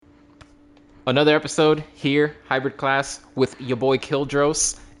Another episode here, Hybrid Class, with your boy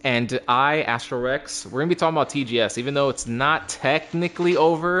Kildros and I, Astro Rex. We're gonna be talking about TGS, even though it's not technically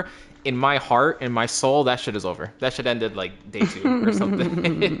over. In my heart and my soul, that shit is over. That shit ended like day 2 or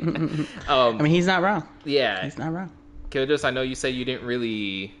something. I mean, he's not wrong. Yeah, He's not wrong. Kildros, I know you say you didn't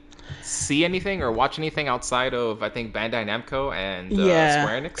really see anything or watch anything outside of I think Bandai Namco and Yeah,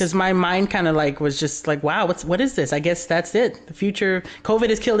 Square Enix. because my mind kind of like was just like, wow, what is this? I guess that's it. The future, COVID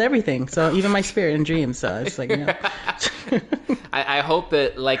has killed everything. So even my spirit and dreams. So it's like, I hope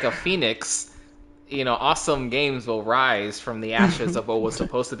that like a phoenix, awesome games will rise from the ashes of what was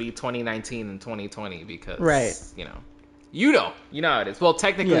supposed to be 2019 and 2020 because, Right. you know how it is. Well,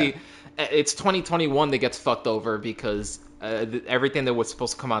 technically, Yeah. it's 2021 that gets fucked over because everything that was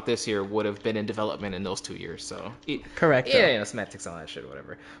supposed to come out this year would have been in development in those 2 years. So, Correct. Yeah, semantics, all that shit,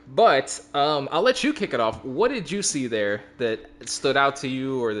 whatever. But I'll let you kick it off. What did you see there that stood out to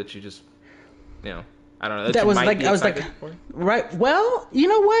you, or that you just, I don't know. That you was might like, be I was like, excited for? right. Well, you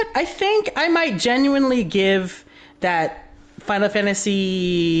know what? I think I might genuinely give that Final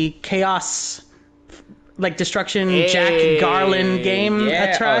Fantasy Chaos, like Destruction Jack Garland game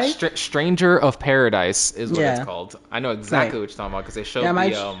a try. Stranger of Paradise is what Yeah. it's called. I know exactly Right. what you're talking about because they showed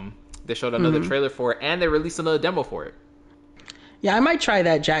Yeah, they showed another trailer for it and they released another demo for it. Yeah, I might try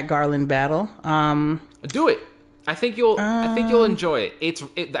that Jack Garland battle. Do it. I think you'll enjoy it.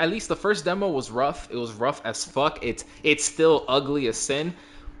 At least the first demo was rough. It was rough as fuck. It's still ugly as sin,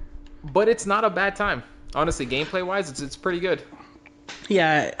 but it's not a bad time. Honestly, gameplay wise, it's pretty good.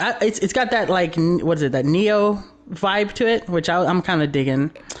 Yeah, it's got that like what is it? That Neo vibe to it, which I'm kind of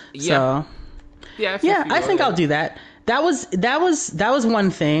digging. Yeah. So Yeah, yeah, I think I'll do that. That was one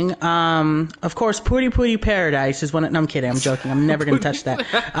thing. Of course, Pooty Pooty Paradise is one. No, I'm kidding. I'm joking. I'm never gonna touch that.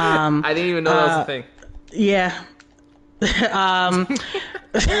 I didn't even know that was a thing. Yeah.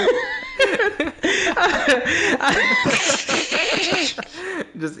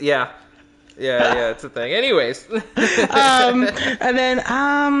 Just yeah, it's a thing. Anyways, And then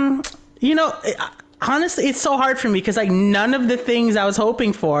honestly, it's so hard for me because like none of the things I was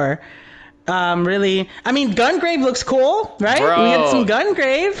hoping for. Really, I mean, Gungrave looks cool, right? Bro, We had some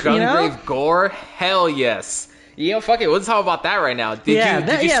Gungrave, Gungrave gore, hell yes. Fuck it. Let's talk about that right now. Did you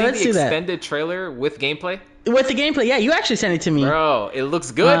see let's the do that. extended trailer with gameplay? With the gameplay, yeah, you actually sent it to me. Bro, it looks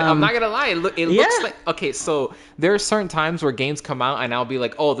good. I'm not gonna lie. It looks yeah. like okay. So there are certain times where games come out and I'll be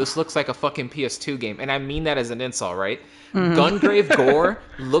like, "Oh, this looks like a fucking PS2 game," and I mean that as an insult, right? Gungrave Gore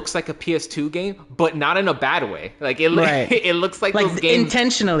looks like a PS2 game, but not in a bad way. Like it looks like those games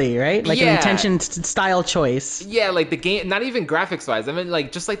intentionally, right? Like an intention style choice. Yeah, like the game, not even graphics wise. I mean,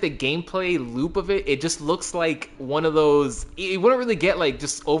 like just like the gameplay loop of it. It just looks like one of those. You wouldn't really get like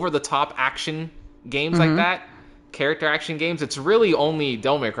just over the top action games like that, character action games. It's really only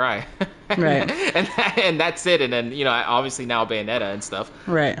Devil May Cry, Right? and that's it. And then obviously now Bayonetta and stuff,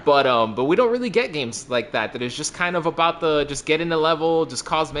 Right. But we don't really get games like that is just kind of about the just get in the level, just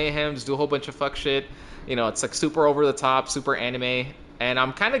cause mayhem, just do a whole bunch of fuck shit. It's like super over the top, super anime. And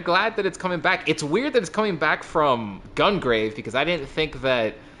I'm kind of glad that it's coming back. It's weird that it's coming back from Gungrave because I didn't think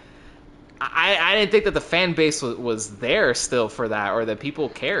that. I didn't think that the fan base was there still for that, or that people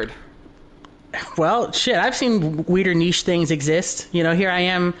cared. Well, shit, I've seen weirder niche things exist. Here I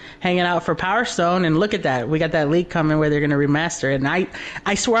am hanging out for Power Stone, and look at that. We got that leak coming where they're going to remaster it. And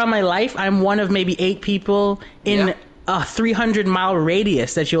I swear on my life, I'm one of maybe 8 people in a 300-mile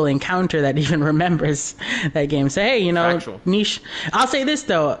radius that you'll encounter that even remembers that game. Say, hey, Factual. niche. I'll say this,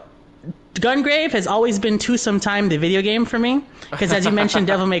 though. Gungrave has always been To Some Time the video game for me, because as you mentioned,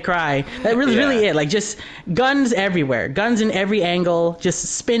 Devil May Cry, that really it. Like just guns everywhere, guns in every angle, just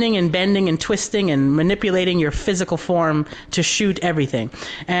spinning and bending and twisting and manipulating your physical form to shoot everything.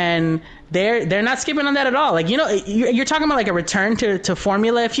 And they're not skipping on that at all. Like you're talking about like a return to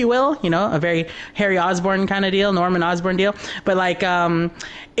formula, if you will. A very Harry Osborn kind of deal, Norman Osborn deal. But like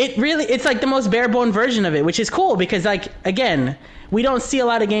it's like the most bare bone version of it, which is cool because like again. We don't see a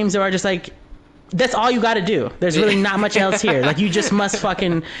lot of games that are just like, that's all you got to do. There's really not much else here. Like you just must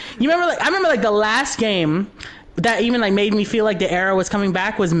fucking. I remember like the last game that even like made me feel like the era was coming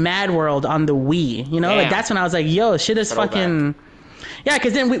back was Mad World on the Wii. Like that's when I was like, yo, shit is fucking. Yeah,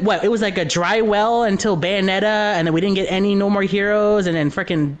 because then it was like a dry well until Bayonetta, and then we didn't get No More Heroes, and then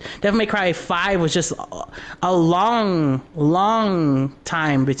freaking Devil May Cry 5 was just a long, long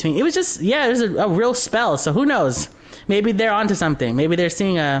time between. It was just it was a real spell. So who knows? Maybe they're onto something. Maybe they're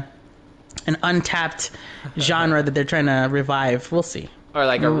seeing an untapped genre that they're trying to revive. We'll see. Or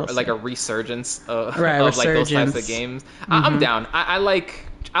like a resurgence of like those types of games. I'm down. I like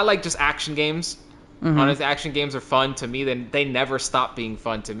just action games. Honestly, action games are fun to me. Then they never stop being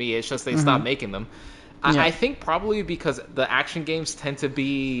fun to me. It's just they stop making them. Yeah. I think probably because the action games tend to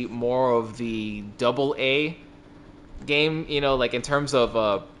be more of the double A game, like in terms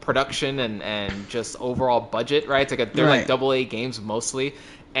of production and just overall budget, right? It's like they're like double A games mostly.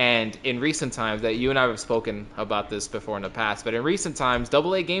 And in recent times, that you and I have spoken about this before in the past, but in recent times,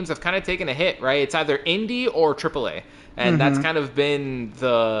 double A games have kind of taken a hit, right? It's either indie or triple A, and that's kind of been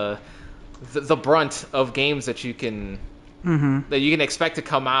the brunt of games that you can expect to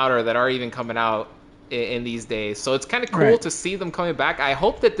come out or that are even coming out in these days. So it's kind of cool to see them coming back. I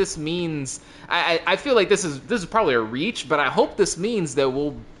hope that this means I feel like this is probably a reach, but I hope this means that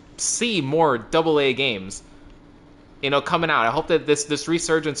we'll see more double A games coming out. I hope that this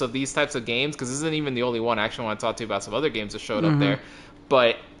resurgence of these types of games, because this isn't even the only one. I actually want to talk to you about some other games that showed up there,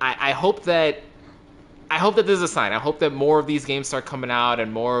 but I hope that this is a sign. I hope that more of these games start coming out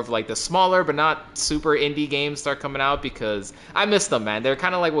and more of like the smaller but not super indie games start coming out, because I miss them, man. They're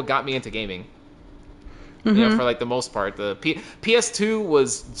kind of like what got me into gaming. For like the most part. The PS2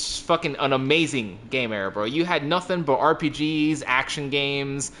 was fucking an amazing game era, bro. You had nothing but RPGs, action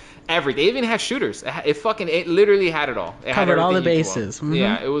games, everything. It even had shooters. It literally had it all. It covered all the bases.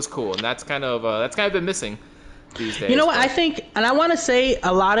 Yeah, it was cool, and that's kind of been missing these days. You know what I think, and I want to say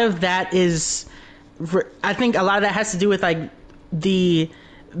a lot of that is, I think a lot of that has to do with like the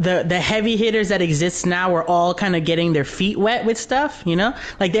heavy hitters that exist now are all kind of getting their feet wet with stuff,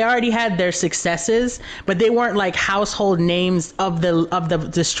 like they already had their successes, but they weren't like household names of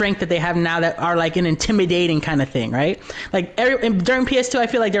the strength that they have now that are like an intimidating kind of thing, right? Like during PS2, I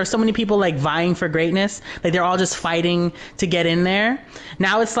feel like there were so many people like vying for greatness, like they're all just fighting to get in there.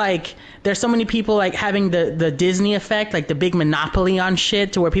 Now it's like there's so many people like having the Disney effect, like the big monopoly on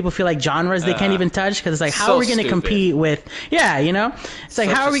shit, to where people feel like genres they can't even touch, because it's like, how are we going to compete with? Yeah, it's like,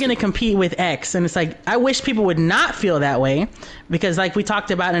 how are we going to compete with X? And it's like, I wish people would not feel that way, because like we talked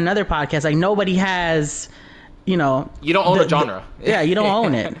about in another podcast, like nobody has, you don't own a genre. You don't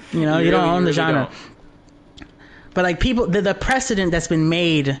own it. You don't own the genre. Don't. But like people, the precedent that's been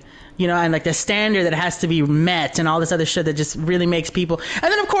made, and like the standard that has to be met and all this other shit that just really makes people. And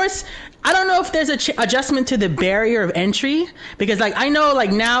then of course, I don't know if there's a adjustment to the barrier of entry, because like I know like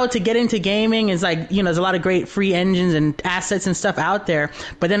now to get into gaming is like, there's a lot of great free engines and assets and stuff out there.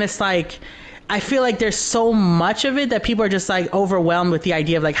 But then it's like, I feel like there's so much of it that people are just like overwhelmed with the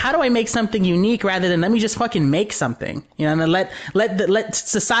idea of like, how do I make something unique rather than let me just fucking make something, and then let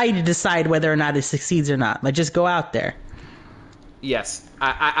society decide whether or not it succeeds or not. Like just go out there. Yes,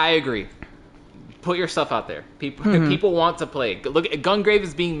 I agree. Put yourself out there. People want to play. Look, Gungrave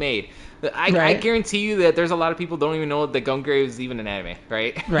is being made. I guarantee you that there's a lot of people don't even know that Gungrave is even an anime,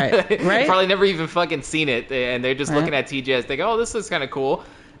 right? Right. Probably never even fucking seen it, and they're just looking at TGS. They go, "Oh, this is kind of cool."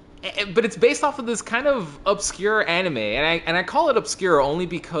 But it's based off of this kind of obscure anime, and I call it obscure only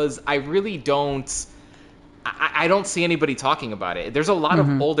because I really don't. I don't see anybody talking about it. There's a lot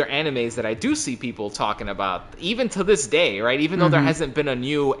of older animes that I do see people talking about, even to this day, right? Even though there hasn't been a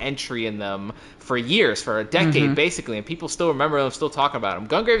new entry in them for years, for a decade, basically, and people still remember them, still talking about them.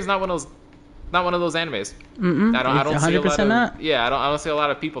 Gungrave is not one of those animes. I don't see a lot of not. I don't see a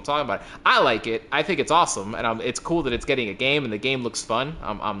lot of people talking about it. I like it. I think it's awesome, and it's cool that it's getting a game, and the game looks fun.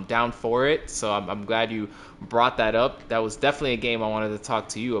 I'm down for it, so I'm glad you brought that up. That was definitely a game I wanted to talk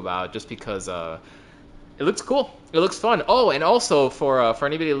to you about, just because. It looks cool. It looks fun. Oh, and also for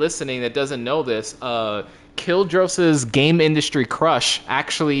anybody listening that doesn't know this, Killdrose's game industry crush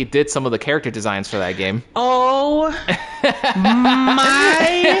actually did some of the character designs for that game. Oh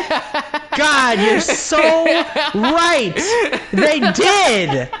my God, you're so right. They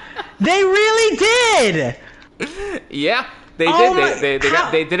did. They really did. Yeah. They did.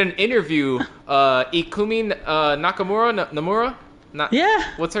 They did an interview. Ikumi Namura. Yeah.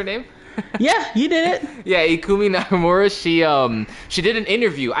 What's her name? Yeah, you did it. Yeah, Ikumi Nakamura. She did an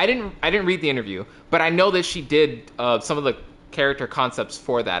interview. I didn't read the interview, but I know that she did some of the character concepts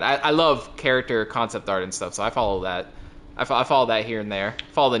for that. I love character concept art and stuff, so I follow that. I follow that here and there.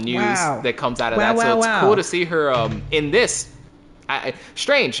 Follow the news that comes out of that. So it's cool to see her in this.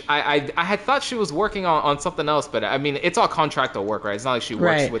 Strange. I had thought she was working on something else, but I mean, it's all contractual work, right? It's not like she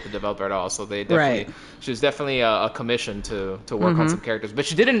works with the developer at all. So she was definitely a commission to work on some characters. But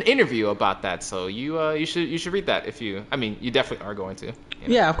she did an interview about that, so you should read that you definitely are going to.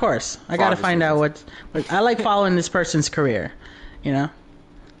 Yeah, of course. I got to find out what I like following this person's career,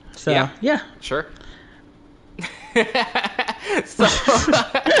 So yeah. Sure. So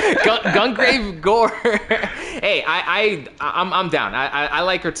Gungrave Gore. Hey, I'm down. I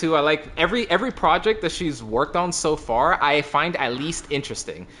like her too. I like every project that she's worked on so far. I find at least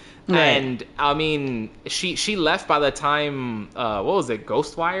interesting. Right. And I mean, she left by the time what was it,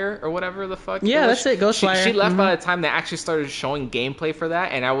 Ghostwire or whatever the fuck? Yeah, that's it, Ghostwire. She left by the time they actually started showing gameplay for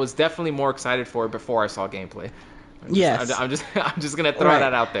that, and I was definitely more excited for it before I saw gameplay. Yes. I'm just gonna throw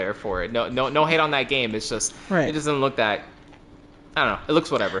that out there for it. No hate on that game. It's just it doesn't look that. I don't know. It looks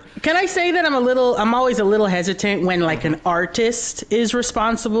whatever. Can I say that I'm always a little hesitant when like an artist is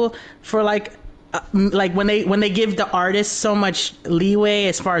responsible for like when they give the artist so much leeway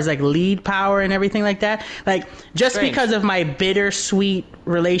as far as like lead power and everything like that. Like just because of my bittersweet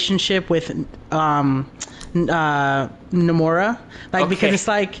relationship with Nomura, like because it's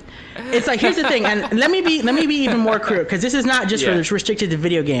like here's the thing, and let me be even more clear, because this is not just restricted to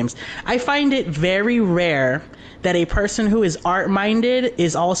video games. I find it very rare that a person who is art minded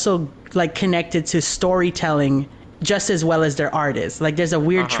is also like connected to storytelling just as well as their art is. Like there's a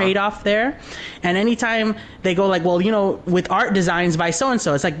weird trade-off there, and anytime they go like, well, you know, with art designs by so and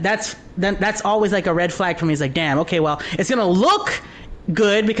so, it's like that's always like a red flag for me. It's like, damn, okay, well, it's gonna look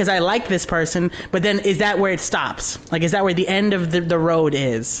good because I like this person, but then is that where it stops? Like, is that where the end of the road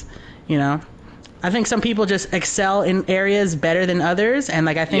is? You know, I think some people just excel in areas better than others, and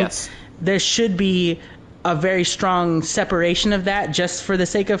like I think there should be a very strong separation of that just for the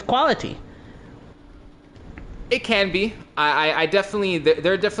sake of quality. It can be. I definitely,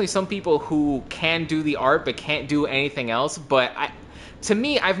 there are definitely some people who can do the art but can't do anything else. But to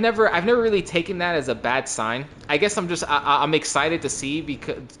me, I've never really taken that as a bad sign. I guess I'm excited to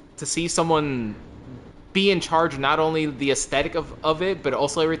see someone be in charge of not only the aesthetic of it, but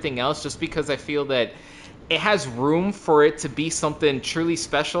also everything else, just because I feel that it has room for it to be something truly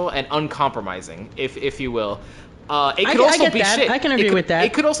special and uncompromising, if you will. It could also be shit. I can agree with that.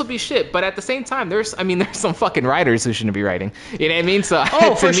 It could also be shit, but at the same time, there's some fucking writers who shouldn't be writing. You know what I mean? So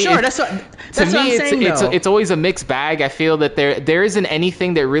for sure. That's what I'm saying. It's always a mixed bag. I feel that there isn't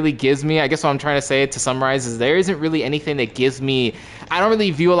anything that really gives me. I guess what I'm trying to say to summarize is there isn't really anything that gives me. I don't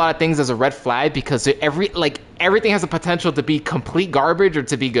really view a lot of things as a red flag because everything has the potential to be complete garbage or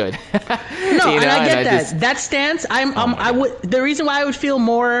to be good. No, and I get that. That stance, the reason why I would feel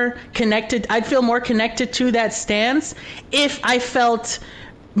more connected, I'd feel more connected to that stance if I felt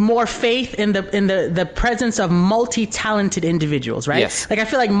more faith in the presence of multi-talented individuals, right? Yes. Like I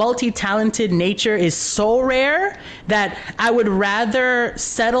feel like multi-talented nature is so rare that I would rather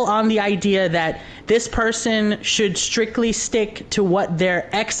settle on the idea that this person should strictly stick to what they're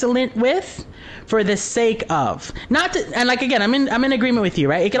excellent with for the sake of and like again, I'm in agreement with you,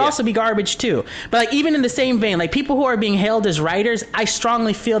 right? It could also be garbage too, but like even in the same vein, like people who are being hailed as writers, I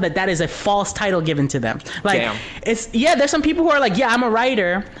strongly feel that is a false title given to them. Like there's some people who are like, yeah, I'm a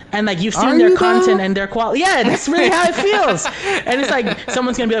writer, and like you've seen their content and their quality. Yeah, that's really how it feels. And it's like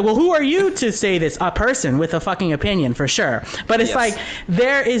someone's gonna be like, well, who are you to say this? A person with a fucking opinion, for sure. But it's like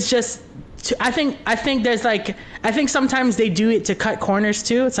there is just. I think there's like, I think sometimes they do it to cut corners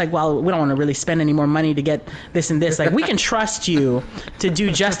too. It's like, well, we don't want to really spend any more money to get this and this. Like, we can trust you to do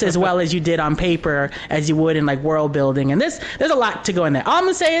just as well as you did on paper as you would in like world building. And there's a lot to go in there. All I'm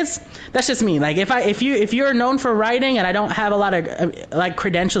gonna say is that's just me. Like if you're known for writing and I don't have a lot of like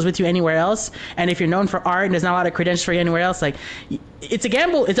credentials with you anywhere else, and if you're known for art and there's not a lot of credentials for you anywhere else, like it's a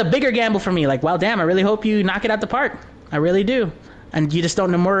gamble. It's a bigger gamble for me. Like, well, damn, I really hope you knock it out the park. I really do. And you just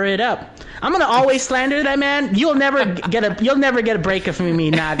don't Nomura it up. I'm gonna always slander that man. You'll never get a breakup from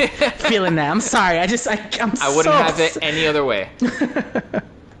me not feeling that. I'm sorry. I wouldn't have it any other way.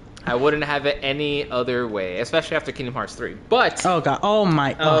 I wouldn't have it any other way, especially after Kingdom Hearts 3. But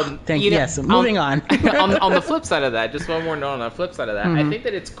thank you. Yes, moving on. on the flip side of that, just one more note on the flip side of that, I think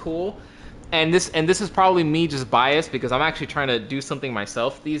that it's cool. And this is probably me just biased because I'm actually trying to do something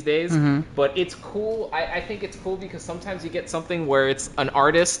myself these days. But it's cool. I think it's cool because sometimes you get something where it's an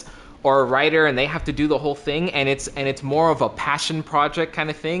artist or a writer and they have to do the whole thing, and it's more of a passion project kind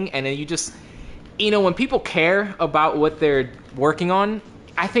of thing. And then you just, when people care about what they're working on,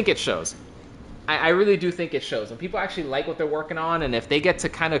 I think it shows. I really do think it shows. When people actually like what they're working on, and if they get to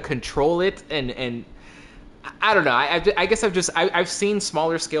kind of control it and I don't know. I guess I've seen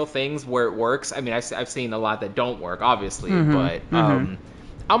smaller scale things where it works. I mean, I've seen a lot that don't work, obviously, but I'm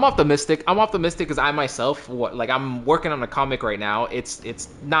optimistic. I'm optimistic because I myself, I'm working on a comic right now. It's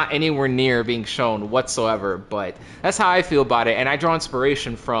not anywhere near being shown whatsoever, but that's how I feel about it. And I draw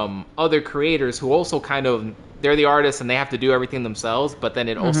inspiration from other creators who also they're the artists and they have to do everything themselves, but then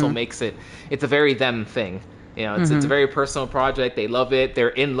it also makes it's a very them thing. It's a very personal project. They love it. They're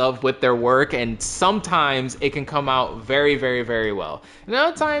in love with their work, and sometimes it can come out very, very, very well. And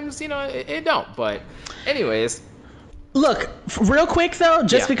other times, it don't. But anyways, Look, real quick though,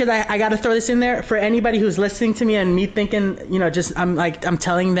 just Yeah. because I got to throw this in there for anybody who's listening to me and me thinking, just I'm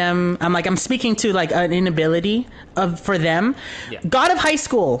telling them, I'm speaking to like an inability of for them. Yeah. God of High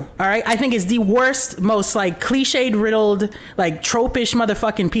School, all right, I think is the worst, most like cliched riddled, like tropish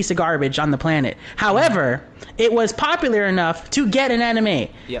motherfucking piece of garbage on the planet. However, it was popular enough to get an anime,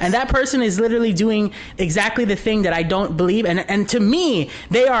 Yes. and that person is literally doing exactly the thing that I don't believe, and to me,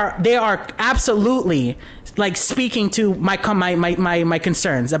 they are absolutely like speaking to my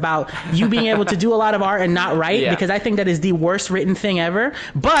concerns about you being able to do a lot of art and not write, Yeah. because I think that is the worst written thing ever.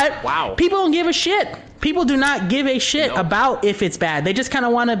 But Wow. people don't give a shit. People do not give a shit Nope. about if it's bad. They just kind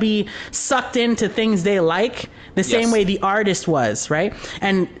of want to be sucked into things they like the same Yes. way the artist was, right?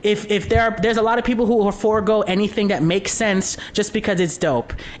 And if there's a lot of people who will forego anything that makes sense just because it's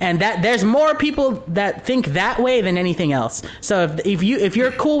dope, and that there's more people that think that way than anything else. So if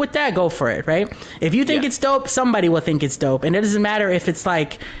you're cool with that, go for it, right? If you think Yeah. it's dope, somebody will think it's dope, and it doesn't matter if it's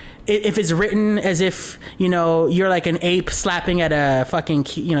like if it's written as if you're like an ape slapping at a fucking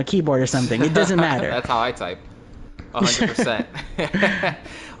keyboard or something. It doesn't matter. That's how I type. 100%.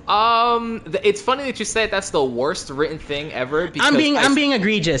 It's funny that you said that's the worst written thing ever. Because I'm being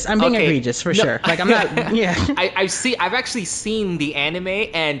egregious. I'm being Okay. egregious for No. sure. Like I'm not. Yeah. I've actually seen the anime,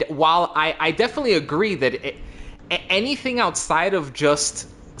 and while I definitely agree that anything outside of just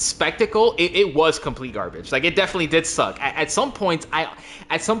spectacle, it was complete garbage. Like it definitely did suck. At some points,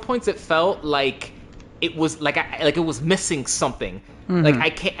 it felt like it was like it was missing something. Like I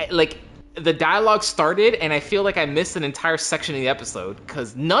can't like. The dialogue started, and I feel like I missed an entire section of the episode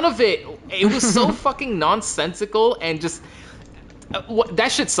because none of it was so fucking nonsensical and just that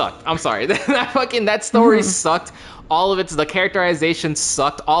shit sucked. I'm sorry. That story sucked. All of the characterization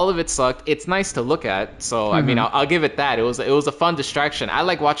sucked. All of it sucked. It's nice to look at, so I mean, I'll give it that. It was a fun distraction. I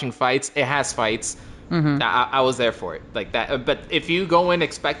like watching fights. It has fights. I was there for it, like that. But if you go in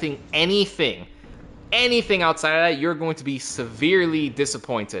expecting anything outside of that, you're going to be severely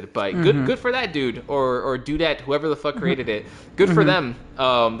disappointed. But good for that dude or dudette, whoever the fuck created it. Good for them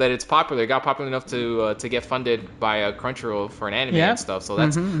that it's popular. It got popular enough to get funded by Crunchyroll for an anime and stuff. So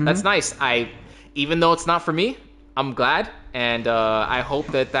that's nice. Even though it's not for me, I'm glad, and I hope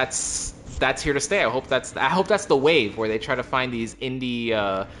that's here to stay. I hope that's the wave where they try to find these indie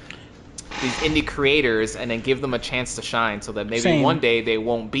creators and then give them a chance to shine, so that maybe one day they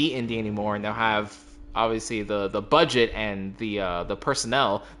won't be indie anymore and they'll have obviously the budget and the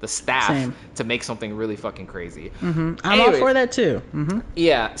personnel, the staff to make something really fucking crazy. I'm all for that too.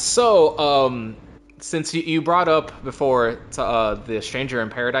 Yeah. So since you brought up before the Stranger in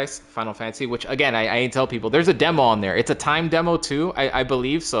Paradise Final Fantasy, which again I didn't tell people, there's a demo on there. It's a time demo too, I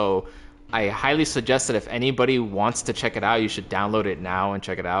believe. So I highly suggest that if anybody wants to check it out, you should download it now and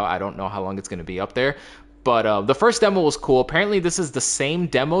check it out. I don't know how long it's going to be up there. But the first demo was cool. Apparently, this is the same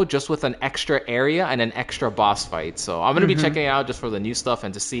demo, just with an extra area and an extra boss fight. So I'm going to be checking it out just for the new stuff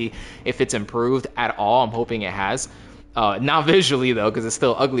and to see if it's improved at all. I'm hoping it has. Not visually, though, because it's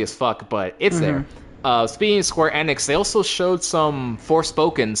still ugly as fuck, but it's there. Speaking of Square Enix, they also showed some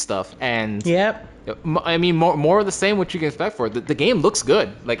Forspoken stuff. And Yep. I mean, more of the same, what you can expect for it. The game looks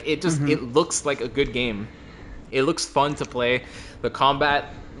good. Like, it just it looks like a good game. It looks fun to play. The combat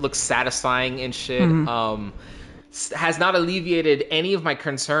looks satisfying and shit. Has not alleviated any of my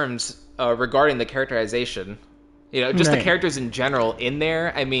concerns regarding the characterization. Just the characters in general in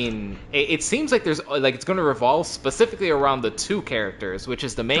there. I mean, it seems like there's like it's going to revolve specifically around the two characters, which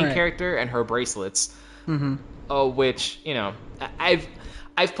is the main character and her bracelets. Which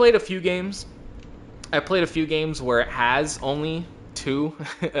I've played a few games. I played a few games where it has only two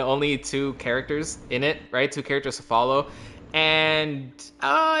characters in it, right? Two characters to follow. And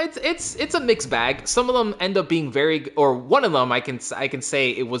it's a mixed bag. Some of them end up being or one of them I can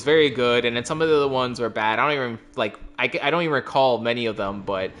say it was very good, and then some of the other ones are bad. I don't even recall many of them,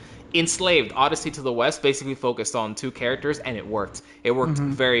 but Enslaved Odyssey to the West basically focused on two characters, and it worked. It worked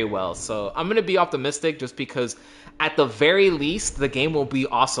very well. So I'm gonna be optimistic, just because at the very least the game will be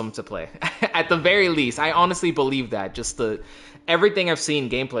awesome to play. At the very least, I honestly believe that. Just everything I've seen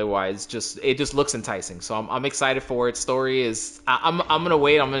gameplay wise, it just looks enticing. So I'm excited for it. Story is I'm gonna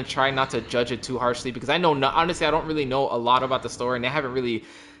wait. I'm gonna try not to judge it too harshly, because honestly I don't really know a lot about the story, and they haven't really.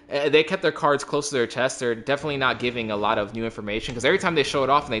 They kept their cards close to their chest. They're definitely not giving a lot of new information, because every time they show it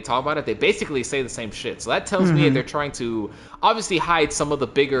off and they talk about it, they basically say the same shit. So that tells me that they're trying to obviously hide some of the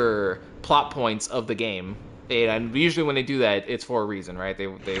bigger plot points of the game. And usually when they do that, it's for a reason, right?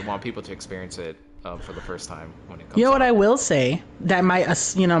 They want people to experience it for the first time when it comes. You know what out. I will say that might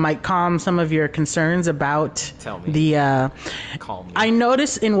might calm some of your concerns about Tell me. the. Call me. I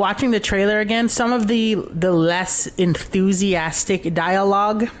noticed in watching the trailer again some of the less enthusiastic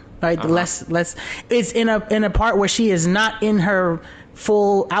dialogue, right? The less it's in a part where she is not in her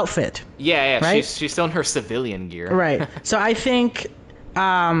full outfit. Yeah, right? she's still in her civilian gear. Right. So I think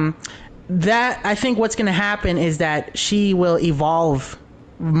what's going to happen is that she will evolve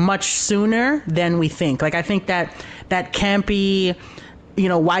much sooner than we think. Like I think that campy,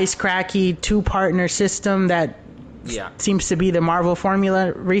 wisecracky two-partner system that seems to be the Marvel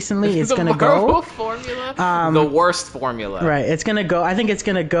formula recently is going to go. The Marvel formula? The worst formula. Right. It's going to go. I think it's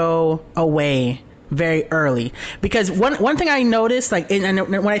going to go away very early because one thing I noticed, like, and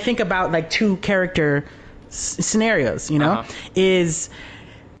when I think about like two character scenarios, is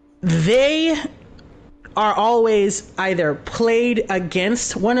they are always either played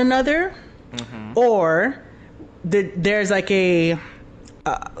against one another, or there's like a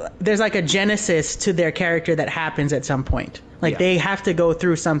genesis to their character that happens at some point. Like they have to go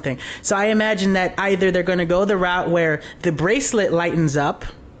through something. So I imagine that either they're going to go the route where the bracelet lightens up,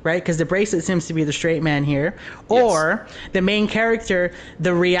 right? Because the bracelet seems to be the straight man here. Or the main character,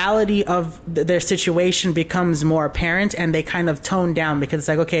 the reality of their situation becomes more apparent and they kind of tone down because it's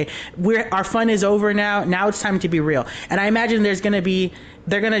like, okay, our fun is over now. Now it's time to be real. And I imagine they're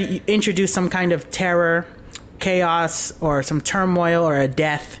going to introduce some kind of terror, chaos, or some turmoil or a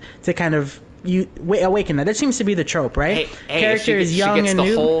death to kind of awaken that. That seems to be the trope, right? Character is young and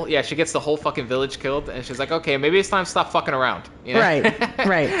new. She gets the whole fucking village killed, and she's like, okay, maybe it's time to stop fucking around.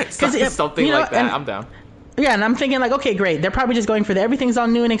 Right. Something like that. I'm down. Yeah, and I'm thinking like, okay, great. They're probably just going for everything's all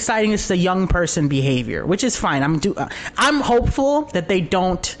new and exciting. This is a young person behavior, which is fine. I'm hopeful that they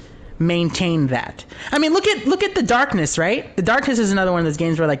don't maintain that. I mean, look at The Darkness, right? The Darkness is another one of those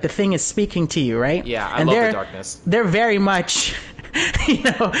games where like the thing is speaking to you, right? Yeah, I love The Darkness. They're very much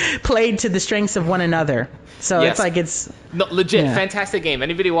played to the strengths of one another. So it's like legit fantastic game.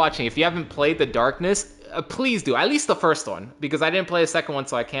 Anybody watching, if you haven't played The Darkness, please do. At least the first one, because I didn't play the second one,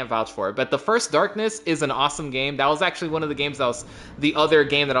 so I can't vouch for it. But the first Darkness is an awesome game. That was actually one of the games that was the other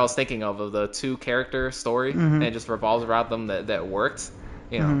game that I was thinking of the two character story, and it just revolves around them that worked.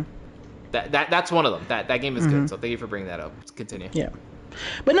 That's one of them. That game is good. So thank you for bringing that up. Let's continue. Yeah,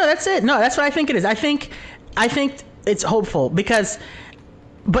 but no, that's it. No, that's what I think it is. I think it's hopeful because.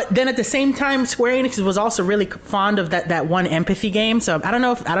 But then at the same time, Square Enix was also really fond of that one empathy game. So I don't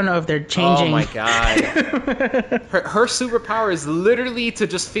know if they're changing. Oh my god, her superpower is literally to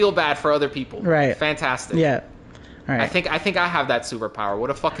just feel bad for other people. Right. Fantastic. Yeah. All right. I think I have that superpower. What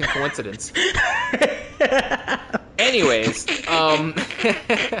a fucking coincidence. Anyways, that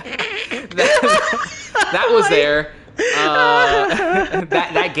was there.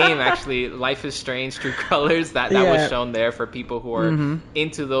 That game actually, Life is Strange: True Colors, that was shown there for people who are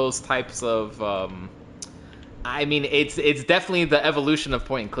into those types of I mean, it's definitely the evolution of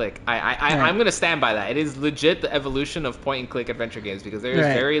point and click. I'm gonna stand by that. It is legit the evolution of point and click adventure games because there is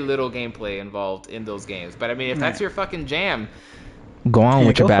very little gameplay involved in those games. But I mean, if that's your fucking jam, go on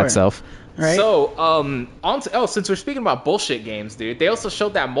with your bad self. Right. So, since we're speaking about bullshit games, dude, they also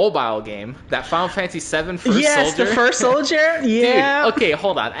showed that mobile game, that Final Fantasy VII First Soldier. Yes, the First Soldier. Yeah. Dude, okay,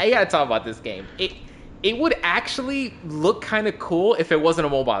 hold on. I gotta talk about this game. It would actually look kind of cool if it wasn't a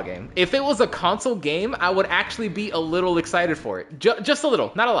mobile game. If it was a console game, I would actually be a little excited for it. Just a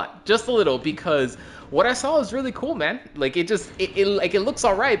little, not a lot, just a little, because what I saw is really cool, man. Like it looks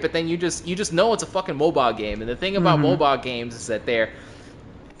all right, but then you just know it's a fucking mobile game. And the thing about mobile games is that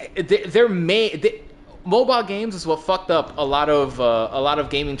mobile games is what fucked up a lot of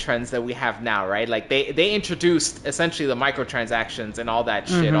gaming trends that we have now, right? Like they introduced essentially the microtransactions and all that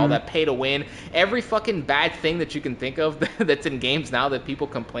shit, all that pay to win, every fucking bad thing that you can think of that's in games now that people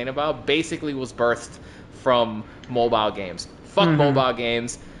complain about basically was birthed from mobile games. Fuck mobile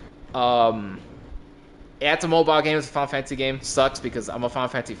games. It's a mobile game, it's a Final Fantasy game. Sucks because I'm a Final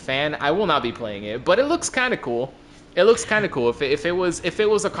Fantasy fan. I will not be playing it, but it looks kind of cool. It looks kind of cool. If it was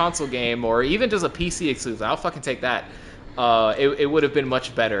a console game or even just a PC exclusive, I'll fucking take that. It would have been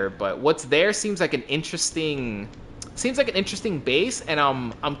much better. But what's there seems like an interesting base, and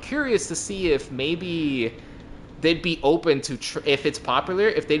I'm curious to see if maybe they'd be open to if it's popular,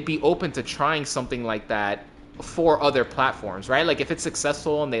 if they'd be open to trying something like that for other platforms, right? Like if it's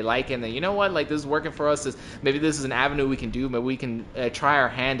successful and they like it, and then you know what, like this is working for us. Maybe this is an avenue we can do. Maybe we can try our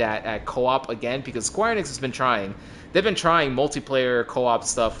hand at co-op again, because Square Enix has been trying. They've been trying multiplayer co-op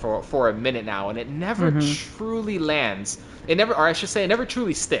stuff for a minute now, and it never truly lands. It never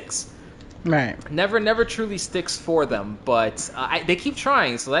truly sticks. Right. Never truly sticks for them, but they keep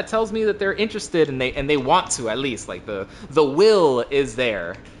trying, so that tells me that they're interested and they want to, at least. Like the will is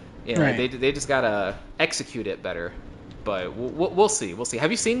there. You know, Right. they just gotta execute it better. But we'll see. We'll see.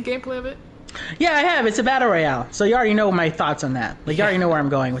 Have you seen gameplay of it? Yeah, I have. It's a battle royale, so you already know my thoughts on that. Like, you already know where I'm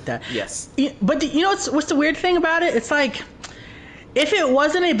going with that. Yes. But you know what's the weird thing about it? It's like, if it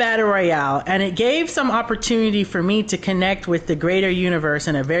wasn't a battle royale and it gave some opportunity for me to connect with the greater universe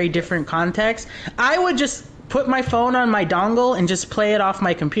in a very different context, I would just put my phone on my dongle and just play it off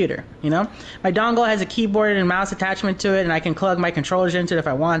my computer. You know, my dongle has a keyboard and mouse attachment to it, and I can plug my controllers into it if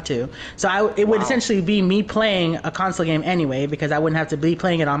I want to. So it would essentially be me playing a console game anyway, because I wouldn't have to be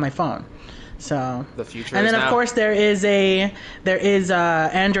playing it on my phone. So the future. And then of course there is Android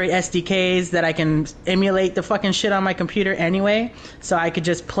SDKs that I can emulate the fucking shit on my computer anyway, so I could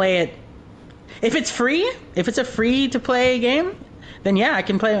just play it. If it's free, if it's a free to play game, then yeah, I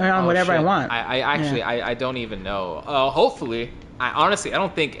can play it on whatever shit. I want. I actually I don't even know. Hopefully, I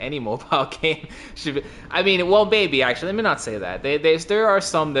don't think any mobile game should be. I mean, well, maybe actually. Let me not say that. There are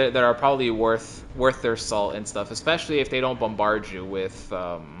some that are probably worth their salt and stuff, especially if they don't bombard you with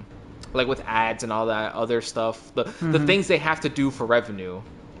like with ads and all that other stuff. The things they have to do for revenue,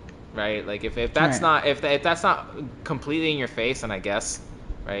 right? Like if that's not if that's not completely in your face, then I guess,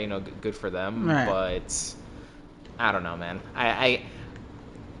 right? You know, good for them. Right. But I don't know, man.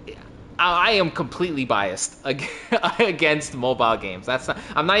 I am completely biased against mobile games.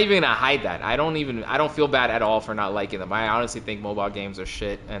 I'm not even gonna hide that. I don't feel bad at all for not liking them. I honestly think mobile games are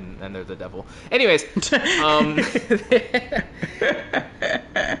shit and they're the devil. Anyways,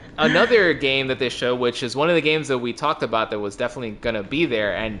 another game that they show, which is one of the games that we talked about that was definitely gonna be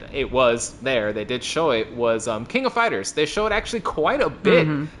there, and it was there. They did show it, was King of Fighters. They showed actually quite a bit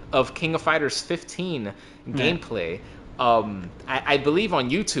of King of Fighters 15 gameplay. I believe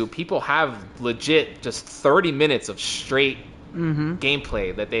on YouTube people have legit just 30 minutes of straight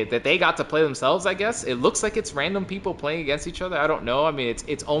gameplay that they got to play themselves. I guess it looks like it's random people playing against each other. I don't know. I mean,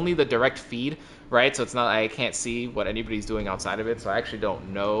 it's only the direct feed, right? So it's not, I can't see what anybody's doing outside of it. So I actually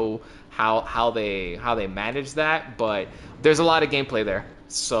don't know how they manage that. But there's a lot of gameplay there.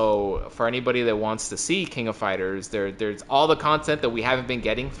 So for anybody that wants to see King of Fighters, there's all the content that we haven't been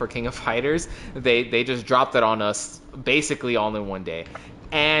getting for King of Fighters. They just dropped it on us basically all in one day,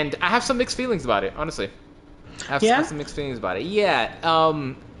 and I have some mixed feelings about it. Honestly, I have some mixed feelings about it. Yeah,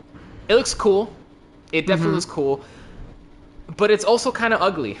 it looks cool. It definitely looks cool, but it's also kind of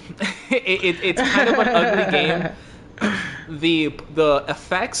ugly. It's kind of an ugly game. The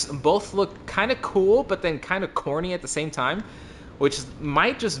effects both look kind of cool, but then kind of corny at the same time, which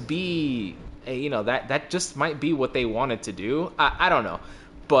might just be, that just might be what they wanted to do. I don't know,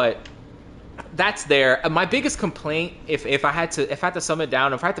 but that's there. My biggest complaint, if I had to sum it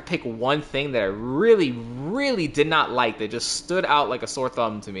down, if I had to pick one thing that I really, really did not like, that just stood out like a sore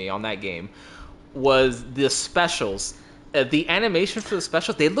thumb to me on that game, was the specials. The animation for the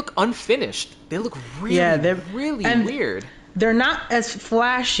specials, they look unfinished. They look really weird. They're not as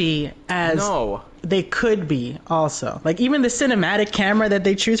flashy as they could be also. Like, even the cinematic camera that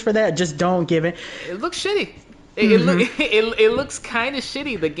they choose for that just don't give it. It looks shitty. It looks kind of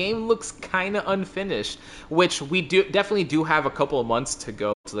shitty. The game looks kind of unfinished, which we definitely do have a couple of months to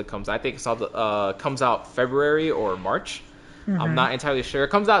go till it comes. I think it's comes out February or March. I'm not entirely sure. It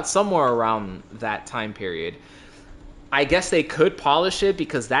comes out somewhere around that time period. I guess they could polish it,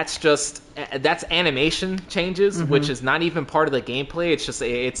 because that's animation changes, which is not even part of the gameplay.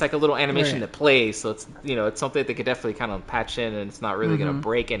 It's like a little animation that plays, so it's something they could definitely kind of patch in, and it's not really going to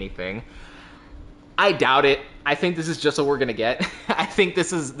break anything. I doubt it. I think this is just what we're going to get. I think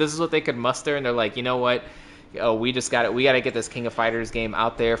this is what they could muster, and they're like, you know what? We got to get this King of Fighters game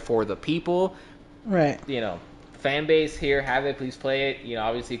out there for the people. Right. Fan base here, have it, please play it.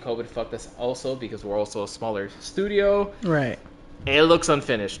 Obviously COVID fucked us also, because we're also a smaller studio. Right. It looks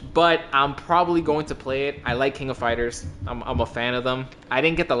unfinished, but I'm probably going to play it. I like King of Fighters. I'm a fan of them. I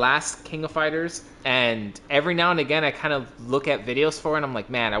didn't get the last King of Fighters, and every now and again I kind of look at videos for it, and I'm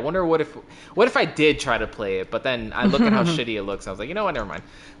like, man, I wonder what if I did try to play it, but then I look at how shitty it looks, and I was like, you know what, never mind.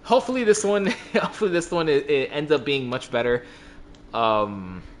 Hopefully this one it ends up being much better.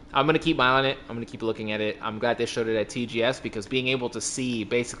 I'm going to keep my eye on it. I'm going to keep looking at it. I'm glad they showed it at TGS, because being able to see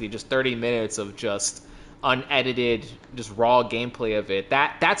basically just 30 minutes of just unedited, just raw gameplay of it,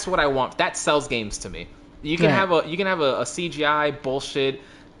 that's what I want. That sells games to me. You can have a CGI bullshit,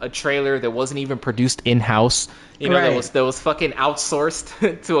 a trailer that wasn't even produced in-house, that was fucking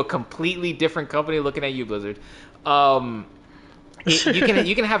outsourced to a completely different company. Looking at you, Blizzard.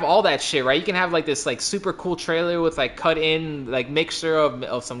 You can have all that shit, right? You can have like this like super cool trailer with like cut in like mixture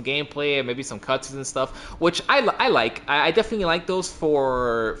of some gameplay and maybe some cutscenes and stuff, which I like. I definitely like those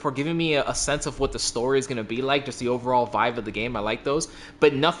for giving me a sense of what the story is gonna be like, just the overall vibe of the game. I like those,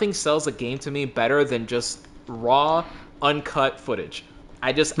 but nothing sells a game to me better than just raw, uncut footage.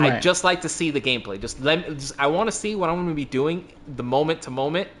 I just like to see the gameplay. I want to see what I'm going to be doing the moment to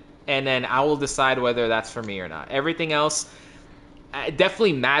moment, and then I will decide whether that's for me or not. Everything else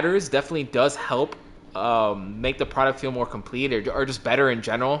definitely matters, definitely does help make the product feel more complete or just better in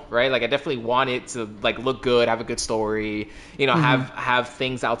general, right? Like I definitely want it to like look good, have a good story, have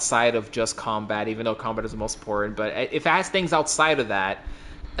things outside of just combat, even though combat is the most important. But if it has things outside of that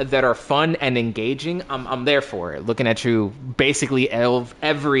are fun and engaging, I'm there for it. Looking at you, basically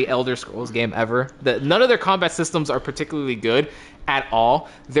every Elder Scrolls game ever. None of their combat systems are particularly good at all.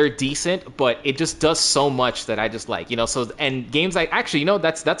 They're decent, but it just does so much that I just like, So and games like actually,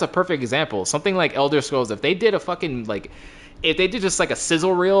 that's a perfect example. Something like Elder Scrolls, if they did a fucking like. If they did just like a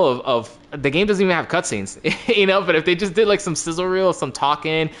sizzle reel of the game doesn't even have cutscenes, but if they just did like some sizzle reel of some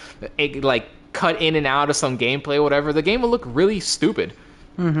talking, like cut in and out of some gameplay or whatever, the game would look really stupid.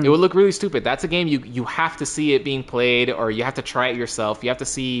 It would look really stupid. That's a game you have to see it being played, or you have to try it yourself. You have to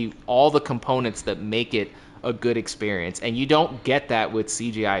see all the components that make it a good experience, and you don't get that with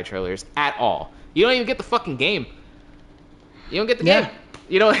CGI trailers at all. You don't even get the fucking game. You don't get the game.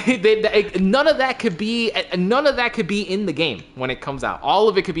 None of that could be in the game when it comes out. All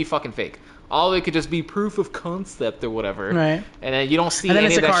of it could be fucking fake. All of it could just be proof of concept or whatever. Right. And then you don't see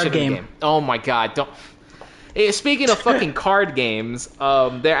any of that shit in the game. Oh my god, don't. Speaking of fucking card games,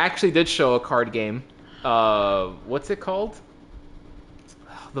 they actually did show a card game. What's it called?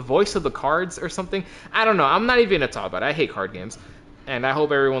 The Voice of the Cards or something? I don't know. I'm not even gonna talk about it. I hate card games. And I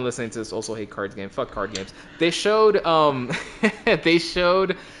hope everyone listening to this also hate card games. Fuck card games. They showed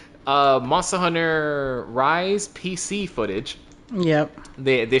Monster Hunter Rise PC footage. Yep.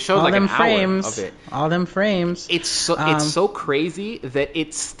 They showed all like an frames, hour of it. All them frames. It's so crazy that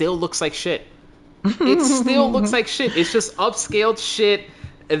it still looks like shit. It still looks like shit. It's just upscaled shit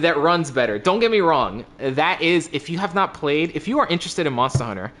that runs better. Don't get me wrong. That is, if you are interested in Monster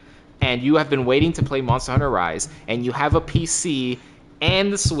Hunter, and you have been waiting to play Monster Hunter Rise, and you have a PC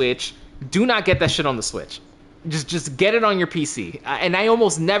and the Switch, do not get that shit on the Switch. Just get it on your PC. And I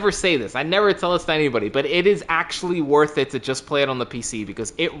almost never say this. I never tell this to anybody, but it is actually worth it to just play it on the PC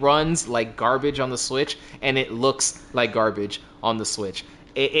because it runs like garbage on the Switch, and it looks like garbage on the Switch.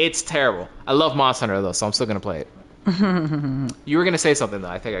 It's terrible. I love Monster Hunter though, so I'm still gonna play it. You were gonna say something though.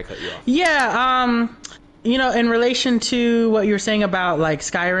 I think I cut you off. Yeah. In relation to what you were saying about like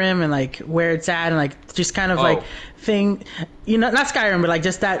Skyrim and like where it's at and like just kind of like thing, not Skyrim, but like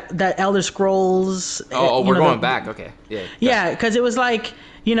just that Elder Scrolls. We're going back. Okay. Yeah. Yeah, because it was like.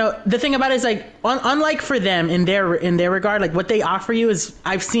 The thing about it is like, unlike for them in their regard, like what they offer you is,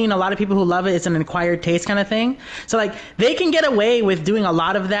 I've seen a lot of people who love it. It's an acquired taste kind of thing. So like they can get away with doing a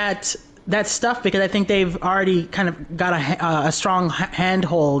lot of that stuff because I think they've already kind of got a strong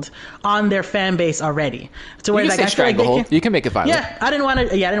handhold on their fan base already. So where you can say stranglehold. You can make it violent. Yeah, I didn't want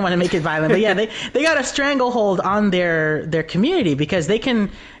to make it violent, but yeah, they got a stranglehold on their community because they can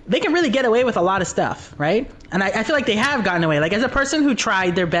really get away with a lot of stuff, right? And I feel like they have gotten away. Like as a person who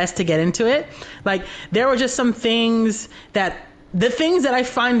tried their best to get into it, like there were just some things that. The things that I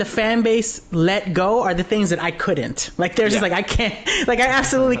find the fan base let go are the things that I couldn't. Like, there's just like, I can't, like, I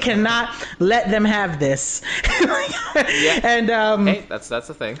absolutely cannot let them have this. And, hey, that's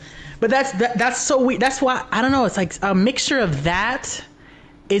the thing. But that's so weird. That's why, I don't know, it's like a mixture of that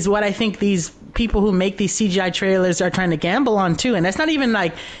is what I think these people who make these CGI trailers are trying to gamble on too. And that's not even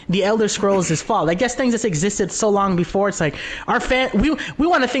like the Elder Scrolls' fault. I guess things that's existed so long before. It's like our we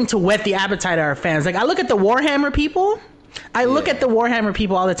want a thing to whet the appetite of our fans. Like I look at the Warhammer people. I look at the Warhammer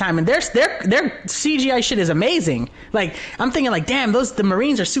people all the time, and their CGI shit is amazing. Like I'm thinking, like, damn, the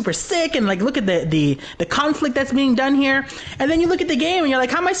Marines are super sick, and like look at the conflict that's being done here. And then you look at the game, and you're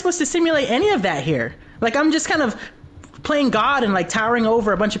like, how am I supposed to simulate any of that here? Like I'm just kind of playing God and like towering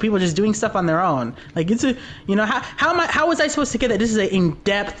over a bunch of people just doing stuff on their own. Like it's how was I supposed to get that this is an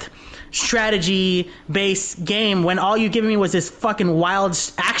in-depth strategy-based game when all you giving me was this fucking wild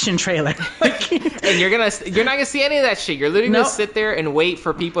action trailer? And you're not gonna see any of that shit. You're literally gonna sit there and wait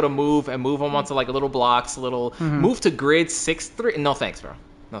for people to move them onto like little blocks, move to grid 6-3. No thanks, bro.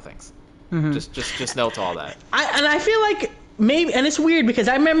 No thanks. Just no to all that. I feel like maybe, and it's weird because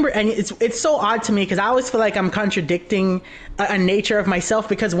I remember, and it's so odd to me because I always feel like I'm contradicting a nature of myself,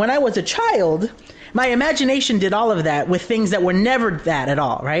 because when I was a child, my imagination did all of that with things that were never that at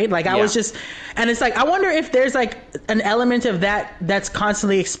all, right? Like I was just, and it's like, I wonder if there's like an element of that that's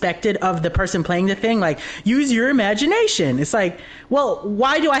constantly expected of the person playing the thing. Like, use your imagination. It's like, well,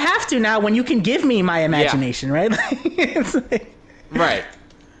 why do I have to now when you can give me my imagination, right? It's like, right.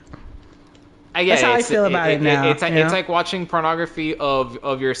 I get that's how I feel about it now. It's like watching pornography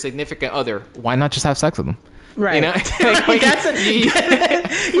of your significant other. Why not just have sex with them? Right. You know,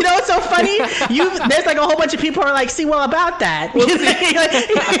 you know what's so funny? There's like a whole bunch of people who are like, see, well, about that.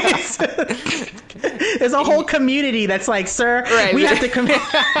 There's a whole community that's like, sir, we have to commit.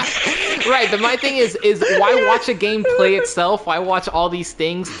 Right, but my thing is why watch a game play itself? Why watch all these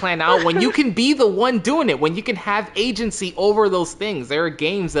things plan out when you can be the one doing it? When you can have agency over those things? There are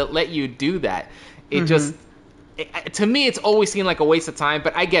games that let you do that. It just, to me, it's always seemed like a waste of time.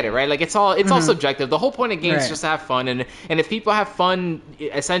 But I get it, right? Like it's all subjective. The whole point of games is just to have fun, and if people have fun,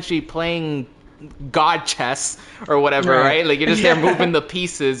 essentially playing God chess or whatever, right? Like you're just there moving the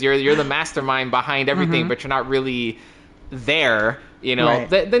pieces. You're the mastermind behind everything, but you're not really there. You know,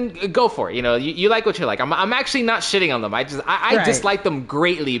 then go for it. You know, you like what you like. I'm actually not shitting on them. I dislike them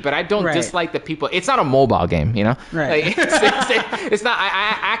greatly, but I don't dislike the people. It's not a mobile game, you know. Right. Like, it's not.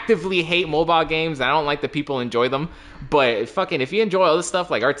 I actively hate mobile games. I don't like the people enjoy them. But fucking, if you enjoy all this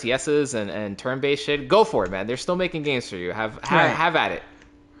stuff like RTSs and turn-based shit, go for it, man. They're still making games for you. Have at it.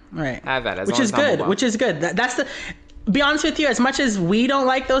 Right. Have at it. Which is good. Which is good. That's the. Be honest with you, as much as we don't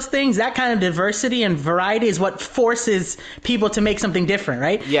like those things, that kind of diversity and variety is what forces people to make something different,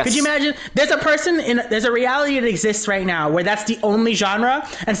 right? Yes. Could you imagine? There's a reality that exists right now where that's the only genre,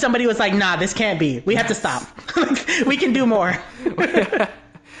 and somebody was like, "Nah, this can't be. We have to stop. We can do more."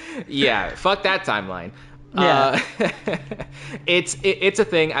 Yeah, fuck that timeline. Yeah. It's a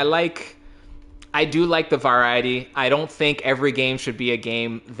thing. I do like the variety. I don't think every game should be a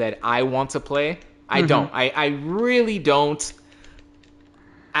game that I want to play. I don't. I really don't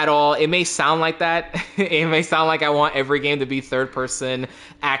at all. It may sound like that. It may sound like I want every game to be third-person,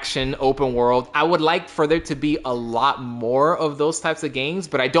 action, open world. I would like for there to be a lot more of those types of games,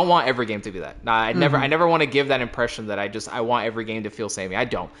 but I don't want every game to be that. I never want to give that impression that I want every game to feel samey. I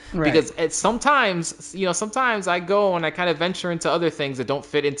don't. Right. Because sometimes I go and I kind of venture into other things that don't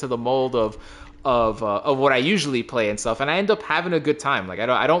fit into the mold of what I usually play and stuff, and I end up having a good time. Like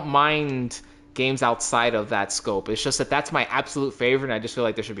I don't mind games outside of that scope. It's just that's my absolute favorite, and I just feel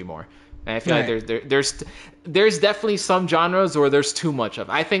like there should be more. And I feel like there's definitely some genres where there's too much of.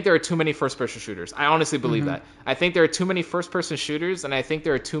 I think there are too many first-person shooters. I honestly believe that. I think there are too many first-person shooters, and I think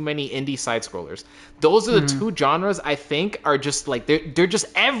there are too many indie side-scrollers. Those are the two genres I think are just like they're just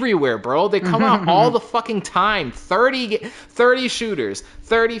everywhere, bro. They come out all the fucking time. 30 shooters,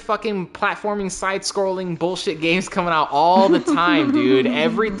 30 fucking platforming side-scrolling bullshit games coming out all the time, dude.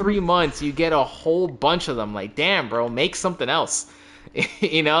 Every 3 months you get a whole bunch of them. Like, damn, bro, make something else.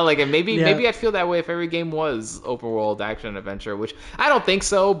 You know, like, and maybe I'd feel that way if every game was open world action adventure, which I don't think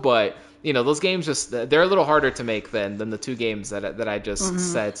so, but you know, those games they're a little harder to make than the two games that I just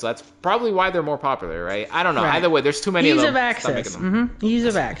said, so that's probably why they're more popular, right? I don't know. Either way, there's too many Ease of them. Of access. Ease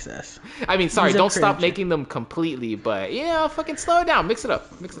of access. I mean, sorry, don't stop making them completely, but fucking slow it down, mix it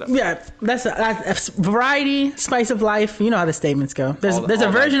up. Yeah, that's variety, spice of life. You know how the statements go. There's a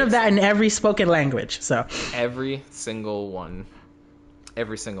version of that in every spoken language. So every single one.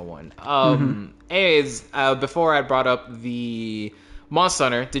 Anyways, before I brought up the Monster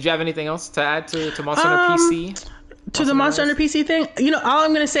Hunter, did you have anything else to add to Monster Hunter PC? To the Monster Hunter PC thing, you know, all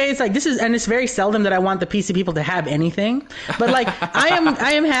I'm gonna say is like and it's very seldom that I want the PC people to have anything, but like I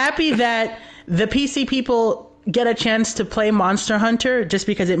am happy that the PC people get a chance to play Monster Hunter just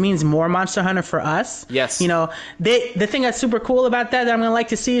because it means more Monster Hunter for us. Yes. You know, the thing that's super cool about that I'm going to like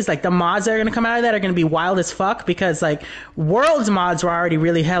to see is like the mods that are going to come out of that are going to be wild as fuck, because like Worlds mods were already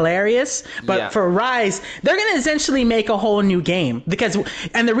really hilarious, but for Rise, they're going to essentially make a whole new game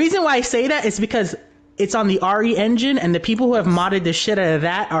and the reason why I say that is because it's on the RE engine, and the people who have modded the shit out of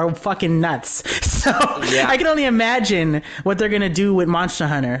that are fucking nuts. So I can only imagine what they're going to do with Monster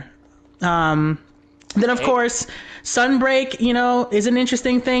Hunter. Then, of course, Sunbreak, you know, is an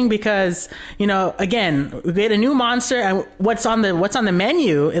interesting thing because, you know, again, we get a new monster, and what's on the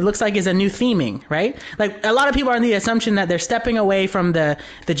menu, it looks like is a new theming, right? Like, a lot of people are in the assumption that they're stepping away from the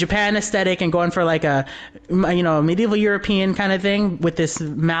Japan aesthetic and going for like a, you know, medieval European kind of thing with this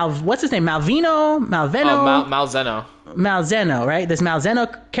what's his name? Malzeno? Malzeno, right? This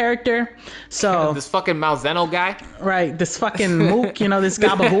Malzeno character. So this fucking Malzeno guy. right, this fucking mook, this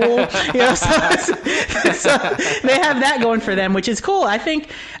gabagool, so they have that going for them, which is cool. I think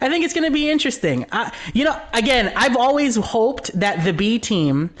it's going to be interesting. Again, I've always hoped that the B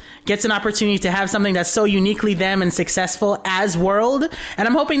team gets an opportunity to have something that's so uniquely them and successful as World, and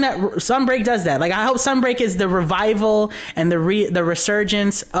I'm hoping that Sunbreak does that. Like, I hope Sunbreak is the revival and the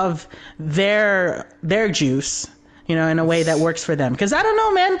resurgence of their juice, in a way that works for them. Because I don't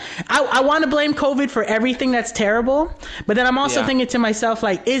know, man. I want to blame COVID for everything that's terrible, but then I'm also thinking to myself,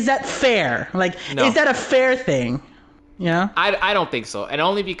 like, is that fair? Like, no. Is that a fair thing? I don't think so, and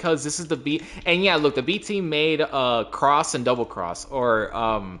only because this is the B. And yeah, look, the B team made Cross and Double Cross,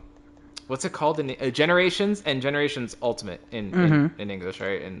 or what's it called in Generations and Generations Ultimate in English,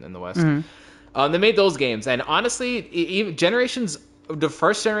 right? In the West. They made those games, and honestly, even Generations, the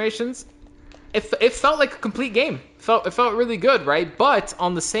first Generations, it felt like a complete game. It felt really good, right? But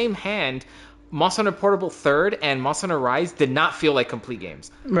on the same hand, Monster Hunter Portable 3rd and Monster Hunter Rise did not feel like complete games.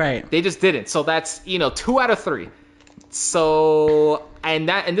 Right. They just didn't. So that's 2 out of 3. So and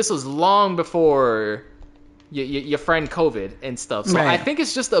this was long before your friend COVID and stuff. So right. I think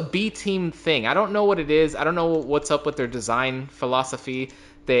it's just a B team thing. I don't know what it is. I don't know what's up with their design philosophy.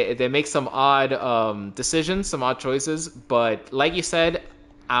 They make some odd decisions, some odd choices. But like you said,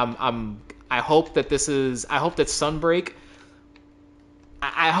 I hope that Sunbreak.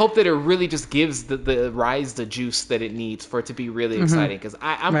 I hope that it really just gives the Rise the juice that it needs for it to be really exciting. Because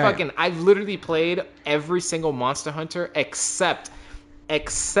I've literally played every single Monster Hunter except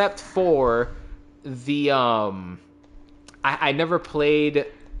for the I never played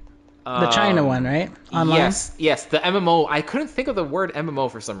the China one, right? Online? Yes, the MMO. I couldn't think of the word MMO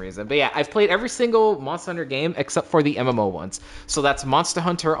for some reason. But yeah, I've played every single Monster Hunter game except for the MMO ones. So that's Monster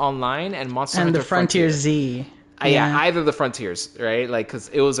Hunter Online and Monster Hunter the Frontier Z. Yeah, either the Frontiers, right? Like, because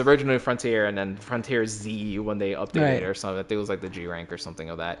it was originally Frontier and then Frontier Z when they updated it or something. I think it was like the G rank or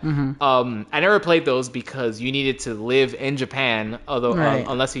something of that. I never played those because you needed to live in Japan, although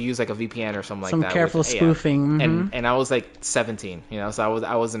unless you use like a VPN or something like that. Some careful spoofing. And I was like 17, so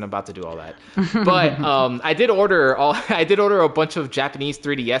I wasn't about to do all that. But I did order a bunch of Japanese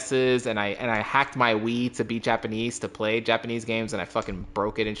 3DSs, and I hacked my Wii to be Japanese to play Japanese games, and I fucking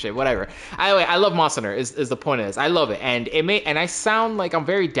broke it and shit. Whatever. I love Monster Hunter. Is the point of this? I love it, and I sound like I'm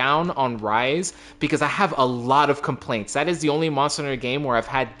very down on Rise because I have a lot of complaints. That is the only Monster Hunter game where I've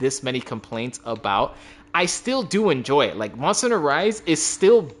had this many complaints about. I still do enjoy it. Like, Monster Hunter Rise is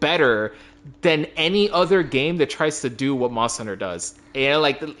still better than any other game that tries to do what Monster Hunter does.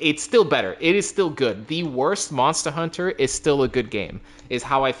 It's still better. It is still good. The worst Monster Hunter is still a good game, is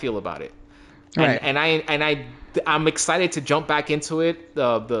how I feel about it. Right. And I'm excited to jump back into it.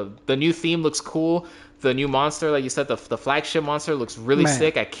 The new theme looks cool. The new monster, like you said, the flagship monster looks really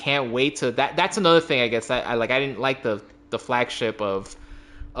sick. I can't wait to that. That's another thing, I guess, that I didn't like the flagship of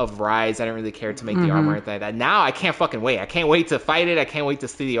Rise. I didn't really care to make the armor or anything like that. Now I can't fucking wait. I can't wait to fight it. I can't wait to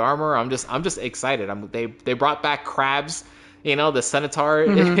see the armor. I'm just excited. They brought back crabs. The Centaur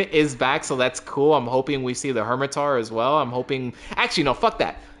is back, so that's cool. I'm hoping we see the Hermitar as well. I'm hoping. Actually, no, fuck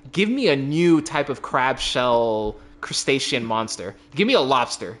that. Give me a new type of crab shell crustacean monster. Give me a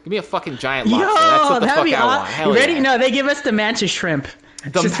lobster. Give me a fucking giant lobster. That's what the fuck I want. Hell ready? Yeah. No, they give us the mantis shrimp.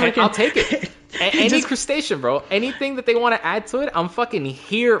 I'll take it. Any crustacean, bro. Anything that they want to add to it, I'm fucking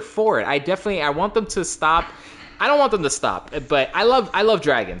here for it. I want them to stop. I don't want them to stop, but I love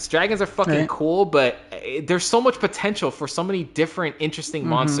dragons. Dragons are fucking cool, but there's so much potential for so many different interesting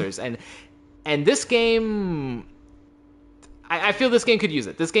monsters, and this game. I feel this game could use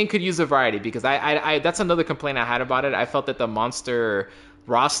it. This game could use a variety because I that's another complaint I had about it. I felt that the monster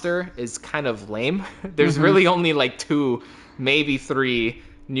roster is kind of lame. There's really only like 2, maybe 3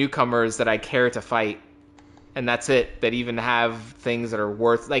 newcomers that I care to fight, and that's it. That even have things that are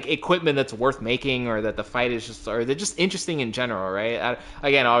worth, like, equipment that's worth making, or that the fight is just, or they're just interesting in general, right?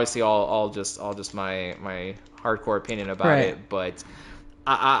 Again, obviously, all just my hardcore opinion about it, but.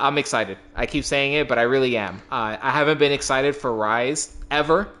 I'm excited. I keep saying it, but I really am. I haven't been excited for Rise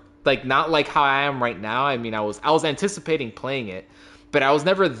ever. Like, not like how I am right now. I mean, I was anticipating playing it, but I was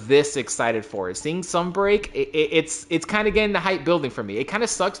never this excited for it. Seeing Sunbreak, it's kind of getting the hype building for me. It kind of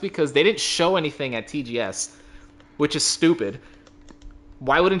sucks because they didn't show anything at TGS, which is stupid.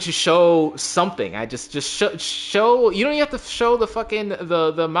 Why wouldn't you show something? I just show. You don't even have to show the fucking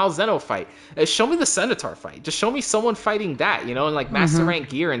the Malzeno fight. Show me the Centaur fight. Just show me someone fighting that, and like master rank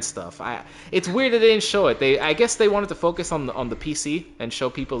gear and stuff. It's weird that they didn't show it. I guess they wanted to focus on the PC and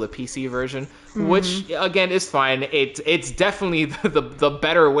show people the PC version, which again is fine. It's definitely the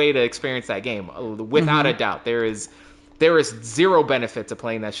better way to experience that game, without a doubt. There is There is zero benefit to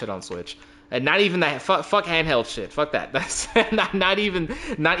playing that shit on Switch. And not even that. Fuck handheld shit. Fuck that. That's not even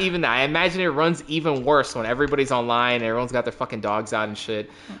that. I imagine it runs even worse when everybody's online and everyone's got their fucking dogs out and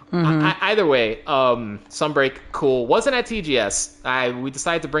shit. Either way, Sunbreak, cool. Wasn't at TGS. We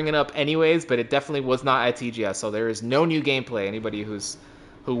decided to bring it up anyways, but it definitely was not at TGS. So there is no new gameplay. Anybody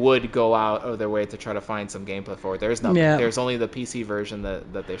who would go out of their way to try to find some gameplay for it, there's nothing. Yeah. There's only the PC version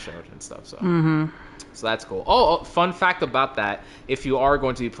that they showed and stuff. So. So that's cool. Oh, fun fact about that, if you are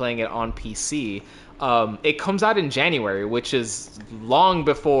going to be playing it on PC, it comes out in January, which is long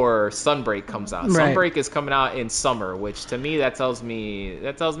before Sunbreak comes out. Right. Sunbreak is coming out in summer, which to me that tells me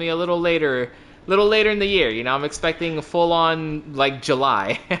a little later in the year. You know, I'm expecting full on like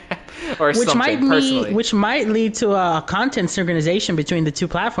July or something. Which might lead to a content synchronization between the two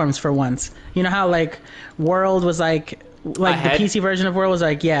platforms for once. You know how like World was like ahead. The PC version of World was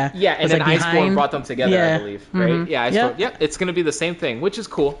like, and then like Iceborne brought them together, I believe, right? Yeah, it's going to be the same thing, which is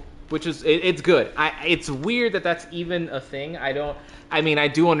cool, it's good. It's weird that's even a thing. I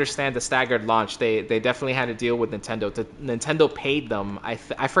do understand the staggered launch. They definitely had to deal with Nintendo. Nintendo paid them, I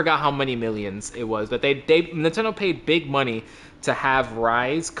forgot how many millions it was, but Nintendo paid big money to have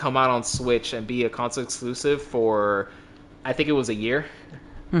Rise come out on Switch and be a console exclusive for, I think it was a year.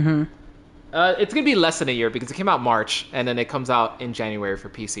 It's going to be less than a year because it came out March, and then it comes out in January for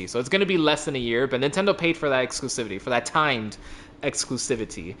PC. So it's going to be less than a year, but Nintendo paid for that exclusivity, for that timed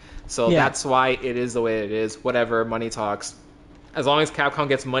exclusivity. So that's why it is the way it is. Whatever, money talks. As long as Capcom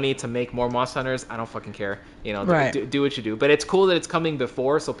gets money to make more Monster Hunters, I don't fucking care. You know, do what you do. But it's cool that it's coming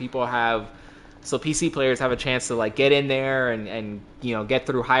before, so PC players have a chance to like get in there and you know get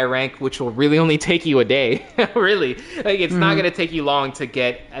through high rank, which will really only take you a day. Really, like it's not gonna take you long to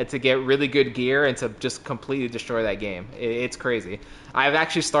get really good gear and to just completely destroy that game. It's crazy. I've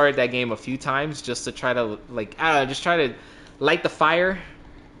actually started that game a few times just to try to try to light the fire,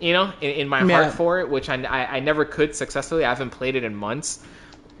 you know, in my heart for it, which I never could successfully. I haven't played it in months,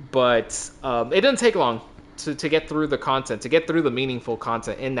 but it doesn't take long to get through the content, to get through the meaningful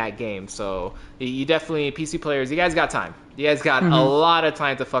content in that game. So you definitely, PC players, you guys got time. You guys got a lot of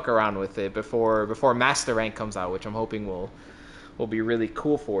time to fuck around with it before Master Rank comes out, which I'm hoping will be really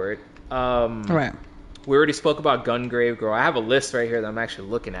cool for it. Right. We already spoke about Gungrave Girl. I have a list right here that I'm actually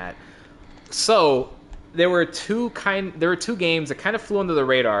looking at. So there were two games that kind of flew under the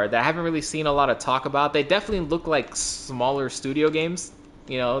radar that I haven't really seen a lot of talk about. They definitely look like smaller studio games.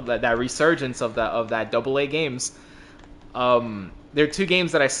 You know, that resurgence of that AA games. There are two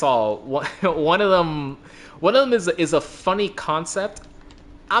games that I saw. One of them is a funny concept.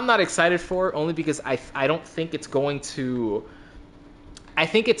 I'm not excited for it only because I don't think it's going to. I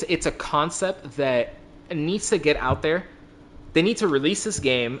think it's a concept that needs to get out there. They need to release this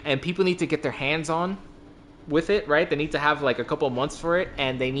game and people need to get their hands on with it, right? They need to have like a couple months for it,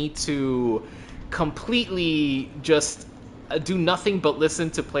 and they need to completely just do nothing but listen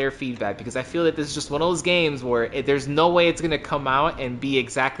to player feedback, because I feel that this is just one of those games where there's no way it's going to come out and be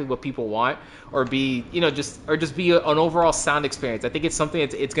exactly what people want, or be, you know, just be an overall sound experience. I think it's something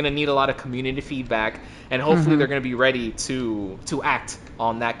it's going to need a lot of community feedback, and hopefully they're going to be ready to act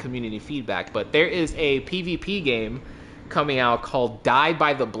on that community feedback. But there is a PvP game coming out called Die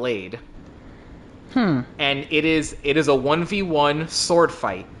by the Blade. And it is a 1v1 sword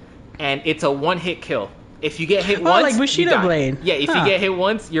fight, and it's a one-hit kill. If you get hit once, like Bushido Blade. Yeah, if you get hit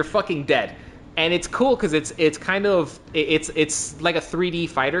once, you're fucking dead. And it's cool because it's kind of it's like a 3D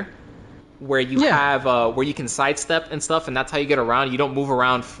fighter where you have where you can sidestep and stuff, and that's how you get around. You don't move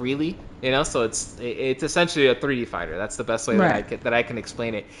around freely, you know. So it's essentially a 3D fighter. That's the best way that I can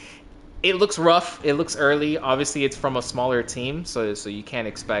explain it. It looks rough. It looks early. Obviously, it's from a smaller team, so you can't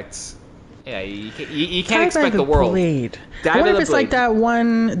expect. Yeah, you can't expect the world. Blade. What if it's like that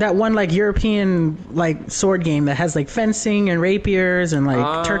one like European like sword game that has like fencing and rapiers and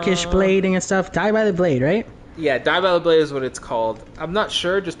like Turkish blading and stuff? Die by the Blade, right? Yeah, Die by the Blade is what it's called. I'm not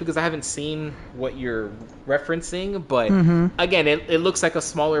sure just because I haven't seen what you're referencing, but again, it looks like a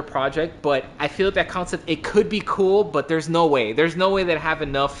smaller project, but I feel like that concept, it could be cool, but there's no way that have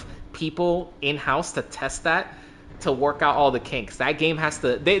enough people in-house to test that, to work out all the kinks. That game has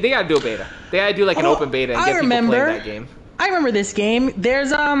to. They gotta do a beta. They gotta do like an open beta and get people playing that game. I remember this game. There's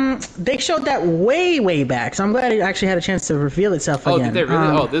they showed that way back, so I'm glad it actually had a chance to reveal itself again. Oh, did they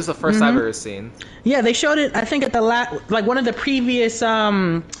really? This is the first I've ever seen. Yeah, they showed it. I think at the like one of the previous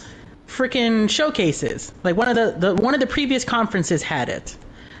freaking showcases. Like one of the previous conferences had it.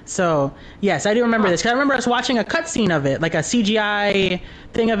 So yes, I do remember this. 'Cause I remember us watching a cutscene of it, like a CGI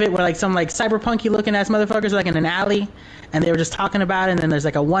thing of it, where like some like cyberpunky looking ass motherfuckers were, like in an alley, and they were just talking about it. And then there's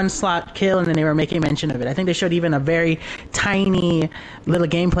like a one slot kill, and then they were making mention of it. I think they showed even a very tiny little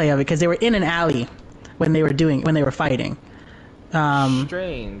gameplay of it because they were in an alley when they were fighting.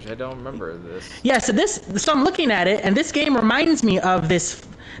 Strange. I don't remember this. Yeah, so I'm looking at it, and this game reminds me of this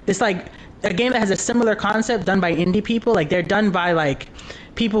like a game that has a similar concept done by indie people. Like they're done by like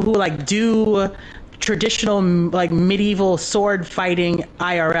people who like do traditional like medieval sword fighting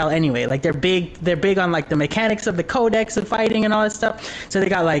IRL anyway. Like they're big on like the mechanics of the codex of fighting and all that stuff. So they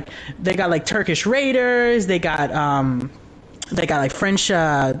got like Turkish raiders, they got like French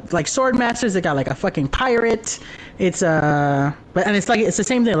like sword masters, they got like a fucking pirate. It's it's the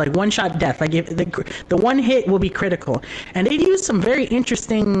same thing, like one shot death. Like if the one hit will be critical, and they use some very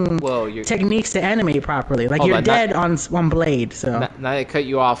interesting techniques to animate properly. Like you're dead on one blade. So not to cut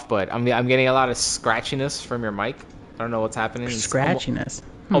you off, but I'm getting a lot of scratchiness from your mic. I don't know what's happening. Scratchiness,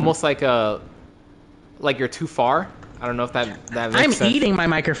 almost like you're too far. I don't know if that makes sense. I'm eating my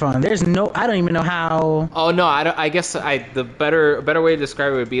microphone. I don't even know how. Oh no, I guess the better way to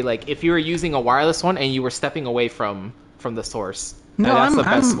describe it would be like if you were using a wireless one and you were stepping away from the source. No, that's the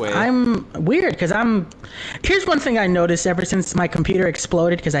best way. I'm weird because here's one thing I noticed ever since my computer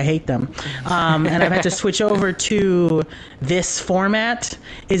exploded because I hate them, and I've had to switch over to this format.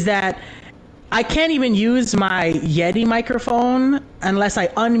 Is that I can't even use my Yeti microphone unless I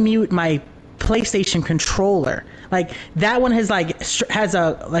unmute my PlayStation controller. Like that one has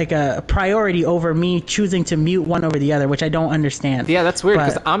a priority over me choosing to mute one over the other, which I don't understand. Yeah, that's weird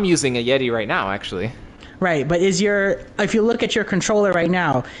because I'm using a Yeti right now, actually. Right, but if you look at your controller right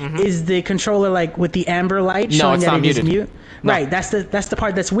now, is the controller like with the amber light showing that it is mute? No. Right, that's the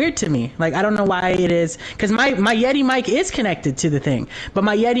part that's weird to me. Like I don't know why it is, because my Yeti mic is connected to the thing, but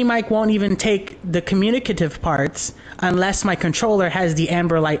my Yeti mic won't even take the communicative parts unless my controller has the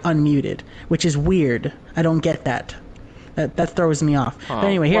amber light unmuted, which is weird. I don't get that. That throws me off. But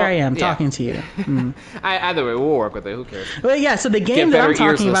anyway, here I am talking to you. Either way, we'll work with it. Who cares? Well, yeah. So the game that I'm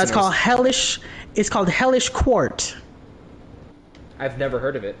talking about is called Hellish. It's called Hellish Quart. I've never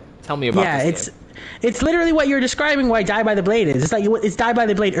heard of it. Tell me about this game. It's literally what you're describing. Why Die by the Blade is. It's like it's Die by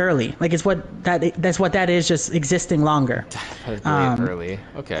the Blade early. Like that's what that is. Just existing longer. Die by the Blade early.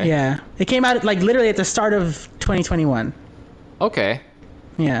 Okay. Yeah, it came out like literally at the start of 2021. Okay.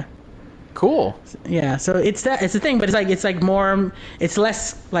 Yeah. Cool. Yeah, so it's the thing, but it's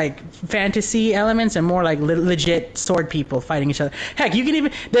less like fantasy elements and more like legit sword people fighting each other. Heck,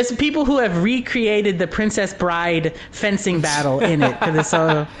 there's people who have recreated the Princess Bride fencing battle in it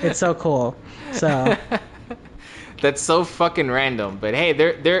because it's so cool. So that's so fucking random, but hey,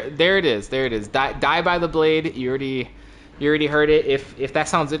 there it is. Die by the Blade. You already heard it. If that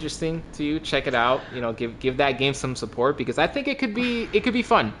sounds interesting to you, check it out. Give that game some support because I think it could be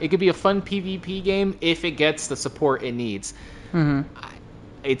fun. It could be a fun PvP game if it gets the support it needs.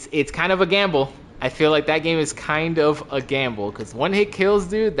 It's kind of a gamble. I feel like that game is kind of a gamble because one hit kills,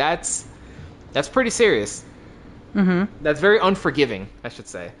 dude. That's pretty serious. That's very unforgiving, I should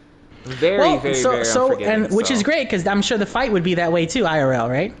say. Very unforgiving. And which is great because I'm sure the fight would be that way too, IRL,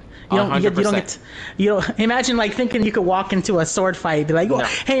 right? You don't imagine like thinking you could walk into a sword fight, be like, well,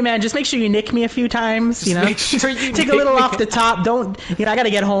 hey man, just make sure you nick me a few times, Make sure you take a little off the top. Don't, I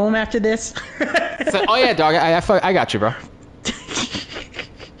gotta get home after this. So, oh yeah, dog, I got you, bro.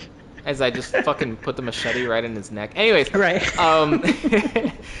 As I just fucking put the machete right in his neck. Anyways, right.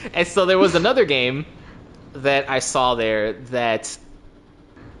 And so there was another game that I saw there that,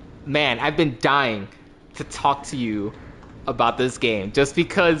 man, I've been dying to talk to you about this game just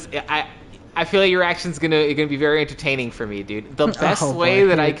because I feel like your reaction's gonna be very entertaining for me, dude. The best way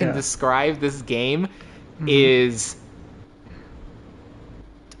that I can describe this game is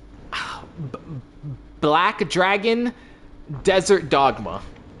Black Dragon Desert Dogma.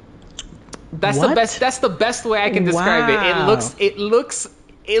 That's the best way I can describe it. It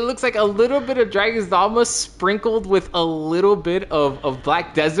looks like a little bit of Dragon's Dogma sprinkled with a little bit of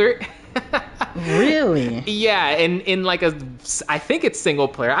Black Desert. Really? Yeah, and in like I think it's single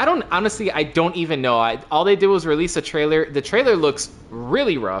player. I don't even know. All they did was release a trailer. The trailer looks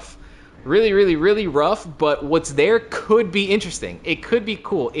really rough. Really, really, really rough, but what's there could be interesting. It could be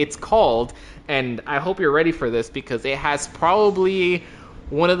cool. It's called, and I hope you're ready for this because it has probably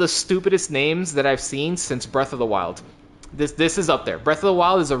one of the stupidest names that I've seen since Breath of the Wild. This is up there. Breath of the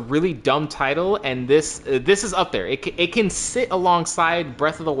Wild is a really dumb title, and this is up there. It can sit alongside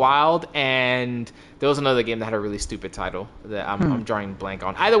Breath of the Wild, and there was another game that had a really stupid title that I'm drawing blank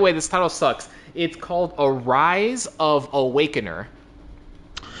on. Either way, this title sucks. It's called Arise of Awakener.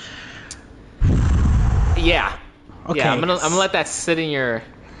 Yeah. Okay. Yeah, I'm gonna let that sit in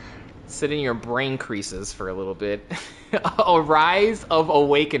your brain creases for a little bit. Arise of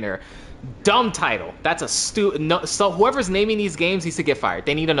Awakener. Dumb title. That's a no, so whoever's naming these games needs to get fired.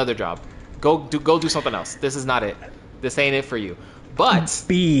 They need another job. Go do something else. This is not it. This ain't it for you. But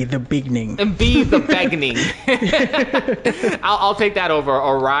be the beginning. And be the beginning. I'll take that over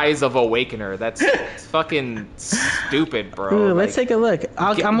Arise of Awakener. That's fucking stupid, bro. Ooh, let's take a look.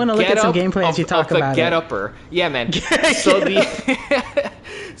 I'm gonna look at some gameplay as you talk about it. Get Upper. Yeah, man.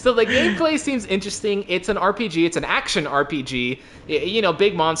 So the gameplay seems interesting. It's an RPG. It's an action RPG. You know,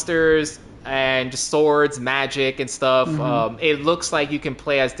 big monsters and just swords, magic, and stuff. It looks like you can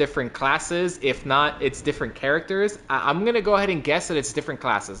play as different classes. If not, it's different characters. I'm going to go ahead and guess that it's different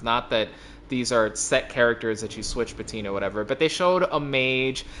classes, not that these are set characters that you switch between or whatever. But they showed a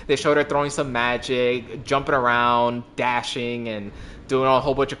mage. They showed her throwing some magic, jumping around, dashing, and doing a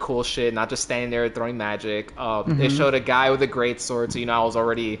whole bunch of cool shit, not just standing there throwing magic. They showed a guy with a greatsword, so you know I was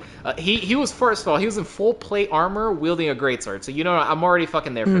already... he was, first of all, he was in full plate armor wielding a greatsword, so you know I'm already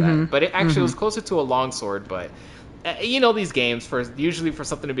fucking there for that. But it actually was closer to a longsword, but... you know these games, usually for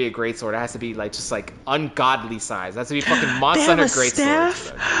something to be a greatsword, it has to be like just like ungodly size. It has to be fucking Monster Hunter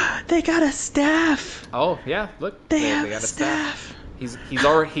greatsword. They got a staff. Oh, yeah, look. They got a staff. He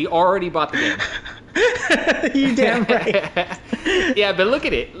already bought the game. You damn right. Yeah, but look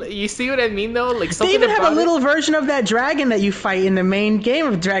at it. You see what I mean, though? Like something. They even have a little version of that dragon that you fight in the main game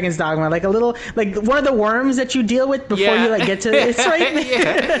of Dragon's Dogma, like a little, like one of the worms that you deal with before you like get to it. It's right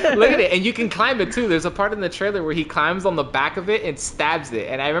there. Yeah. Look at it, and you can climb it too. There's a part in the trailer where he climbs on the back of it and stabs it,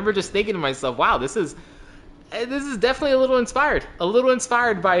 and I remember just thinking to myself, "Wow, this is definitely a little inspired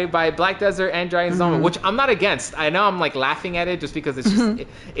by Black Desert and Dragon's Dogma, which I'm not against. I know I'm like laughing at it just because it's just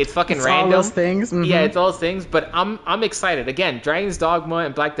it's fucking it's random. All those things. Yeah, it's all those things. But I'm excited. Again, Dragon's Dogma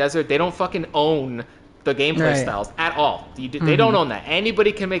and Black Desert, they don't fucking own the gameplay styles at all. They don't own that.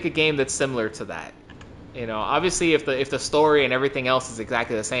 Anybody can make a game that's similar to that. You know, obviously, if the story and everything else is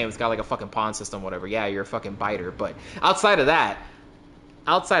exactly the same, it's got like a fucking pawn system, whatever. Yeah, you're a fucking biter. But outside of that,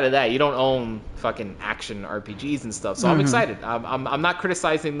 you don't own fucking action RPGs and stuff. So I'm excited. I'm not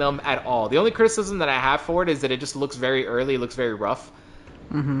criticizing them at all. The only criticism that I have for it is that it just looks very early. It looks very rough.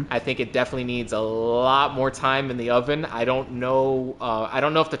 I think it definitely needs a lot more time in the oven. I don't know. I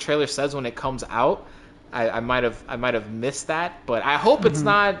don't know if the trailer says when it comes out. I might have missed that, but I hope it's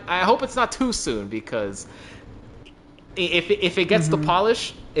not. I hope it's not too soon, because if it gets the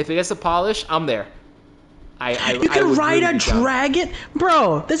polish, I'm there. You can ride a dragon,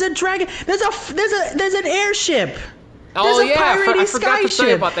 bro. There's a dragon. There's an airship. Oh there's a yeah, I forgot sky to tell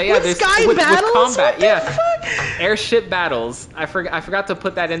you about that. Yeah, with sky battles. With combat. What the fuck? Airship battles. I forgot to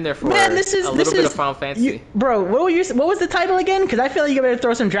put that in there for a little bit of Final Fantasy. Bro, what was the title again? Because I feel like you better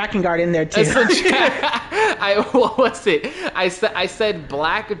throw some Drakengard in there too. What was it? I said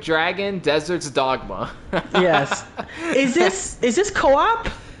Black Dragon Desert's Dogma. Yes. Is this co-op?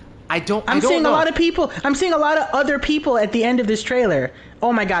 I'm seeing a lot of other people at the end of this trailer.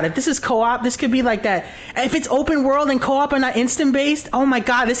 Oh my god, if this is co-op, this could be like that. If it's open world and co-op and not instant based, oh my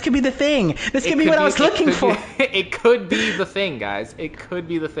god, this could be the thing. This could be what I was looking for. It could be the thing, guys. It could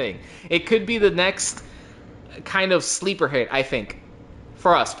be the thing. It could be the next kind of sleeper hit, I think.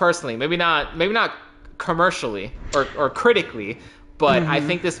 For us personally. Maybe not commercially or critically. But I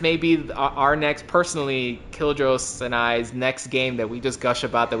think this may be our next, personally, Kildros and I's next game that we just gush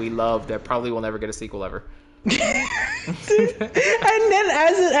about, that we love, that probably will never get a sequel ever. And then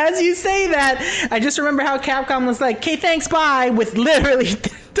as you say that, I just remember how Capcom was like, "Okay, thanks, bye," with literally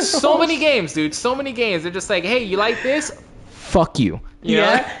so many games, dude. So many games. They're just like, "Hey, you like this? Fuck you."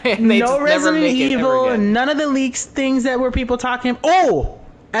 Yeah. No Resident Evil, none of the leaks things that were people talking. Oh,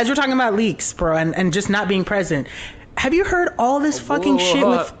 as we're talking about leaks, bro, and just not being present. Have you heard all this fucking shit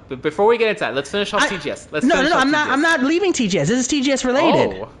with... Before we get into that, let's finish off TGS. No, I'm not leaving TGS. This is TGS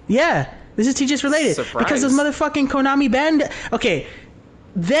related. Oh. Yeah, this is TGS related. Surprise. Because those motherfucking Konami band... Okay,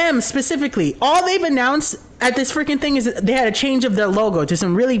 them specifically, all they've announced at this freaking thing is that they had a change of their logo to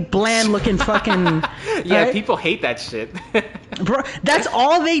some really bland looking fucking... Yeah, right? People hate that shit. Bro, that's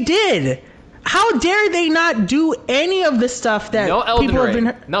all they did. How dare they not do any of the stuff that people have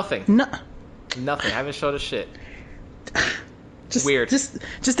been... Nothing. Nothing. I haven't showed a shit. Weird. Just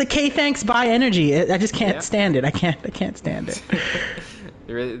the K thanks bye energy. I just can't stand it. I can't stand it.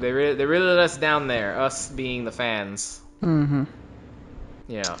 They really let us down there. Us being the fans. Yeah.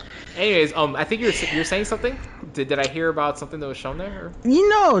 Anyways, I think you're saying something. Did I hear about something that was shown there?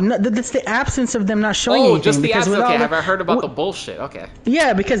 Or? That's the absence of them not showing anything. Oh, just the absence. Okay, have I heard about the bullshit? Okay.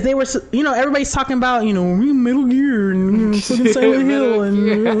 Yeah, because they were, everybody's talking about, Metal Gear and Silent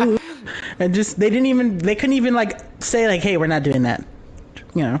Hill And just they couldn't even like say like, hey, we're not doing that.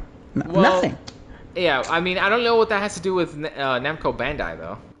 You know, nothing. Yeah, I mean, I don't know what that has to do with Namco Bandai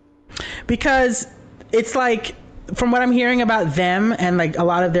though. Because it's like, from what I'm hearing about them and like a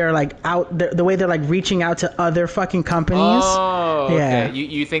lot of their like the way they're like reaching out to other fucking companies. Oh, okay. Yeah.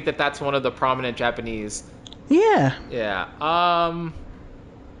 You think that that's one of the prominent Japanese? Yeah. Yeah.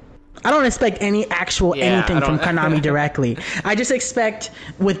 I don't expect any actual anything from Konami directly. I just expect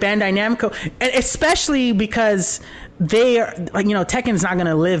with Bandai Namco, and especially because they are like, you know, Tekken's not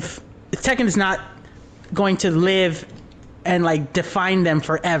gonna live. Tekken is not going to live and like define them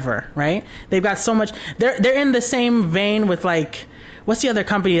forever, right? They've got so much. They're in the same vein with like, what's the other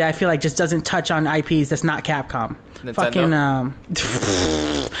company that I feel like just doesn't touch on IPs that's not Capcom? Nintendo? Fucking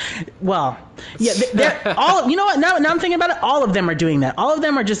well, yeah, they're all. You know what? Now I'm thinking about it. All of them are doing that. All of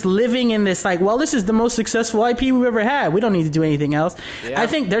them are just living in this like, well, this is the most successful IP we've ever had. We don't need to do anything else. Yeah. I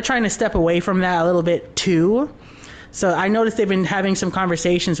think they're trying to step away from that a little bit too. So I noticed they've been having some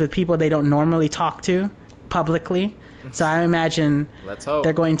conversations with people they don't normally talk to publicly. So I imagine let's hope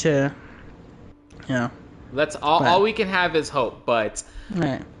they're going to, you know. Let's all we can have is hope, but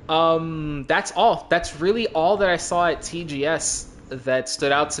right. That's all. That's really all that I saw at TGS that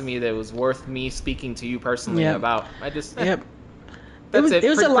stood out to me that was worth me speaking to you personally about. I just Yep. That's it. It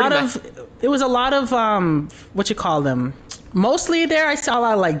was a lot of what you call them. Mostly there I saw a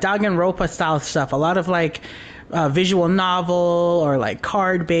lot of like Danganronpa style stuff. A lot of like visual novel or like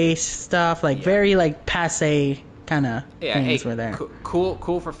card based stuff. Like very like passe kind of things were there.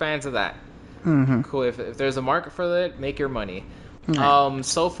 Cool for fans of that. Mm-hmm. Cool. If there's a market for that, make your money. Right.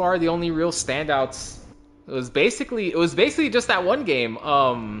 So far the only real standouts it was basically just that one game,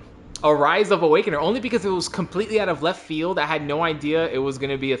 A Rise of Awakener, only because it was completely out of left field. I had no idea it was going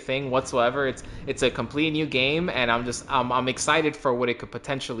to be a thing whatsoever. It's a completely new game, and I'm excited for what it could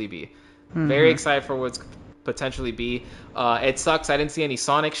potentially be. Mm-hmm. Very excited for what it's potentially be. It sucks I didn't see any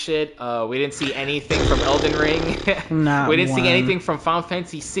Sonic shit. We didn't see anything from Elden Ring. We didn't see anything from Final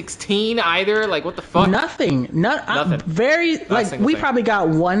Fantasy 16 either. Like, what the fuck? Nothing. Nothing. We probably got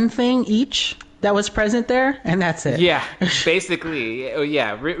one thing each that was present there, and that's it. Yeah, basically.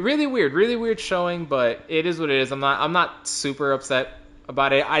 Yeah, really weird showing, but it is what it is. I'm not super upset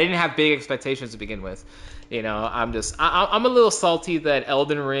about it. I didn't have big expectations to begin with. You know, I'm a little salty that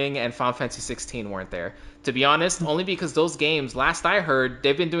Elden Ring and Final Fantasy 16 weren't there. To be honest, only because those games, last I heard,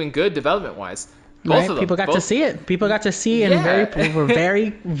 they've been doing good development-wise. Both of them. People got to see it. People got to see, and were very,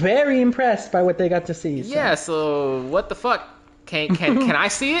 very impressed by what they got to see. So. Yeah. So what the fuck? Can I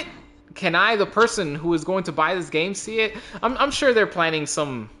see it? Can I, the person who is going to buy this game, see it? I'm sure they're planning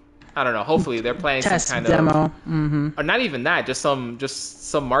some. I don't know. Hopefully, they're planning test some kind demo. of, mm-hmm. or not even that. Just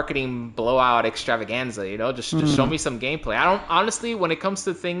some marketing blowout extravaganza. You know, just show me some gameplay. I don't honestly, when it comes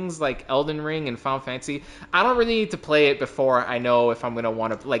to things like Elden Ring and Final Fantasy, I don't really need to play it before I know if I'm gonna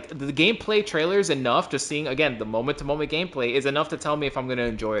want to. Like, the gameplay trailer is enough. Just seeing again the moment-to-moment gameplay is enough to tell me if I'm gonna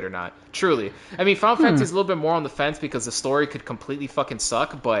enjoy it or not. Truly, I mean, Final Fantasy is a little bit more on the fence because the story could completely fucking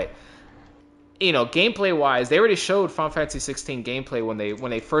suck, but. You know, gameplay-wise, they already showed Final Fantasy 16 gameplay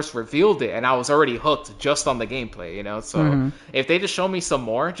when they first revealed it, and I was already hooked just on the gameplay, you know? So if they just show me some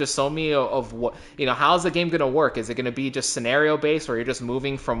more, just show me of what, you know, how's the game going to work? Is it going to be just scenario-based, where you're just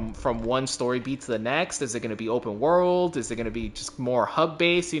moving from one story beat to the next? Is it going to be open world? Is it going to be just more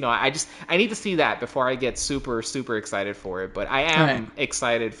hub-based? You know, I need to see that before I get super, super excited for it, but I am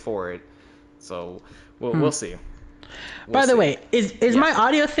excited for it. So we'll see. By the way, is my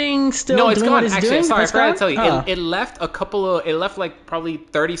audio thing still no, it's doing gone. what it's Actually, doing? sorry, I forgot to tell you. Oh. It left like probably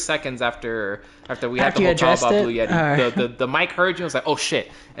 30 seconds after we had the whole talk about it? Blue Yeti. Right. The mic heard you and was like, oh shit,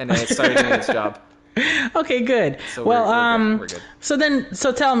 and then it started doing its job. Okay, good. So we're good.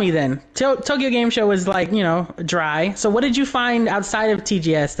 So tell me then. Tokyo Game Show was like, you know, dry. So what did you find outside of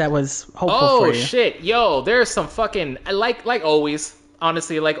TGS that was hopeful for you? Oh shit, yo, there's some fucking like always.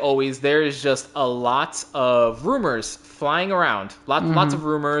 Honestly, like always, there is just a lot of rumors flying around. Lots of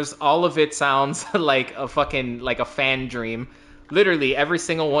rumors. All of it sounds like a fan dream. Literally, every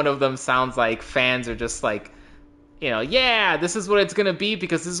single one of them sounds like fans are just like, you know, yeah, this is what it's gonna be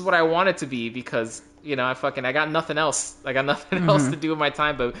because this is what I want it to be because, you know, I got nothing else. I got nothing else to do with my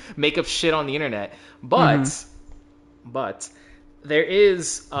time but make up shit on the internet. But there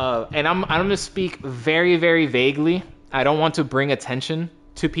is, and I'm gonna speak very, very vaguely. I don't want to bring attention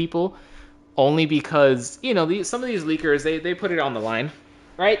to people, only because, you know, some of these leakers they put it on the line,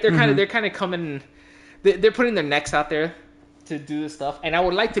 right? They're kind of coming, they're putting their necks out there to do this stuff, and I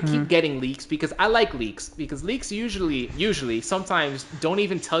would like to keep getting leaks because I like leaks because leaks usually sometimes don't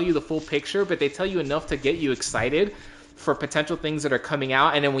even tell you the full picture, but they tell you enough to get you excited. for potential things that are coming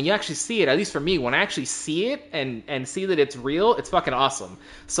out, and then when you actually see it, at least for me, when I actually see it and see that it's real, it's fucking awesome.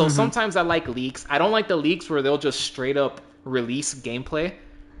 So sometimes I like leaks. I don't like the leaks where they'll just straight up release gameplay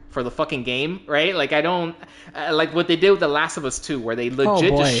for the fucking game, right? Like, I don't like what they did with The Last of Us 2, where they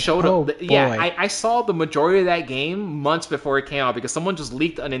legit just showed up. Yeah, I saw the majority of that game months before it came out because someone just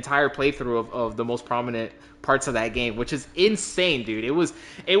leaked an entire playthrough of the most prominent parts of that game, which is insane, dude. It was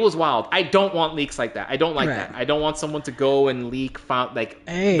wild. I don't want leaks like that. I don't like that. I don't want someone to go and leak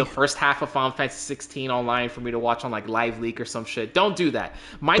the first half of Final Fantasy 16 online for me to watch on like Live Leak or some shit. Don't do that.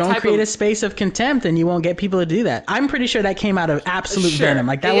 Don't create a space of contempt, and you won't get people to do that. I'm pretty sure that came out of absolute venom.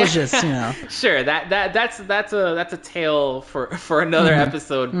 Like that was just, Sure, that's a tale for another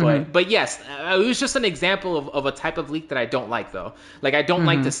episode. But yes, it was just an example of a type of leak that I don't like, though. Like, I don't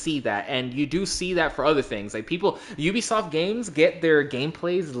like to see that, and you do see that for other things. Like, Ubisoft games get their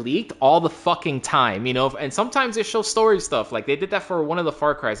gameplays leaked all the fucking time, and sometimes they show story stuff. Like, they did that for one of the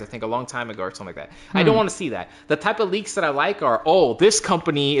Far Cry's, I think, a long time ago or something like that. I don't want to see that. The type of leaks that I like are, this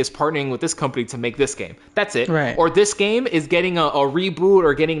company is partnering with this company to make this game. That's it. Right. Or this game is getting a reboot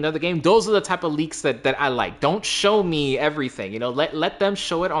or getting another game. Those are the type of leaks that I like. Don't show me everything, let them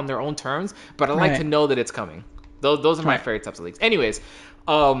show it on their own terms, but I like to know that it's coming. Those are my favorite types of leaks. Anyways,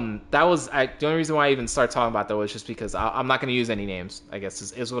 that was the only reason why I even started talking about that was just because I'm not going to use any names, I guess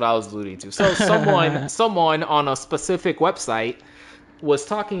is what I was alluding to. So someone on a specific website was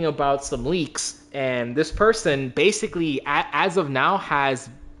talking about some leaks, and this person basically, as of now, has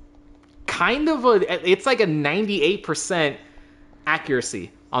kind of it's like a 98%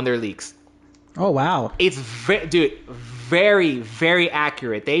 accuracy on their leaks. Oh, wow. It's very, very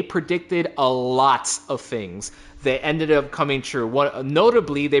accurate. They predicted a lot of things that ended up coming true.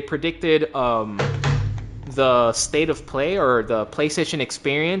 Notably, they predicted the state of play or the PlayStation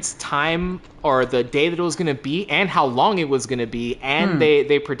experience time or the day that it was going to be and how long it was going to be. And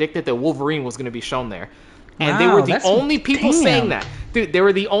they predicted that Wolverine was going to be shown there. And they were the only people saying that. Dude, they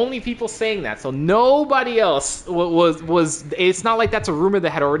were the only people saying that. So nobody else was. It's not like that's a rumor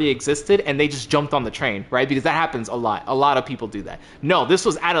that had already existed and they just jumped on the train, right? Because that happens a lot. A lot of people do that. No, this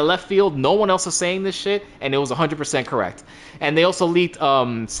was out of left field. No one else was saying this shit, and it was 100% correct. And they also leaked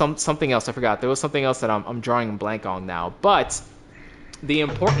something else. I forgot. There was something else that I'm drawing a blank on now. But the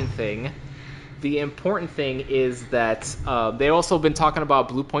important thing is that they've also been talking about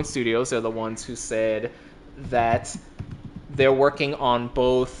Blue Point Studios. They're the ones who said that they're working on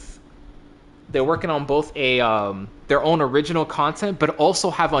both their own original content, but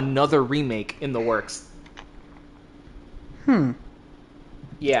also have another remake in the works.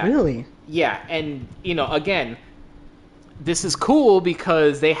 Yeah. Really? Yeah, and again, this is cool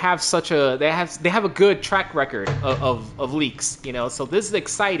because they have they have a good track record of leaks, so this is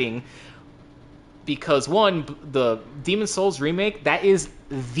exciting because one, the Demon's Souls remake, that is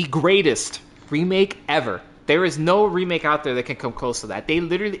the greatest remake ever. There is no remake out there that can come close to that. It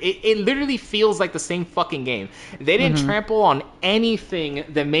literally feels like the same fucking game. They didn't trample on anything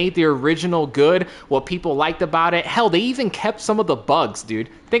that made the original good, what people liked about it. Hell, they even kept some of the bugs, dude.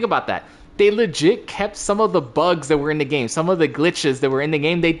 Think about that. They legit kept some of the bugs that were in the game, some of the glitches that were in the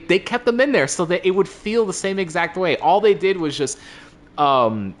game. They kept them in there so that it would feel the same exact way. All they did was just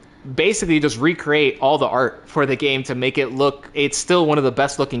basically just recreate all the art for the game to make it look. It's still one of the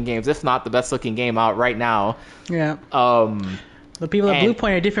best looking games, if not the best looking game out right now. Yeah. The people at Blue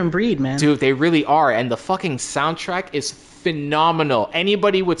Point are a different breed, man. Dude, they really are, and the fucking soundtrack is phenomenal.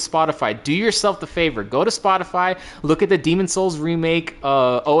 Anybody with Spotify, do yourself the favor, go to Spotify, look at the Demon's Souls remake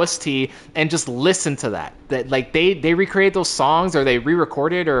OST, and just listen to that. That like they recreated those songs, or they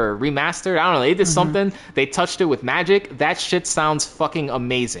re-recorded or remastered. I don't know. They did something. They touched it with magic. That shit sounds fucking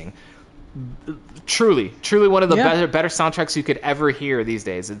amazing. Truly one of the better soundtracks you could ever hear these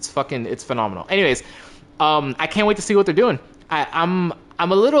days. It's phenomenal. Anyways, I can't wait to see what they're doing. I'm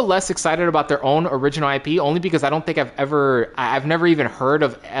a little less excited about their own original IP, only because I don't think I've never even heard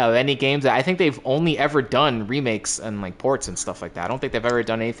of any games. I think they've only ever done remakes and like ports and stuff like that. I don't think they've ever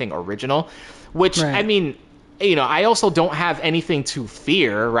done anything original, which I mean, I also don't have anything to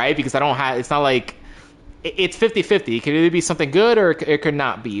fear, right? Because it's not like it's 50-50. It could either be something good or it could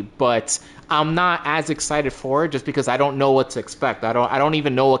not be, but I'm not as excited for it just because I don't know what to expect. I don't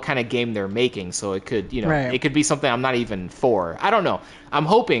even know what kind of game they're making, so it could, it could be something I'm not even for. I don't know. I'm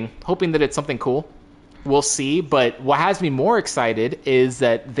hoping that it's something cool. We'll see, but what has me more excited is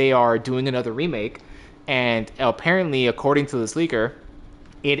that they are doing another remake, and apparently, according to this leaker,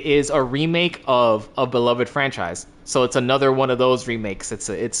 it is a remake of a beloved franchise. So it's another one of those remakes.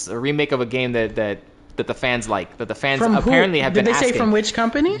 It's a remake of a game that that the fans like, that the fans From apparently who? have been Did they asking. say from which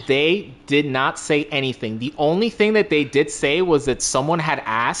company? They did not say anything. The only thing that they did say was that someone had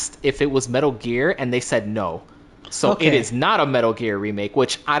asked if it was Metal Gear, and they said no. So Okay. it is not a Metal Gear remake,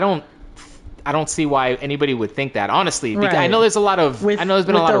 which I don't see why anybody would think that, honestly. Because I Right. know there's a lot of With- I know there's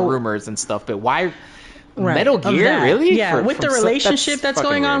been a with lot of the- rumors and stuff, but why Right, Metal of Gear, that. really? Yeah, with the from relationship that's fucking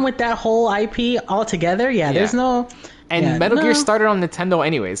going on weird. with that whole IP altogether. Yeah, there's no. And yeah, Metal no. Gear started on Nintendo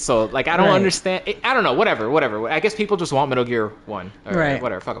anyways, so like I don't Right. understand. I don't know. Whatever. I guess people just want Metal Gear 1. Or Right.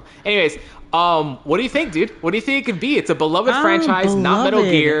 Whatever. Fuck 'em. Anyways, what do you think, dude? What do you think it could be? It's a beloved franchise, not Metal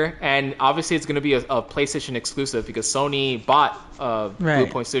beloved. Gear, and obviously it's going to be a PlayStation exclusive because Sony bought Blue Right.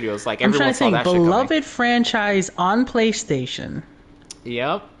 Point Studios. Like I'm trying everyone to saw think. that shit coming. Beloved franchise on PlayStation.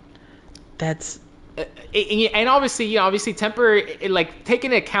 Yep. That's And obviously Temper, like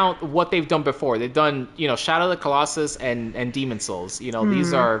taking into account what they've done before. They've done, Shadow of the Colossus and Demon Souls.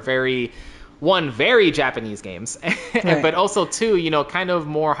 These are very Japanese games, Right. but also two, kind of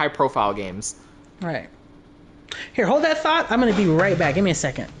more high profile games. right. Here, hold that thought. I'm gonna be right back. Give me a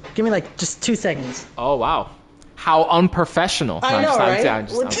second. Give me like just 2 seconds. Oh wow, how unprofessional! I know, right? I'm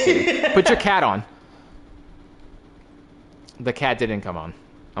kidding. Put your cat on. The cat didn't come on.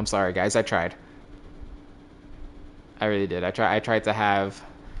 I'm sorry, guys. I tried. I really did. I tried to have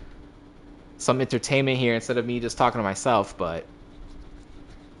some entertainment here instead of me just talking to myself, but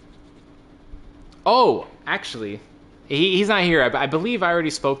oh, actually, he's not here. I believe I already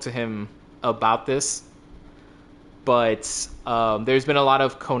spoke to him about this, but there's been a lot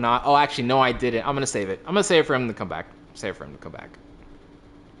of Konami. Oh, actually, no, I didn't. I'm gonna save it. I'm gonna save it for him to come back.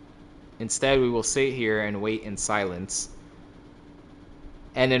 Instead, we will sit here and wait in silence,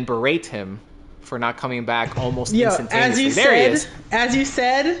 and then berate him for not coming back almost instantaneously. As you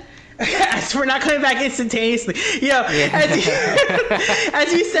said, as we're not coming back instantaneously.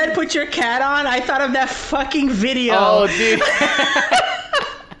 As you said, put your cat on. I thought of that fucking video. Oh, dude.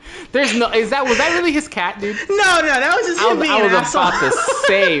 Was that really his cat, dude? No, that was just him being I an was asshole. about to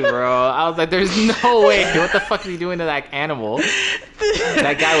say, bro. I was like, there's no way. What the fuck is he doing to that animal?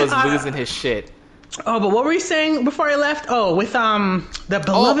 That guy was losing his shit. Oh, but what were you saying before I left? Oh, with the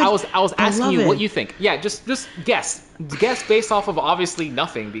beloved. Oh, I was asking you what Beloved. you think. Yeah, just guess. Guess based off of obviously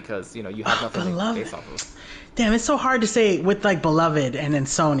nothing because you have nothing Beloved. based off of. Damn, it's so hard to say with like Beloved and then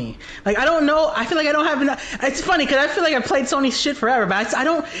Sony. Like I don't know. I feel like I don't have enough. It's funny because I feel like I played Sony shit forever, but I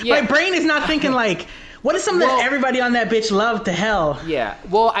don't. Yeah. My brain is not thinking like, what is something that everybody on that bitch loved to hell? Yeah,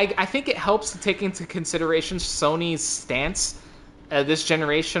 well, I think it helps to take into consideration Sony's stance this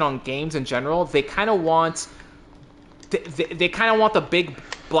generation on games in general. They kind of want they kind of want the big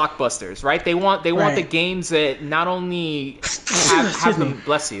blockbusters, right? They want the Right. games that not only have Excuse me. them,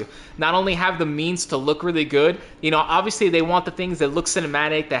 bless you, not only have the means to look really good. Obviously they want the things that look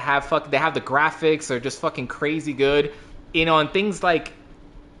cinematic, that they have the graphics are just fucking crazy good. And things like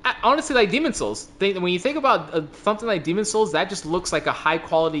honestly like Demon Souls. When you think about something like Demon Souls, that just looks like a high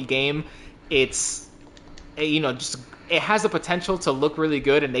quality game. It's just it has the potential to look really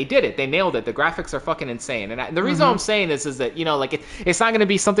good, and they did it. They nailed it. The graphics are fucking insane. And the reason I'm saying this is that like it's not gonna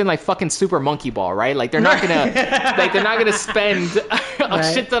be something like fucking Super Monkey Ball, right? Like they're not gonna spend a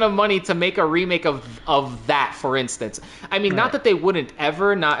Right. shit ton of money to make a remake of that, for instance. I mean, not Right. that they wouldn't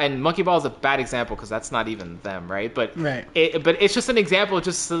ever. And Monkey Ball is a bad example because that's not even them, right? But Right. but it's just an example of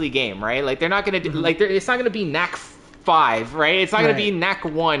just a silly game, right? Like they're not gonna do, it's not gonna be Knack 5, right? It's not gonna be Right. Knack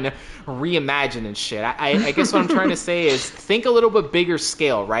 1 reimagined and shit. I guess what I'm trying to say is think a little bit bigger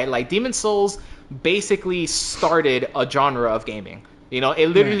scale, right? Like Demon Souls basically started a genre of gaming. It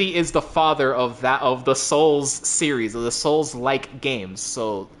literally is the father of the Souls series, of the Souls-like games.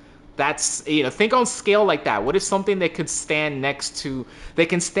 So that's think on scale like that. What is something that could stand they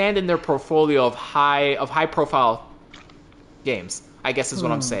can stand in their portfolio of high profile games, I guess is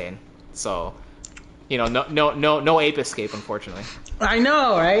what I'm saying. So no Ape Escape, unfortunately. I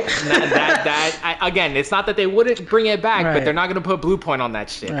know, right? Again, it's not that they wouldn't bring it back, Right. but they're not going to put Blue Point on that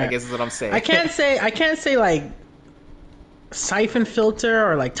shit. I Right. guess is what I'm saying. I can't say like Siphon Filter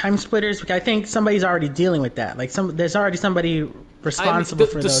or like Time Splitters because I think somebody's already dealing with that. Like there's already somebody responsible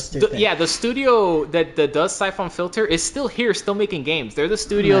for those two things. Yeah, the studio that does Siphon Filter is still here, still making games. They're the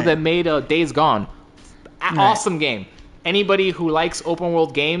studio Right. that made Days Gone. Awesome game. Anybody who likes open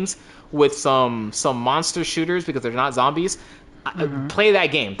world games with some monster shooters because they're not zombies, play that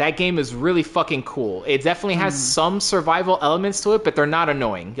game. That game is really fucking cool. It definitely has some survival elements to it, but they're not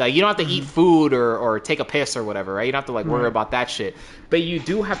annoying. Like you don't have to eat food or take a piss or whatever, right? You don't have to worry about that shit. But you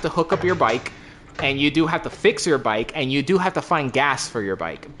do have to hook up your bike and you do have to fix your bike, and you do have to find gas for your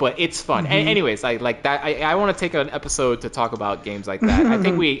bike, but it's fun. And anyways, I like that. I want to take an episode to talk about games like that. I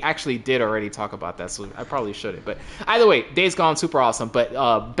think we actually did already talk about that, so I probably shouldn't. But either way, Days Gone, super awesome.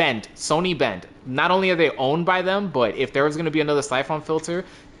 But Bend, Sony Bend, not only are they owned by them, but if there was going to be another Siphon Filter,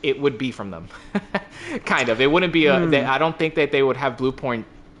 it would be from them. Kind of. It wouldn't be I don't think that they would have Blue Point.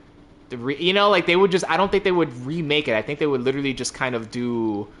 Like they would just. I don't think they would remake it. I think they would literally just kind of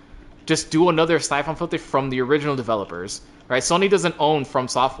do another Siphon Filter from the original developers, right? Sony doesn't own From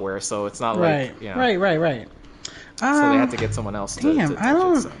Software, so it's not like right. So they had to get someone else to I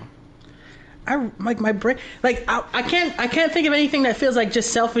don't. it, so. I like my brain. Like I can't think of anything that feels like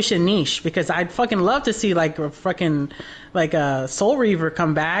just selfish and niche, because I'd fucking love to see like a fucking like a Soul Reaver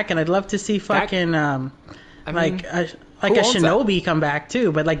come back, and I'd love to see fucking a Shinobi come back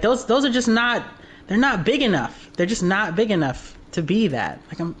too. But like those are just not. They're not big enough. They're just not big enough to be that.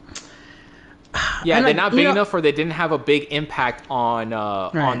 Like I'm. Yeah, and they're like, not big enough, or they didn't have a big impact on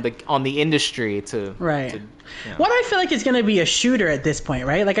the industry to. Right. To, What I feel like is going to be a shooter at this point,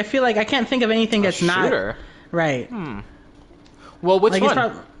 right? Like I feel like I can't think of anything that's shooter? Not right. Well, which like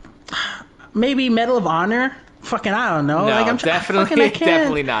one? Maybe Medal of Honor. Fucking, I don't know. No, like,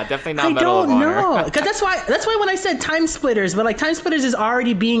 definitely not. Definitely not Medal of Honor. I don't know. Because that's why when I said Time Splitters, but like Time Splitters is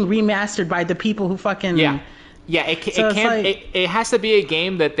already being remastered by the people who fucking. Yeah. It has to be a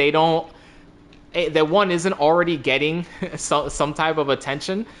game that they don't. That one isn't already getting some type of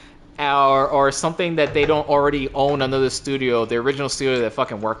attention, or something that they don't already own another studio, the original studio that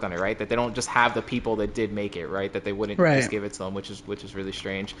fucking worked on it, right? That they don't just have the people that did make it, right? That they wouldn't just give it to them, which is really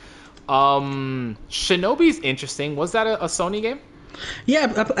strange. Shinobi's interesting. Was that a Sony game?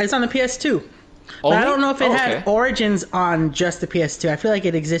 Yeah, it's on the PS2. But I don't know if it had origins on just the PS2. I feel like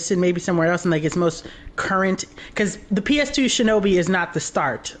it existed maybe somewhere else in like its most current, because the PS2 Shinobi is not the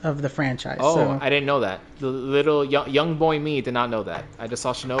start of the franchise. Oh, so. I didn't know that. The little young boy me did not know that. I just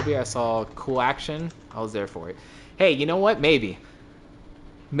saw Shinobi. I saw cool action. I was there for it. Hey, you know what? Maybe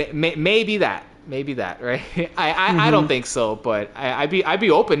that. Maybe that, right? I don't think so, but I'd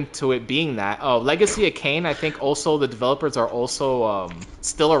be open to it being that. Legacy of Kain, I think also the developers are also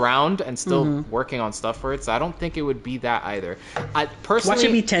still around and still working on stuff for it, so I don't think it would be that either. I personally watch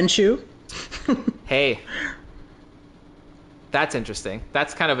it be Tenchu. Hey, that's interesting.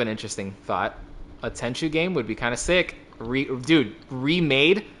 That's kind of an interesting thought. A Tenchu game would be kind of sick.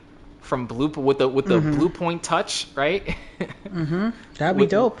 Remade from with the Blue Point touch, right? That'd be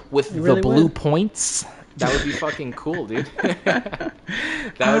dope. With the blue points, that would be fucking cool, dude. That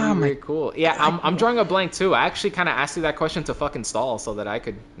would be very cool. Yeah, I'm drawing a blank too. I actually kind of asked you that question to fucking stall so that I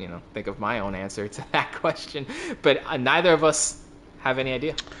could, think of my own answer to that question. But neither of us have any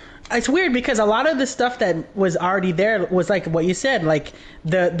idea. It's weird because a lot of the stuff that was already there was like what you said, like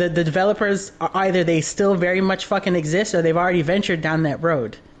the developers are either they still very much fucking exist or they've already ventured down that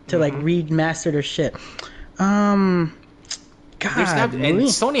road to like remaster their shit. God, and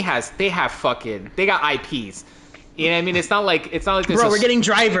Sony they got IPs. You know what I mean? It's not like bro, we're getting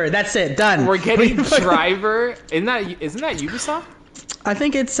Driver. That's it. Done. We're getting Driver. Isn't that Ubisoft? I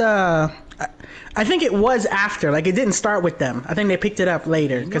think it's I think it was after. Like it didn't start with them. I think they picked it up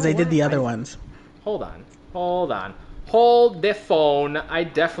later because they did the other ones. Hold on. Hold the phone. I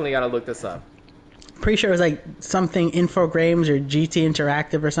definitely gotta look this up. Pretty sure it was like something Infogrames or GT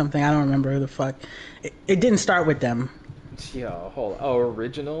Interactive or something. I don't remember who the fuck. It didn't start with them. Yo, hold on. Oh,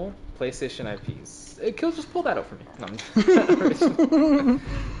 original PlayStation IPs. Just pull that up for me. No,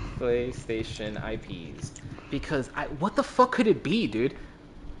 PlayStation IPs. Because what the fuck could it be, dude?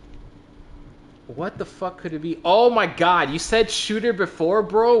 What the fuck could it be? Oh my god, you said shooter before,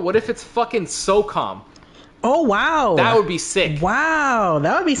 bro? What if it's fucking SOCOM? Oh wow, that would be sick. Wow,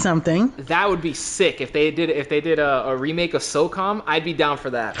 that would be something. That would be sick if they did a remake of SOCOM. I'd be down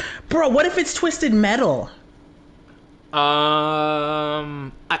for that. Bro, what if it's Twisted Metal?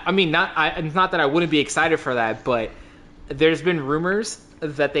 I mean, not that I wouldn't be excited for that, but there's been rumors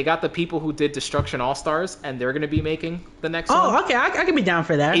that they got the people who did Destruction All Stars, and they're going to be making the next one. Oh, okay, I can be down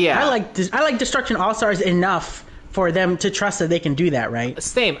for that. Yeah, I like Destruction All Stars enough for them to trust that they can do that, right?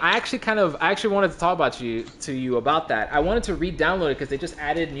 Same. I actually wanted to talk to you about that. I wanted to re-download it because they just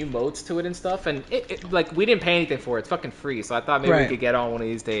added new modes to it and stuff, and it like we didn't pay anything for it. It's fucking free, so I thought maybe we could get on one of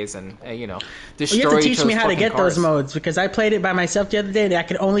these days and destroy. You have to teach me how to get cars. those modes because I played it by myself the other day. And I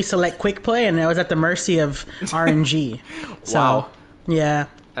could only select quick play, and I was at the mercy of RNG. So, wow. Yeah.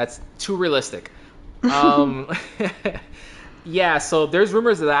 That's too realistic. Yeah, so there's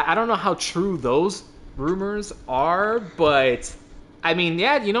rumors of that. I don't know how true those rumors are, but I mean,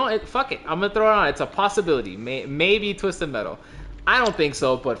 yeah, fuck it. I'm gonna throw it on. It's a possibility. Maybe Twisted Metal. I don't think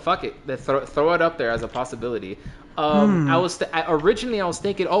so, but fuck it. Throw it up there as a possibility. Originally I was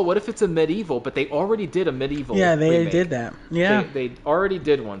thinking, oh, what if it's a medieval? But they already did a medieval. Yeah, they remake. did that. Yeah, they already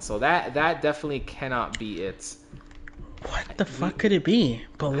did one, so that definitely cannot be it. What the fuck could it be?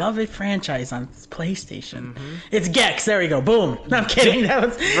 Beloved franchise on PlayStation. It's Gex. There we go. Boom. No, I'm kidding. That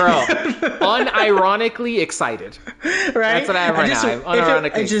was... Bro, unironically excited. Right? That's what I have right now. I'm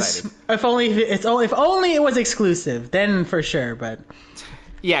unironically excited. If only it was exclusive, then for sure. But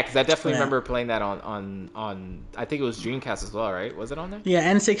yeah, because I definitely remember playing that on I think it was Dreamcast as well, right? Was it on there?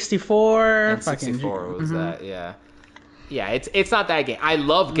 Yeah, N64. N64 was that? Yeah. Yeah, it's not that game. I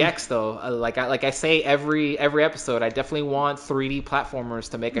love Gex though. Like I say every episode, I definitely want 3D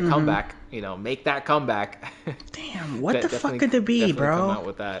platformers to make a comeback. You know, make that comeback. Damn, what the fuck could it be, bro? Come out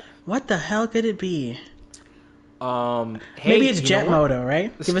with that. What the hell could it be? Hey, maybe it's Jet Moto,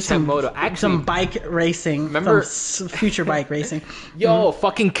 right? Give us some Moto. Actually, some bike racing. Remember some future bike racing? Yo,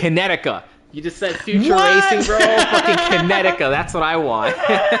 fucking Kinetica. You just said future racing, bro. Fucking Kinetica. That's what I want.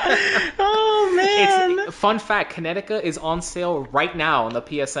 Oh man! Fun fact: Kinetica is on sale right now on the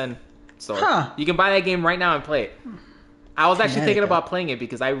PSN store. Huh. You can buy that game right now and play it. I was actually thinking about playing it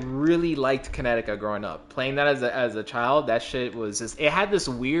because I really liked Kinetica growing up. Playing that as a child, that shit was just. It had this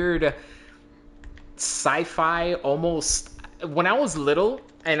weird sci-fi almost. When I was little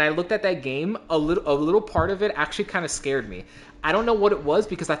and I looked at that game, a little part of it actually kind of scared me. I don't know what it was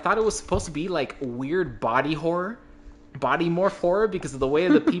because I thought it was supposed to be like weird body morph horror because of the way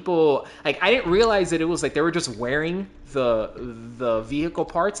the people like I didn't realize that it was like they were just wearing the vehicle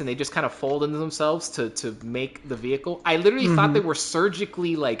parts and they just kind of fold into themselves to make the vehicle. I literally thought they were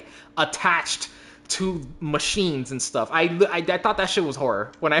surgically like attached to machines and stuff. I thought that shit was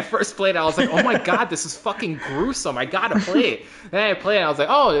horror. When I first played it, I was like, oh my god, this is fucking gruesome. I gotta play it. Then I played it and I was like,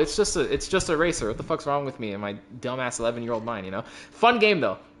 oh, it's just a racer. What the fuck's wrong with me and my dumbass 11-year-old mind, you know? Fun game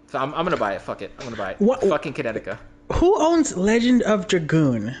though. So I'm gonna buy it. Fuck it. I'm gonna buy it. Fucking Kinetica. Who owns Legend of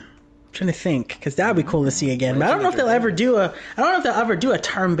Dragoon? I'm trying to think, because that would be cool to see again. But I don't know if they'll ever do a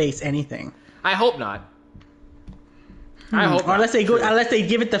turn-based anything. I hope not. I hope or unless they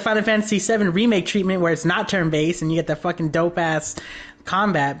give it the Final Fantasy VII remake treatment where it's not turn-based and you get that fucking dope-ass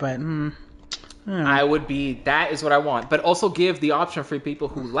combat, but that is what I want. But also give the option for people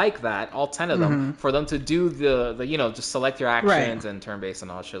who like that, all 10 of them, for them to do the just select your actions and turn-based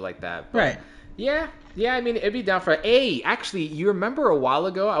and all shit like that. But right. Yeah, I mean, it'd be down for it. Actually, you remember a while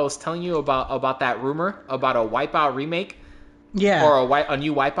ago I was telling you about that rumor about a Wipeout remake? Yeah. Or a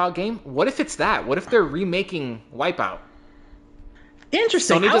new Wipeout game? What if it's that? What if they're remaking Wipeout?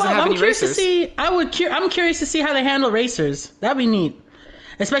 Interesting. Sony doesn't have any racers. I'm curious to see how they handle racers. That'd be neat.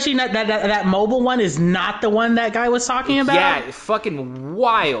 Especially that mobile one is not the one that guy was talking about. Yeah, fucking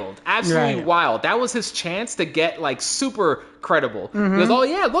wild. Absolutely wild. That was his chance to get like super credible. He goes, oh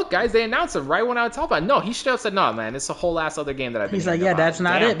yeah, look guys, they announced it right when I was talking about it. No, he should have said, no man, it's a whole ass other game that I've been He's like, yeah, that's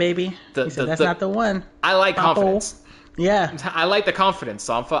not it, baby. That's not the one. I like confidence. Yeah, I like the confidence,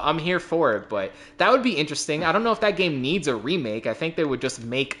 so I'm here for it. But that would be interesting. I don't know if that game needs a remake. I think they would just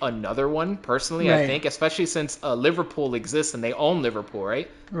make another one. Personally, right. I think, especially since Liverpool exists and they own Liverpool,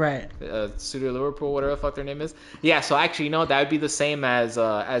 right? Right. Studio Liverpool, whatever the fuck their name is. Yeah. So actually, that would be the same as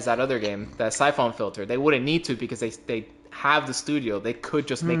that other game, that Siphon Filter. They wouldn't need to because they have the studio. They could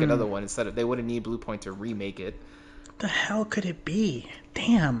just make another one instead of. They wouldn't need Bluepoint to remake it. What the hell could it be?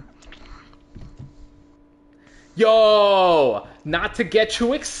 Damn. Yo, not to get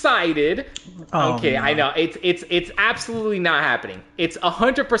you excited. Okay, no. I know it's absolutely not happening. It's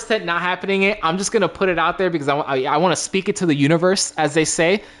 100% not happening. I'm just gonna put it out there because I want to speak it to the universe, as they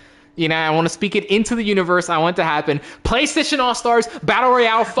say. I want to speak it into the universe. I want it to happen. PlayStation All-Stars Battle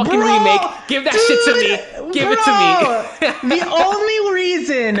Royale fucking remake. Give that shit to me. Give it to me. The only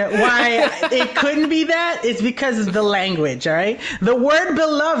reason why it couldn't be that is because of the language, all right? The word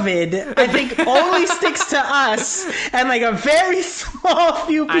beloved, I think, only sticks to us and like a very small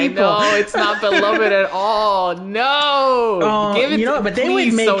few people. I know, it's not beloved at all. No. Give it to but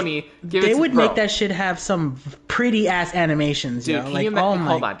please, Sony. They would make that shit have some pretty ass animations, dude. Like, oh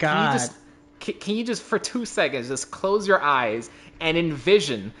my god. Can you just for 2 seconds just close your eyes and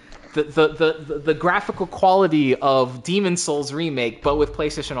envision the graphical quality of Demon Souls remake, but with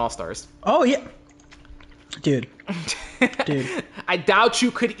PlayStation All Stars? Oh yeah, dude. I doubt you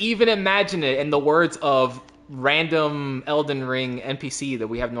could even imagine it in the words of random Elden Ring NPC that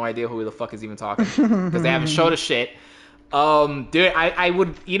we have no idea who the fuck is even talking because they haven't showed us shit. Dude, I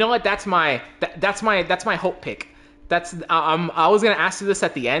would. You know what? That's my hope pick. I was gonna ask you this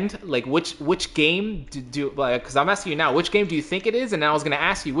at the end, like which game do like, because I'm asking you now, which game do you think it is, and I was gonna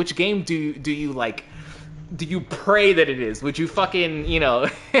ask you which game do you like do you pray that it is? Would you fucking,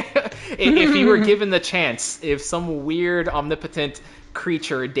 if you were given the chance, if some weird omnipotent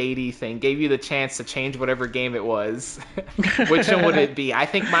creature deity thing gave you the chance to change whatever game it was, which one would it be? I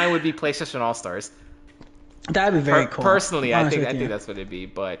think mine would be PlayStation All-Stars. That'd be very cool. Personally, I think that's what it'd be,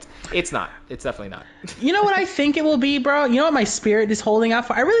 but it's not. It's definitely not. You know what I think it will be, bro? You know what my spirit is holding out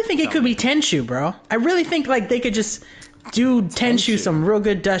for? I really think it could be Tenchu, bro. I really think like they could just do Tenchu some real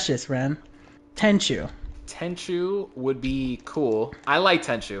good Duchess, man. Tenchu would be cool. I like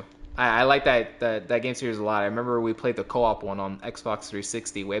Tenchu. I like that game series a lot. I remember we played the co-op one on Xbox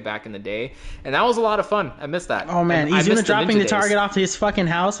 360 way back in the day, and that was a lot of fun. I missed that. Oh man, Izuna dropping the target off to his fucking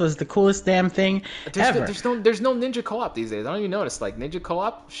house was the coolest damn thing ever. There's no ninja co-op these days. I don't even notice. Like ninja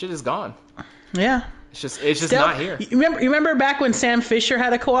co-op shit is gone. Yeah. It's just not here. You remember back when Sam Fisher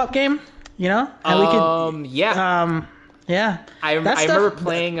had a co-op game? You know? And yeah. Yeah. I remember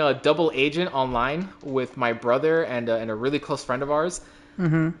playing a Double Agent online with my brother and a really close friend of ours.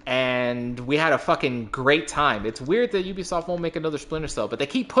 Mm-hmm. And we had a fucking great time. It's weird that Ubisoft won't make another Splinter Cell, but they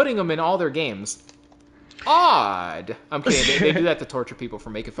keep putting them in all their games. Odd. I'm kidding. They do that to torture people for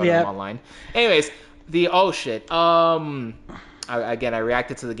making fun of them online. Anyways, I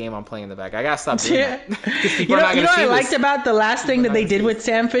reacted to the game I'm playing in the back. I gotta stop doing that. You know what I liked about the last thing that they did with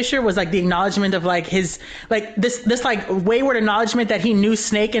Sam Fisher was like the acknowledgement of like his like this like wayward acknowledgement that he knew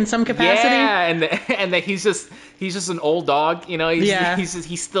Snake in some capacity. Yeah, and that he's just an old dog. You know,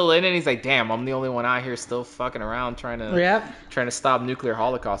 he's still in it. And he's like, damn, I'm the only one out here still fucking around trying to stop nuclear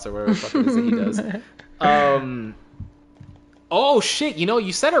holocaust or whatever the fuck it is that he does. Oh shit!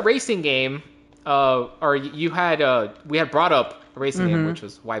 You said a racing game. Or you had we had brought up a racing game, which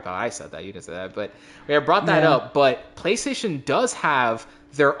was Wipeout. I said that, you didn't say that, but we had brought that up. But PlayStation does have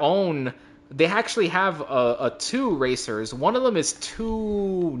their own. They actually have a two racers. One of them is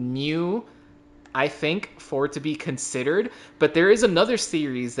too new, I think, for it to be considered. But there is another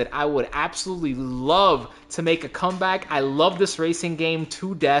series that I would absolutely love to make a comeback. I love this racing game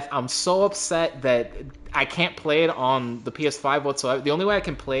to death. I'm so upset that I can't play it on the PS5 whatsoever. The only way I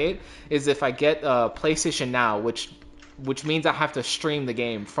can play it is if I get PlayStation Now, which means I have to stream the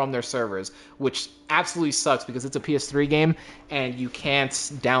game from their servers, which absolutely sucks because it's a PS3 game and you can't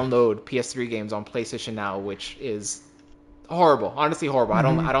download PS3 games on PlayStation Now, which is horrible. Honestly, horrible.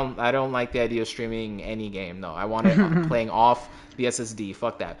 I don't like the idea of streaming any game. No, I want it playing off the SSD.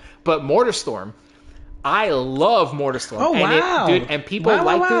 Fuck that. But MotorStorm, I love MotorStorm. Oh wow, and people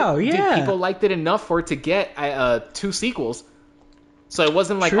liked it. Yeah. Dude, people liked it enough for it to get 2 sequels. So it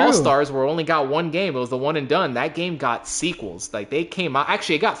wasn't like All Stars where it only got one game. It was the one and done. That game got sequels. Like they came out.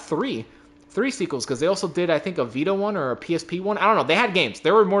 Actually, it got three sequels because they also did, I think, a Vita one or a PSP one. I don't know. They had games.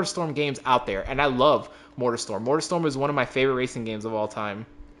 There were MotorStorm games out there, and I love MotorStorm. MotorStorm is one of my favorite racing games of all time.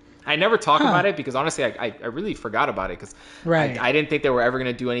 I never talk about it because honestly, I really forgot about it because I didn't think they were ever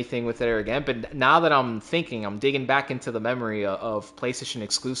going to do anything with it ever again. But now that I'm digging back into the memory of PlayStation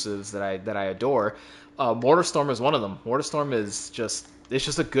exclusives that I adore. MotorStorm is one of them. MotorStorm is just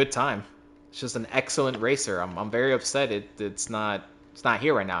a good time. It's just an excellent racer. I'm very upset it's not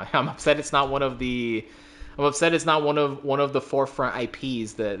here right now. I'm upset it's not one of the forefront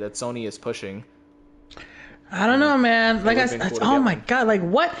IPs that Sony is pushing. I don't know, man. Like oh my god, like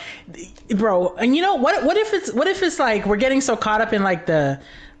what, bro? And you know what if it's like we're getting so caught up in like the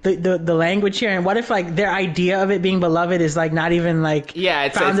language here, and what if like their idea of it being beloved is like not even like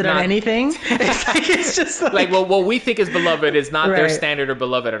founded on anything? It's just like what we think is beloved is not their standard or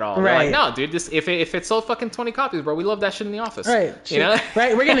beloved at all. Right? Like, no, dude, if it sold fucking 20 copies, bro, we love that shit in the office. Right? You know?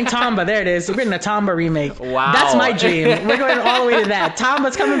 Right? We're getting Tomba. There it is. We're getting a Tomba remake. Wow, that's my dream. We're going all the way to that.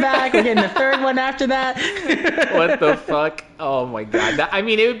 Tomba's coming back. We're getting the third one after that. What the fuck? Oh my god. I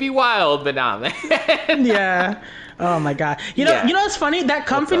mean, it would be wild, but nah, man. Yeah. Oh my god! You know what's funny? That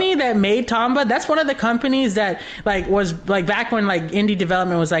company that made Tomba, that's one of the companies that like was like back when like indie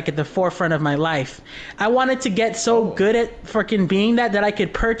development was like at the forefront of my life. I wanted to get so good at freaking being that I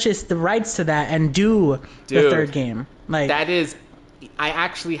could purchase the rights to that and do the third game. Like that is, I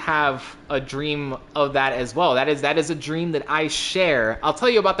actually have a dream of that as well. That is a dream that I share. I'll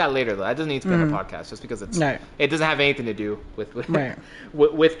tell you about that later though. That doesn't need to be on the podcast just because it doesn't have anything to do with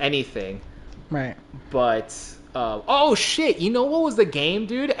with anything. Right. But. Oh shit! You know what was the game,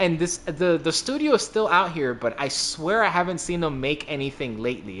 dude? And the studio is still out here, but I swear I haven't seen them make anything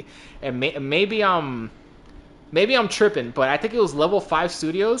lately. And maybe I'm tripping, but I think it was Level 5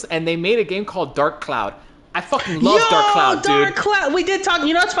 Studios, and they made a game called Dark Cloud. I fucking love Dark Cloud, dude. Dark Cloud. We did talk.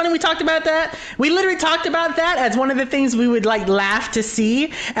 You know what's funny? We talked about that. We literally talked about that as one of the things we would like laugh to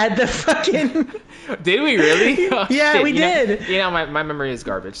see at the fucking. Did we really? Oh, yeah, shit. we did. My memory is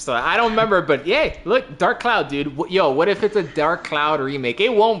garbage, so I don't remember. But yeah, look, Dark Cloud, dude. Yo, what if it's a Dark Cloud remake?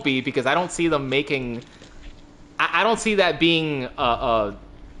 It won't be because I don't see them making. I don't see that being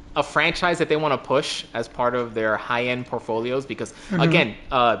a franchise that they want to push as part of their high-end portfolios because again,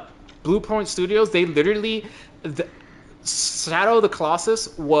 Bluepoint Studios, they literally Shadow of the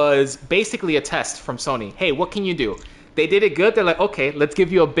Colossus was basically a test from Sony. Hey, what can you do? They did it good. They're like, okay, let's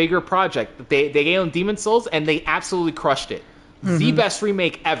give you a bigger project. They gave them Demon Souls and they absolutely crushed it. The best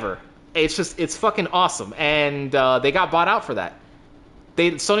remake ever. It's fucking awesome, and they got bought out for that.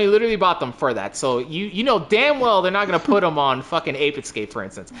 Sony literally bought them for that. So you know damn well they're not gonna put them on fucking Ape Escape, for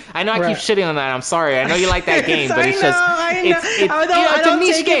instance. I know I keep shitting on that. I'm sorry. I know you like that game, but it's just it's a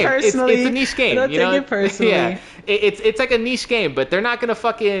niche game. It's a niche game. I don't take it personally. Yeah, it's like a niche game, but they're not gonna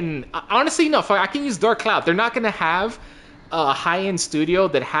fucking honestly no. I can use Dark Cloud. They're not gonna have a high-end studio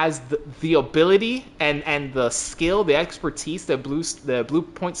that has the ability and the skill, the expertise that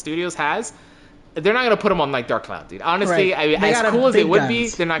Bluepoint Studios has. They're not gonna put them on like Dark Cloud, dude. Honestly, as cool as it would be,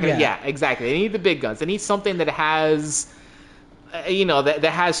 they're not gonna. Yeah, exactly. They need the big guns. They need something that has, that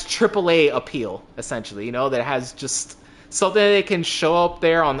has AAA appeal, essentially. That has just something that they can show up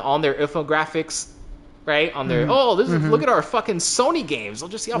there on their infographics, right? On their look at our fucking Sony games. They'll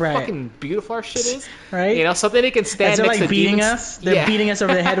just see how fucking beautiful our shit is, right? Something they can stand next to beating us. They're beating us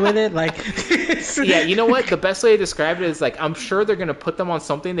over the head with it, like. Yeah, you know what? The best way to describe it is like I'm sure they're gonna put them on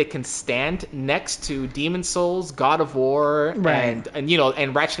something that can stand next to Demon Souls, God of War,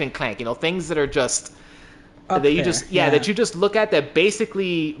 and Ratchet and Clank. Things that are just up that you there. that you just look at that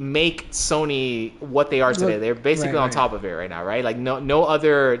basically make Sony what they are today. They're basically on top of it right now, right? Like no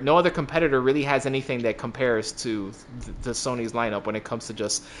other competitor really has anything that compares to the Sony's lineup when it comes to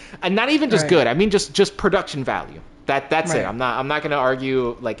just and not even just good. I mean just production value. That's it. I'm not gonna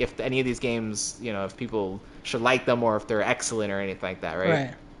argue like if any of these games, if people should like them or if they're excellent or anything like that,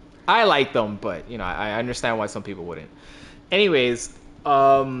 right? I like them, but I understand why some people wouldn't. Anyways, it's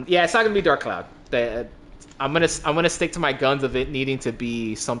not gonna be Dark Cloud. I'm gonna stick to my guns of it needing to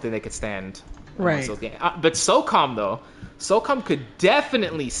be something that could stand. Right. But SOCOM could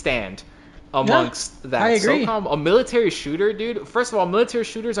definitely stand amongst that. I agree. SOCOM, a military shooter, dude. First of all, military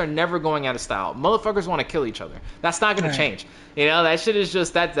shooters are never going out of style. Motherfuckers want to kill each other. That's not gonna change. That shit is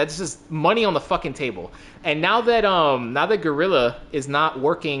just that's just money on the fucking table. And now that Guerrilla is not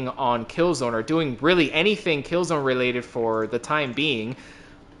working on Killzone or doing really anything Killzone related for the time being.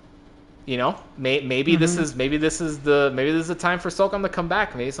 Maybe this is the time for SOCOM to come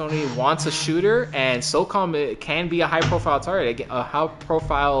back. Maybe Sony wants a shooter, and SOCOM can be a high-profile target, a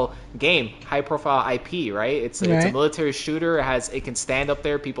high-profile game, high-profile IP, right? It's a military shooter. It can stand up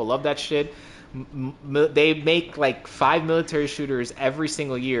there. People love that shit. They make like 5 military shooters every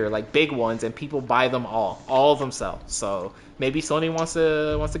single year, like big ones, and people buy them all of them sell. So maybe Sony wants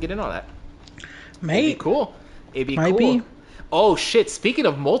to get in on that. It'd be cool. Might be. Oh shit! Speaking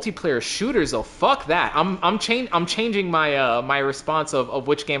of multiplayer shooters, though, fuck that. I'm changing my response of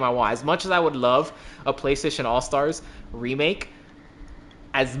which game I want. As much as I would love a PlayStation All Stars remake,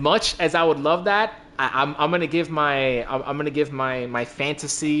 as much as I would love that, I'm gonna give my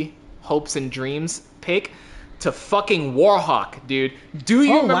fantasy hopes and dreams pick to fucking Warhawk, dude. Do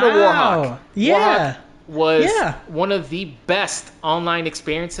you remember Warhawk? Yeah. Warhawk was one of the best online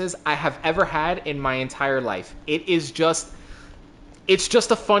experiences I have ever had in my entire life. It's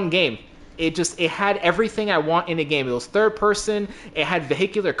just a fun game. It had everything I want in a game. It was third person. It had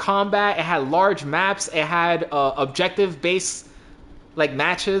vehicular combat. It had large maps. It had objective based like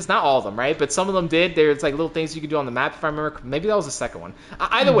matches. Not all of them, right? But some of them did. There's like little things you could do on the map if I remember. Maybe that was the second one.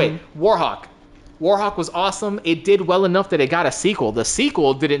 Either way, Warhawk. Warhawk was awesome. It did well enough that it got a sequel. The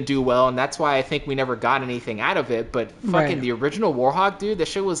sequel didn't do well, and that's why I think we never got anything out of it. But fucking the original Warhawk, dude, that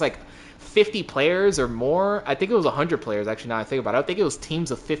shit was like 50 players or more. I think it was 100 players, actually, now I think about it. I think it was teams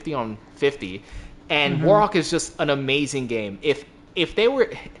of 50 on 50. And Warhawk is just an amazing game. If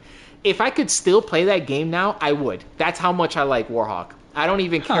I could still play that game now, I would. That's how much I like Warhawk. I don't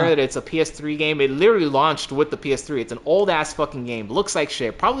even care that it's a PS3 game. It literally launched with the PS3. It's an old-ass fucking game. Looks like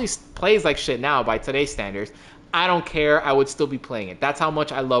shit. Probably plays like shit now by today's standards. I don't care. I would still be playing it. That's how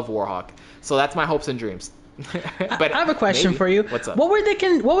much I love Warhawk. So that's my hopes and dreams. But I have a question for you. What's up? What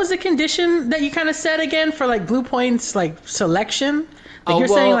was the condition that you kind of said again for like Bluepoint's like selection? Like you're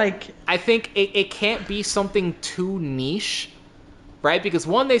saying like I think it can't be something too niche right? Because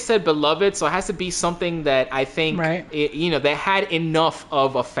one, they said beloved, so it has to be something that I think, Right. that had enough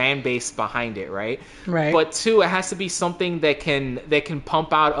of a fan base behind it, right? Right. But two, it has to be something that can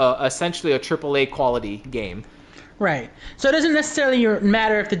pump out essentially a AAA quality game. Right. So it doesn't necessarily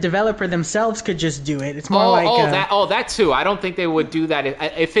matter if the developer themselves could just do it. It's more That too. I don't think they would do that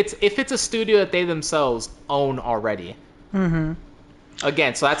if it's a studio that they themselves own already. Mm-hmm.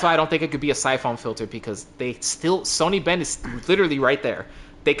 Again, so that's why I don't think it could be a Siphon filter, because Sony Bend is literally right there.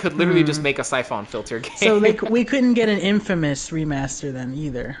 They could literally just make a Siphon filter game. So we couldn't get an Infamous remaster then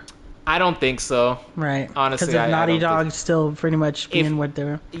either. I don't think so. Right. Honestly, because of Naughty I don't Dog think... still pretty much being what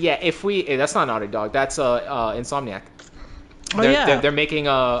they're. Yeah, that's not Naughty Dog. That's Insomniac. Oh yeah. They're making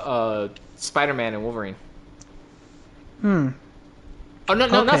a Spider-Man and Wolverine. Oh no,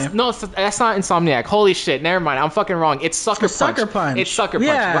 Okay. that's not Insomniac. Holy shit, never mind. I'm fucking wrong. It's Sucker Punch. Sucker Punch. It's Sucker Punch.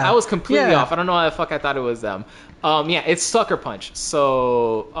 Yeah. I was completely Yeah. off. I don't know why the fuck I thought it was them. Yeah, it's Sucker Punch.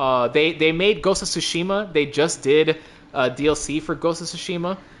 So they made Ghost of Tsushima. They just did DLC for Ghost of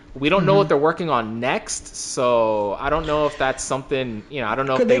Tsushima. We don't know what they're working on next, so I don't know if that's something. I don't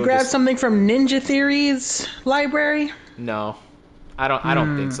know. Could if they would grab just... something from Ninja Theory's library? No, I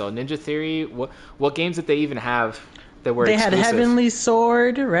don't think so. Ninja Theory. What games did they even have that were They exclusive? had Heavenly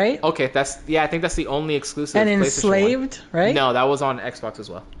Sword, right? Okay, I think that's the only exclusive. And PlayStation Enslaved, one. right? No, that was on Xbox as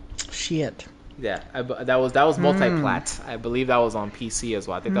well. Shit. Yeah, that was multi-plat. I believe that was on PC as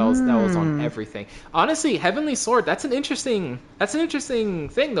well. I think that was on everything. Honestly, Heavenly Sword. That's an interesting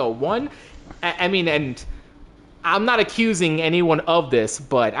thing though. One, I mean, and I'm not accusing anyone of this,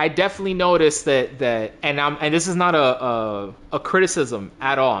 but I definitely noticed that, and this is not a criticism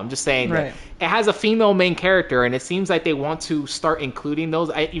at all. I'm just saying Right. that it has a female main character, and it seems like they want to start including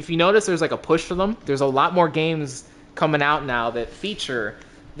those. If you notice, there's like a push for them. There's a lot more games coming out now that feature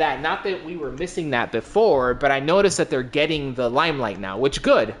that. Not that we were missing that before, but I noticed that they're getting the limelight now, which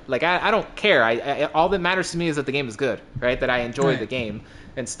good. Like I don't care. I all that matters to me is that the game is good, right? That I enjoy the game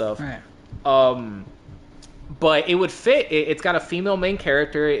and stuff. Right. But it would fit. It's got a female main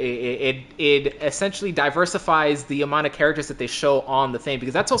character. It essentially diversifies the amount of characters that they show on the thing,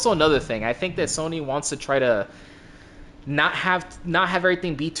 because that's also another thing. I think that Sony wants to try to not have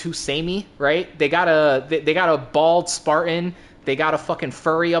everything be too samey, right? They got a bald Spartan. They got a fucking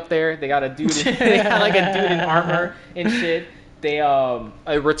furry up there. They got a dude. They got like a dude in armor and shit. They're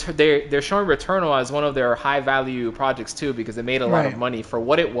showing Returnal as one of their high value projects too, because it made a lot of money for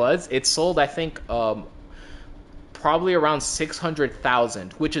what it was. It sold, I think, probably around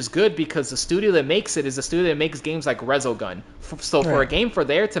 600,000, which is good because the studio that makes it is a studio that makes games like Resogun. So for a game for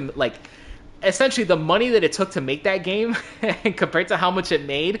there to like, essentially the money that it took to make that game compared to how much it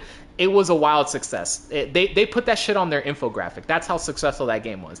made, it was a wild success. They put that shit on their infographic. That's how successful that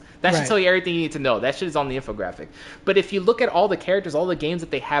game was. That should tell you everything you need to know. That shit is on the infographic. But if you look at all the characters, all the games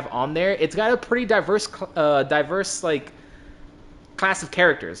that they have on there, it's got a pretty diverse like class of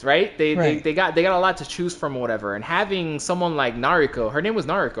characters, right? They got a lot to choose from, or whatever. And having someone like Nariko, her name was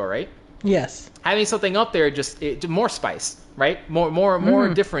Nariko, right? Yes. Having something up there just more spice, right? More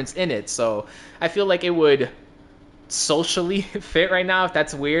difference in it. So I feel like it would socially fit right now. If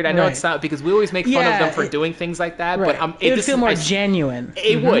that's weird, I know it's not, because we always make fun of them for doing things like that. But it would feel more genuine.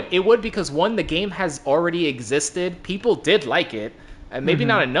 It would because one, the game has already existed. People did like it. And maybe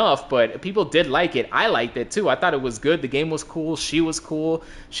not enough, but people did like it. I liked it too. I thought it was good. The game was cool. She was cool.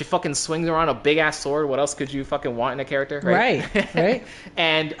 She fucking swings around a big ass sword. What else could you fucking want in a character? Right.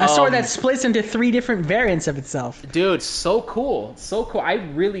 And a sword that splits into 3 different variants of itself. Dude, so cool. So cool. I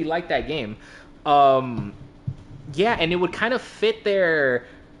really like that game. Yeah, and it would kind of fit their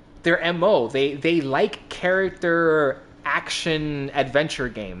MO. They like character action adventure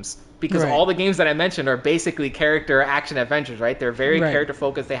games. Because all the games that I mentioned are basically character action adventures, right? They're very character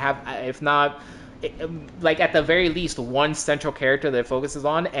focused. They have, if not, like at the very least, one central character that it focuses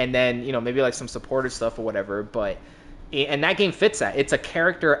on, and then maybe like some supportive stuff or whatever. And that game fits that. It's a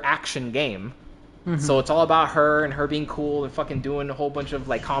character action game, so it's all about her and her being cool and fucking doing a whole bunch of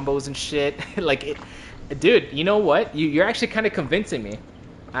like combos and shit. Dude, you know what? You're actually kind of convincing me.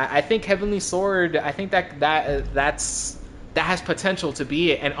 I think Heavenly Sword. I think that has potential to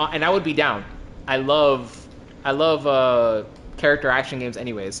be it, and I would be down. I love character action games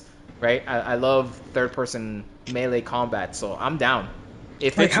anyways, right? I love third person melee combat, so I'm down.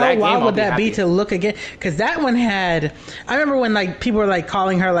 If like it's how that wild game, would that be be to look again? Because that one had, I remember when like people were like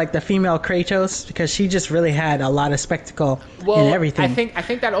calling her like the female Kratos, because she just really had a lot of spectacle in everything. I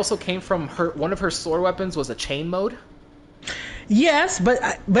think that also came from her. One of her sword weapons was a chain mode. Yes, but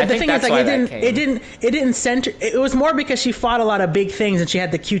the thing is, like, it didn't center. It was more because she fought a lot of big things and she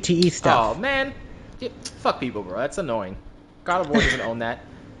had the QTE stuff. Oh man, fuck people, bro. That's annoying. God of War doesn't own that.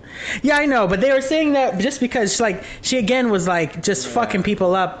 Yeah, I know, but they were saying that just because like she again was like just fucking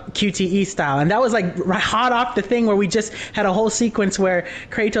people up QTE style, and that was like hot off the thing where we just had a whole sequence where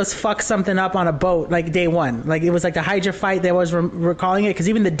Kratos fucked something up on a boat like day one, like it was like the Hydra fight they was recalling it, because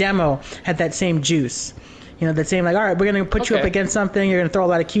even the demo had that same juice. You know, that same like, all right, we're gonna put you up against something. You're gonna throw a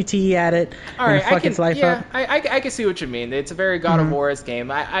lot of QTE at it. All right, fuck its life up. I can see what you mean. It's a very God of War-esque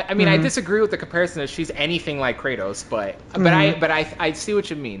game. I mean, I disagree with the comparison that she's anything like Kratos, but I see what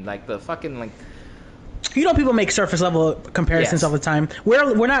you mean. Like the fucking like. You know, people make surface level comparisons all the time.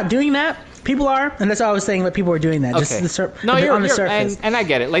 We're not doing that. People are, and that's why I was saying that people were doing that. Okay. Just you're on the surface. And I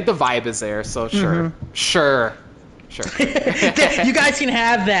get it. Like the vibe is there, so sure. You guys can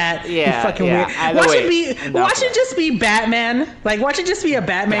have that. Yeah, fucking weird. Watch it just be Batman. Like watch it just be a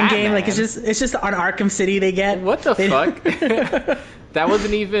Batman game. Like it's just on Arkham City they get. What the fuck? That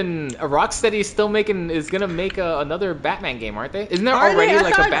wasn't even Rocksteady is gonna make another Batman game, aren't they? Isn't there already a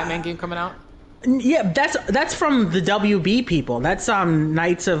Batman game coming out? Yeah, that's from the WB people. That's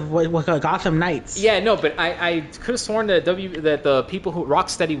Knights of Gotham Knights. Yeah, no, but I could have sworn that the people who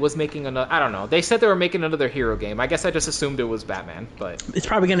Rocksteady was making another. I don't know. They said they were making another hero game. I guess I just assumed it was Batman, but it's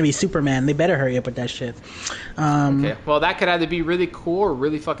probably gonna be Superman. They better hurry up with that shit. Okay, well that could either be really cool or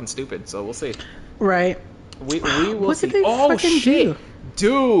really fucking stupid. So we'll see. Right. We will what see. Did they oh shit,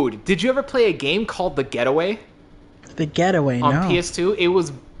 dude! Did you ever play a game called The Getaway? The Getaway on no. PS2.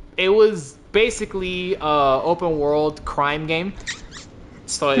 It was basically open world crime game.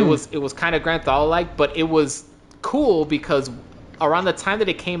 So it was kind of Grand Theft Auto like, but it was cool because around the time that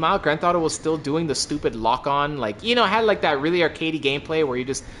it came out, Grand Theft Auto was still doing the stupid lock on, like, you know, it had like that really arcadey gameplay where you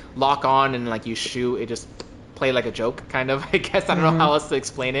just lock on and like you shoot. It just played like a joke, kind of. I guess I don't know how else to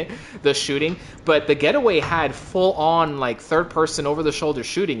explain it. The shooting, but The Getaway had full on like third person over the shoulder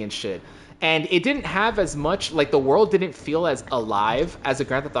shooting and shit. And it didn't have as much, like the world didn't feel as alive as a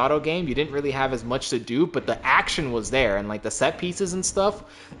Grand Theft Auto game. You didn't really have as much to do, but the action was there and like the set pieces and stuff.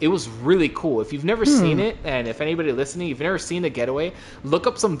 It was really cool. If you've never seen it, and if anybody listening, if you've never seen The Getaway, look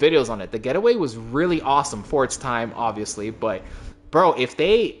up some videos on it. The Getaway was really awesome for its time, obviously. But bro, if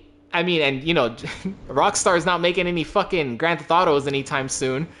they, I mean, and you know, Rockstar's not making any fucking Grand Theft Autos anytime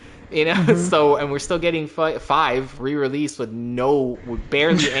soon. You know, so, and we're still getting 5 re-released with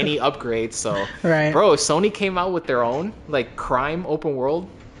barely any upgrades. So, right. Bro, Sony came out with their own like crime open world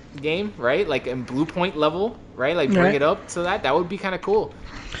game, right? Like in Blue Point level, right? Like bring it up to that would be kind of cool.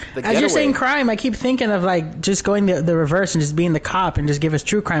 As you're saying crime, I keep thinking of like just going the reverse and just being the cop and just give us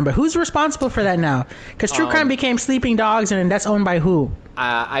True Crime. But who's responsible for that now? Because True Crime became Sleeping Dogs, and that's owned by who?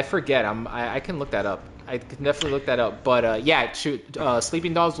 I forget. I can look that up. I can definitely look that up. But yeah,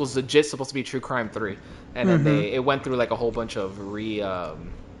 Sleeping Dogs was legit supposed to be True Crime 3. And then it went through like a whole bunch of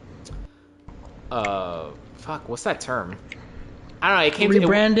what's that term? I don't know. It came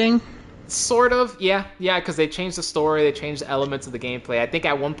rebranding. Sort of, yeah, because they changed the story, they changed the elements of the gameplay. I think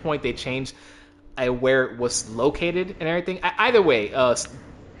at one point they changed where it was located and everything. Either way,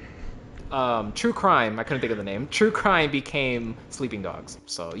 True Crime, I couldn't think of the name. True Crime became Sleeping Dogs.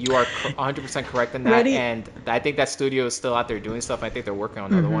 So you are 100% correct in that. Ready? And I think that studio is still out there doing stuff. I think they're working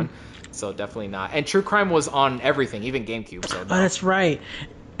on another one. So definitely not. And True Crime was on everything, even GameCube. So no. Oh, that's right.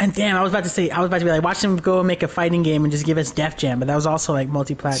 And damn, I was about to be like, watch them go and make a fighting game and just give us Def Jam, but that was also like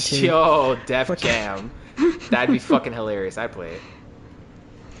multi-plat too. Yo, Def Jam. That'd be fucking hilarious. I'd play it.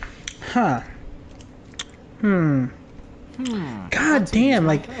 Huh. God damn,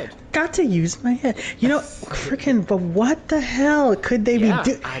 like, got to use my head. You know, freaking, but what the hell could they be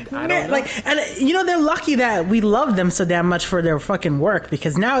doing? I don't know. Like, and you know, they're lucky that we love them so damn much for their fucking work,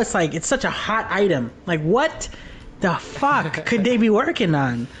 because now it's like, it's such a hot item. Like, what the fuck could they be working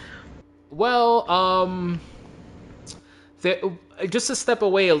on? Well, just to step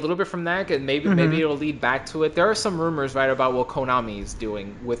away a little bit from that, and maybe it'll lead back to it. There are some rumors, right, about what Konami is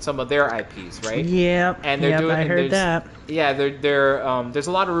doing with some of their IPs, right? Yeah, and they're doing. I heard that. Yeah, there's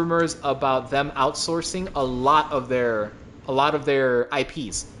a lot of rumors about them outsourcing a lot of their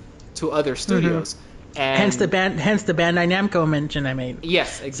IPs to other studios. And hence the Bandai Namco mention I made.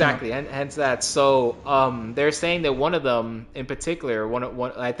 Yes, exactly, so. And hence that. So they're saying that one of them in particular,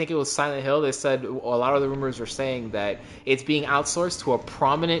 one I think it was Silent Hill. They said a lot of the rumors were saying that it's being outsourced to a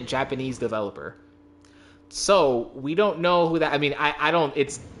prominent Japanese developer. So we don't know who that. I mean, I don't.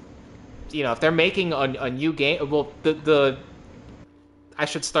 It's, you know, if they're making a new game, well, I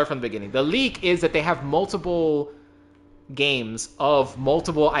should start from the beginning. The leak is that they have multiple games of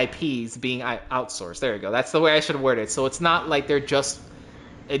multiple IPs being outsourced. There you go. That's the way I should word it. So it's not like they're just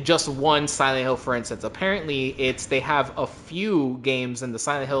one Silent Hill, for instance. Apparently, they have a few games in the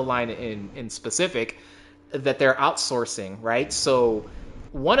Silent Hill line in specific that they're outsourcing, right? So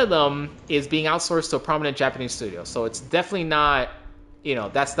one of them is being outsourced to a prominent Japanese studio. So it's definitely not,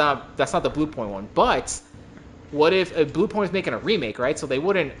 that's not the Bluepoint one. But what if Bluepoint is making a remake, right? So they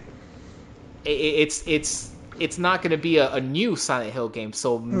wouldn't. It's not going to be a new Silent Hill game.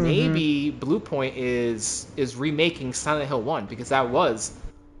 So maybe Bluepoint is remaking Silent Hill 1 because that was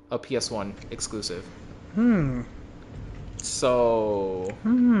a PS1 exclusive. So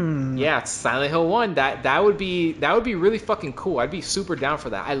yeah, Silent Hill 1, that would be really fucking cool. I'd be super down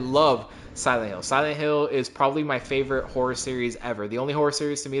for that. I love Silent Hill. Silent Hill is probably my favorite horror series ever. The only horror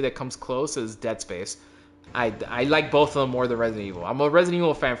series to me that comes close is Dead Space. I like both of them more than Resident Evil. I'm a Resident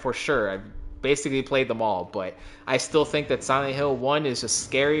Evil fan for sure. I've basically played them all, but I still think that Silent Hill 1 is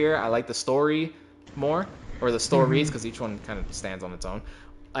just scarier. I like the story more, or the stories, because each one kind of stands on its own.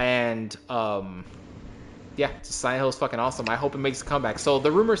 And yeah, Silent Hill is fucking awesome. I hope it makes a comeback. So the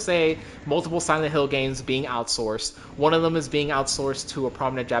rumors say multiple Silent Hill games being outsourced. One of them is being outsourced to a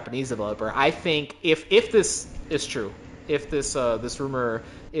prominent Japanese developer. I think if this is true, if this rumor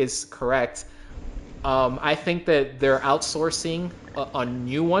is correct, I think that they're outsourcing a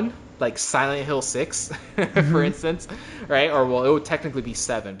new one, like Silent Hill 6, for instance, right? Or well, it would technically be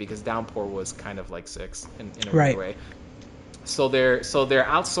 7 because Downpour was kind of like 6 in a weird way. So they're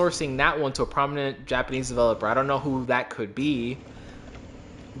outsourcing that one to a prominent Japanese developer. I don't know who that could be,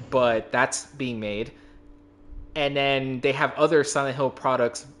 but that's being made. And then they have other Silent Hill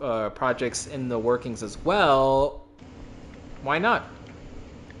projects in the workings as well. Why not?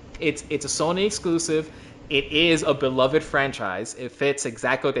 It's a Sony exclusive. It is a beloved franchise. It fits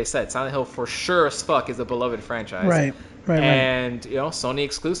exactly what they said. Silent Hill for sure as fuck is a beloved franchise. Right. And Sony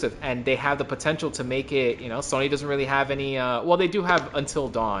exclusive, and they have the potential to make it. Sony doesn't really have any. Well, they do have Until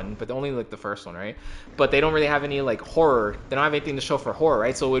Dawn, but only like the first one, right? But they don't really have any like horror. They don't have anything to show for horror,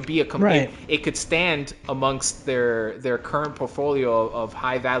 right? So it would be it could stand amongst their current portfolio of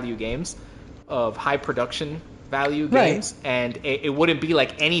high value games, of high production value games, and it wouldn't be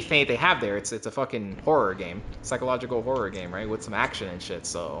like anything they have there. It's a fucking horror game, psychological horror game, right, with some action and shit.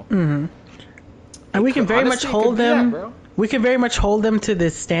 So. And we can very much hold them. We can very much hold them to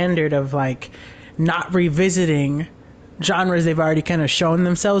this standard of like not revisiting genres they've already kind of shown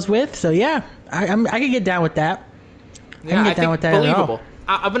themselves with. So yeah, I can get down with that. Yeah, I can get down with that. Believable.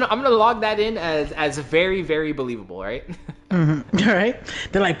 I'm gonna log that in as very, very believable, right? All right.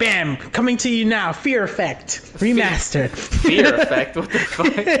 They're like, bam, coming to you now, Fear Effect remastered. Fear Effect. What the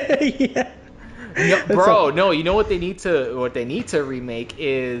fuck? Yeah. No, bro, no. You know what they need to remake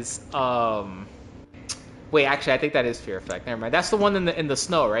is Wait, actually, I think that is Fear Effect. Never mind. That's the one in the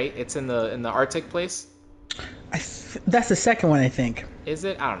snow, right? It's in the Arctic place. That's the second one, I think. Is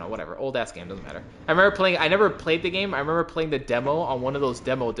it? I don't know. Whatever. Old ass game, doesn't matter. I remember playing. I never played the game. I remember playing the demo on one of those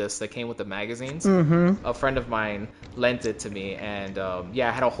demo discs that came with the magazines. A friend of mine lent it to me, and yeah,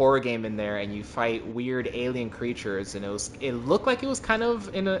 it had a horror game in there, and you fight weird alien creatures, and it looked like it was kind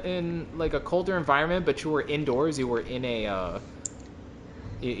of in like a colder environment, but you were indoors. You were in a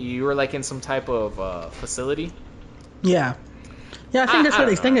you were like in some type of facility. Yeah. Yeah,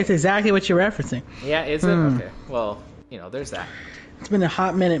 I think that's exactly what you're referencing. Yeah, is it? Okay. Well, there's that. It's been a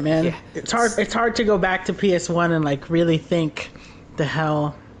hot minute, man. Yeah, it's hard to go back to PS1 and like really think the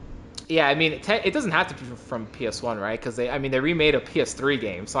hell. Yeah, I mean, it doesn't have to be from PS1, right? Because they remade a PS3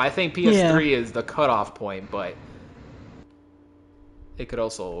 game, so I think PS3 is the cutoff point, but it could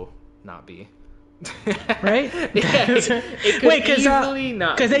also not be. Right? Yeah, it could easily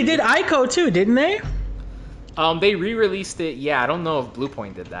not. Because they did Ico too, didn't they? They re-released it. Yeah, I don't know if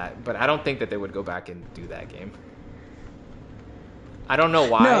Bluepoint did that, but I don't think that they would go back and do that game. I don't know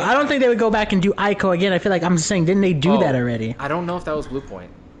why. No, I don't think they would go back and do Ico again. I feel like I'm just saying, didn't they do that already? I don't know if that was Bluepoint.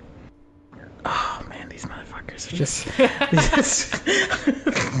 Oh man, these motherfuckers are just.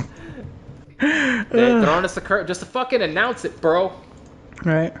 They're throwing us the curve just to fucking announce it, bro.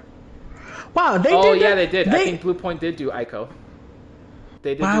 Right. Wow, they did. Oh yeah, they did. I think Bluepoint did do Ico.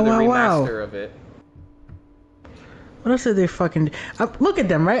 They did do the remaster of it. What else did they fucking do? Look at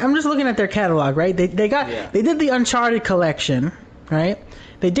them, right? I'm just looking at their catalog, right? They did the Uncharted collection, right?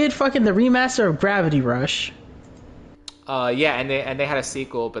 They did fucking the remaster of Gravity Rush. Yeah, and they had a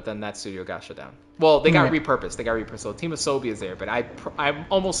sequel, but then that studio got shut down. Well, they got repurposed. So Team Asobi is there, but I'm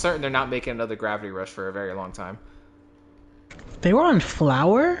almost certain they're not making another Gravity Rush for a very long time. They were on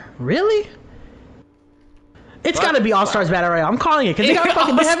Flower? Really? It's got to be All Stars Battle Royale. I'm calling it because they got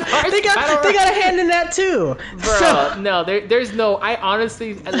a hand in that too. Bro, no, there's no. I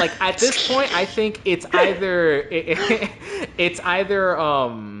honestly like at this point. I think it's either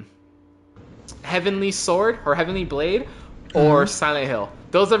Heavenly Sword or Heavenly Blade or Silent Hill.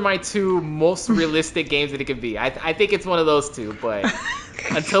 Those are my two most realistic games that it could be. I think it's one of those two, but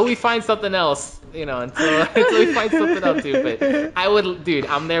until we find something else, until we find something else, dude. But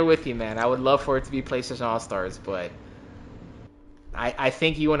I'm there with you, man. I would love for it to be PlayStation All Stars, but I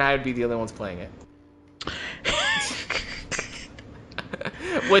think you and I would be the only ones playing it.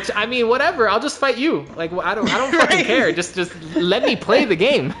 Which, I mean, whatever. I'll just fight you. Like, I don't fucking care. Just let me play the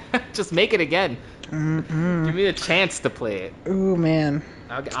game. Just make it again. Mm-mm. Give me a chance to play it. Ooh, man.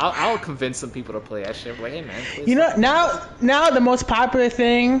 I'll convince some people to play that shit. Like, hey, man. Now the most popular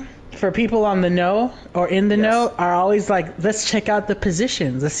thing for people on the know or in the know are always like, let's check out the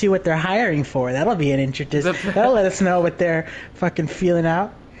positions. Let's see what they're hiring for. That'll be an interesting. That'll let us know what they're fucking feeling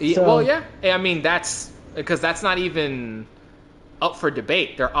out. So, well, yeah. I mean, that's because that's not even up for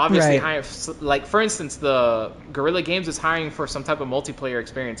debate. They're obviously hiring. Like, for instance, the Guerrilla Games is hiring for some type of multiplayer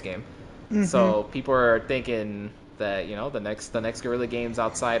experience game. Mm-hmm. So people are thinking that the next Guerrilla Games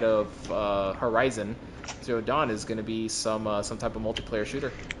outside of Horizon Zero Dawn is going to be some type of multiplayer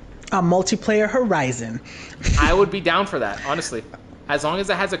shooter. A multiplayer Horizon. I would be down for that, honestly, as long as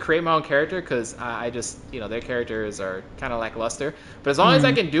it has a create my own character, because I just their characters are kind of lackluster. But as long as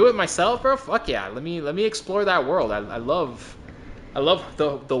I can do it myself, bro, fuck yeah, let me explore that world. I love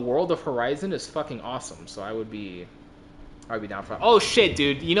the world of Horizon is fucking awesome. So I'd be down for it. Oh shit,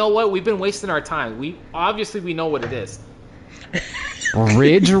 dude! You know what? We've been wasting our time. We know what it is.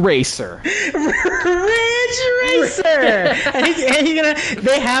 Ridge Racer. Ridge Racer.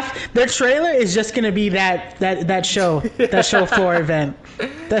 Their trailer is just gonna be that show 4 event.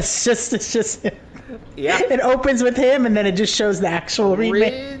 It's just. Yeah. It opens with him, and then it just shows the actual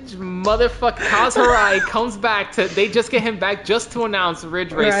remake. Ridge motherfucker Kaz Hirai comes back they just get him back just to announce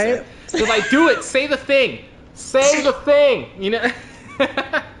Ridge Racer. Right? So like, do it. Say the thing. Say the thing. He's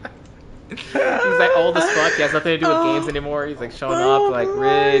like old as fuck. He has nothing to do with games anymore. He's like showing up like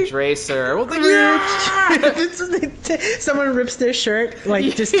Ridge Racer. Well, like, yeah! Someone rips their shirt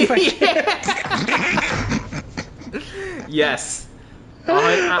like just Yes.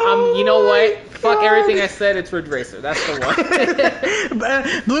 You know what? Fuck everything I said. It's Ridge Racer. That's the one.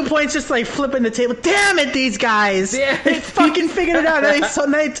 Blue Point's just like flipping the table. Damn it, these guys! They fucking figured it out.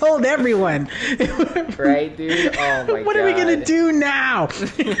 They told everyone. Right, dude? Oh my god. What are we gonna do now?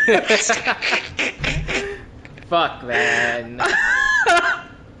 Fuck, man.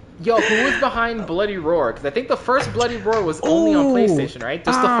 Yo, who was behind Bloody Roar? Because I think the first Bloody Roar was only on PlayStation, right?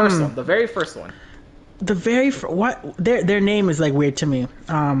 Just the first one, the very first one. The very what their name is like weird to me.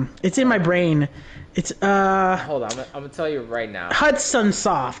 It's in my brain. It's Hold on, I'm gonna tell you right now. Hudson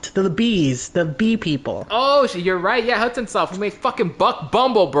Soft, the bee people. Oh, you're right. Yeah, Hudson Soft. We made fucking Buck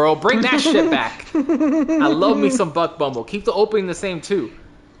Bumble, bro. Bring that shit back. I love me some Buck Bumble. Keep the opening the same too.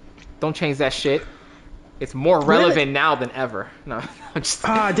 Don't change that shit. It's more relevant now than ever. No, I'm just.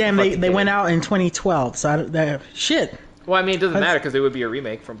 Damn! They went out in 2012. So shit. Well, I mean, it doesn't matter because it would be a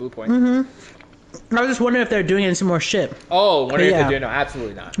remake from Blue Point. Mm-hmm. I was just wondering if they're doing any some more shit. Oh, wondering if they're doing? No,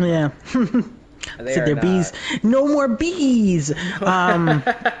 absolutely not. Yeah. They're bees. No more bees.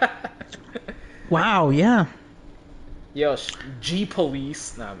 Wow. Yeah. Yo, G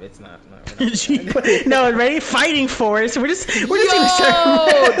Police. No, it's not. No, ready? Fighting Force. We're just. Yo,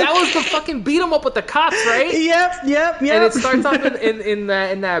 that was the fucking beat 'em up with the cops, right? Yep. And it starts off in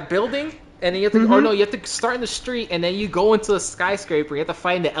that building. And then you have to, you have to start in the street, and then you go into a skyscraper. You have to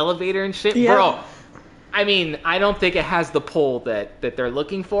find in the elevator and shit, bro. I mean, I don't think it has the pull that they're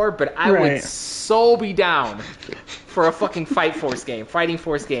looking for, but I would so be down for a fucking Fighting Force game.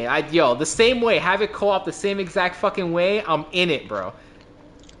 The same way, have it co-op the same exact fucking way. I'm in it, bro.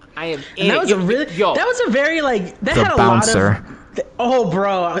 I am in that it. That was a very like that the had a bouncer. Lot of. Oh,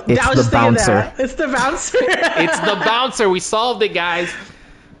 bro, it's I was the just thinking bouncer. That. It's the bouncer. It's the bouncer. We solved it, guys.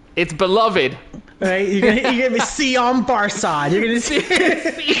 It's beloved. Right? You're gonna see on Barsad. You're gonna see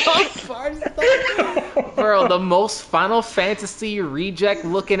on Barsad. Bro, the most Final Fantasy reject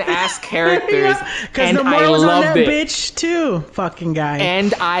looking ass characters. Because Nomura was on that bitch too. Fucking guy.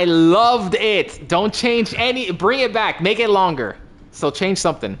 And I loved it. Don't change bring it back. Make it longer. So change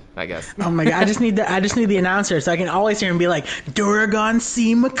something, I guess. Oh my god, I just need the announcer so I can always hear him be like, Duragon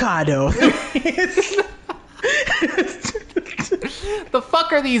C. Mikado. The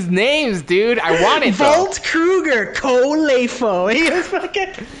fuck are these names, dude? I want it. Volt Kruger, Kolefo. He was fucking.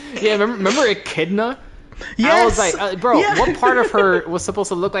 Yeah, remember Echidna? Yes. I was like, bro, what part of her was supposed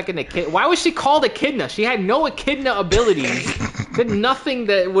to look like an Echidna? Why was she called Echidna? She had no Echidna abilities. Did nothing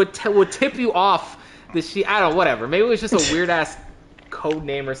that would tip you off that she. I don't know, whatever. Maybe it was just a weird ass code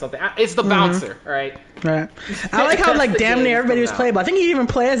name or something. It's the bouncer, right? Right. I like how like damn near everybody was playable. I think you even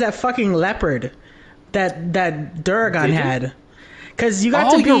play as that fucking leopard that Duragon had. because you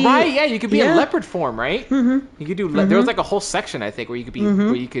got to be. You're right. Yeah, you could be in Yeah. leopard form, right? Mm-hmm. You could do. There was like a whole section, I think, where you could be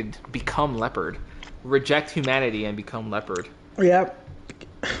where you could become leopard, reject humanity, and become leopard. Yep.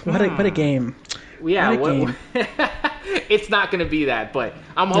 What a game. Yeah, What a game. It's not gonna be that, but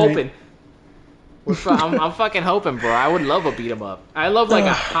I'm hoping. I'm fucking hoping, bro. I would love a beat 'em up. I love like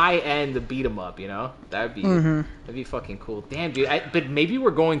a high end beat 'em up. You know, that'd be fucking cool. Damn, dude. But maybe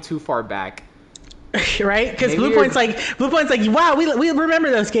we're going too far back. Right? Because Bluepoint's like, wow, we remember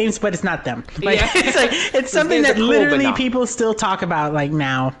those games, but it's not them. Like, Yeah. it's something games that are cool, literally but no. people still talk about like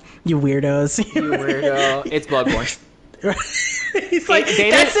now. You weirdos. You weirdo. It's Bloodborne. He's like,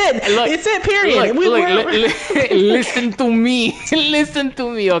 They that's didn't- it. look, It's it. Period. Listen to me. Listen to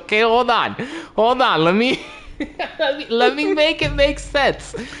me. Okay, hold on. Let me let me make it make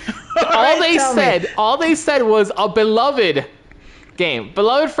sense. All they said was a beloved game,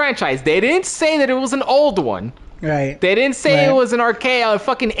 beloved franchise. They didn't say that it was an old one. Right. They didn't say Right. it was an arcade, a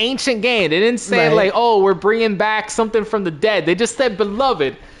fucking ancient game. They didn't say Right. like, oh, we're bringing back something from the dead. They just said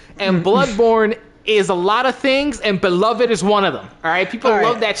beloved, and Bloodborne is a lot of things, and beloved is one of them. All right, people All right.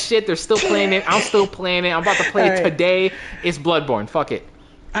 love that shit. They're still playing it. I'm still playing it. I'm about to play All it right. today. It's Bloodborne. Fuck it.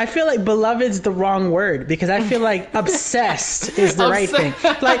 I feel like beloved's the wrong word because I feel like obsessed is the right thing.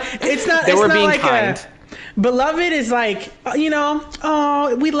 Like it's not. They it's were not being like kind. Beloved is like,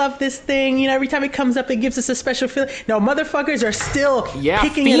 oh, we love this thing. You know, every time it comes up, it gives us a special feeling. No, motherfuckers are still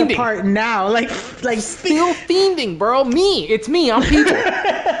picking fiending. it apart now. Like Still fiending, bro. It's me. I'm people.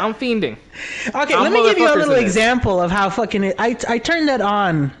 I'm fiending. Okay, I'm let me give you a motherfuckers little in this. example of how fucking it. I turned that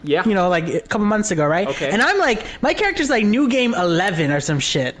on. Yeah. You know, like a couple months ago, right? Okay. And I'm like, my character's like new game 11 or some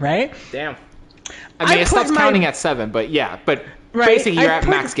shit, right? Damn. I mean, it put stops my- counting at 7, but yeah. But Right, basically, you're I at put-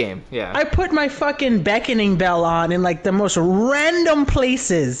 max game. Yeah. I put my fucking beckoning bell on in like the most random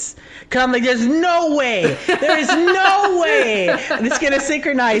places. Cause I'm like, there's no way, there is no way it's gonna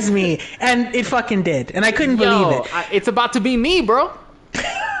synchronize me, and it fucking did, and I couldn't believe it. It's about to be me, bro.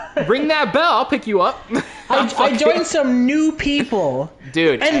 Ring that bell. I'll pick you up. I joined some new people,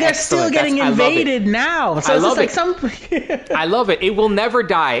 Dude, and they're still excellent. getting I love it. invaded now. So I it's love just like it. some. I love it. It will never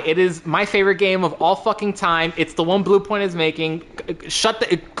die. It is my favorite game of all fucking time. It's the one Bluepoint is making.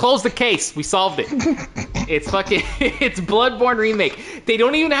 Close the case. We solved it. It's fucking. It's Bloodborne remake. They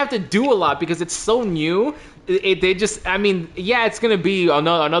don't even have to do a lot because it's so new. They just. I mean, yeah, it's gonna be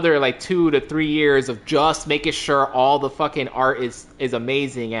another like 2 to 3 years of just making sure all the fucking art is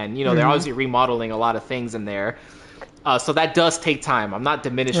amazing, and you know they're obviously remodeling a lot of things in there. So that does take time. I'm not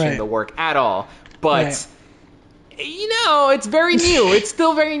diminishing Right. the work at all, but. Right. You know, it's very new. It's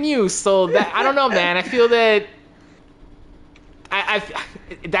still very new. So that I don't know, man. I feel that I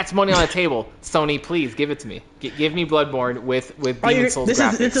that's money on the table. Sony, please give it to me. Give me Bloodborne with Demon Souls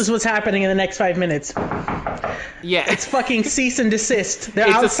graphics. This is what's happening in the next 5 minutes. Yeah, It's fucking cease and desist. They're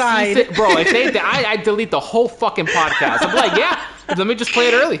it's outside. bro. If they, I delete the whole fucking podcast. I'm like, yeah, let me just play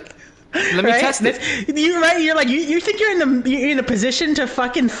it early. Let me Right? test it. You're right. You're like you think you're in a position to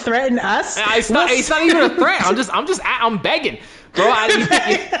fucking threaten us? It's not even a threat. I'm begging, bro.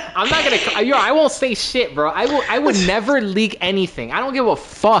 I'm not gonna. Yo, I won't say shit, bro. I would never leak anything. I don't give a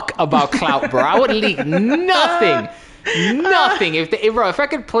fuck about clout, bro. I would leak nothing. Nothing. If I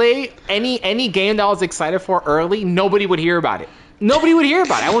could play any game that I was excited for early, nobody would hear about it. Nobody would hear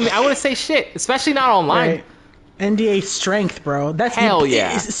about it. I wouldn't say shit, especially not online. Right. NDA strength, bro. That's Hell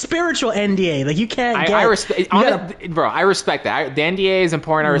yeah. It's spiritual NDA. Like you can't get. I respect, you gotta- bro. I respect that. The NDA is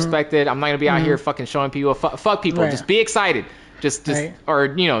important. I respect it. I'm not gonna be out here fucking showing people. Fuck people. Right. Just be excited. Just Right. or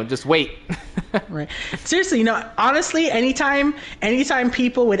just wait. Right. Seriously, honestly, anytime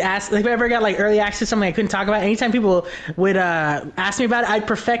people would ask, like if I ever got like early access to something I couldn't talk about, anytime people would ask me about it, I'd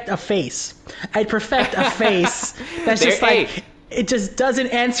perfect a face. That's just like. Hey. It just doesn't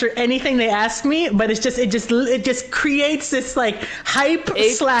answer anything they ask me, but it just creates this like hype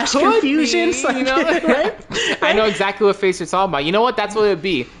It / could confusion. be, you know? Right? I know exactly what face you're talking about. You know what? That's what it'd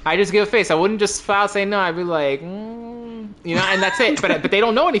be. I just give a face. I wouldn't just file say no. I'd be like, and that's it. But they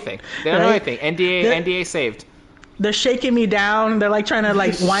don't know anything. They don't know Right. anything. NDA saved. They're shaking me down. They're like trying to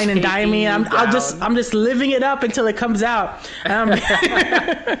like wine and dine me. Shaking you I'm just living it up until it comes out.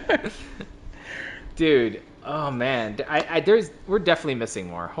 Dude, oh man, we're definitely missing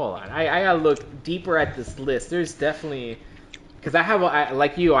more. Hold on, I gotta look deeper at this list. There's definitely, because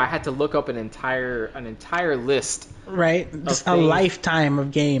like you, I had to look up an entire list. Right, just a things. lifetime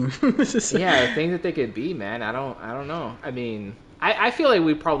of game. Yeah, things that they could be, man. I don't know. I mean, I feel like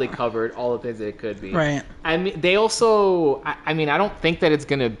we probably covered all the things that it could be. Right. I mean, they also, I mean, I don't think that it's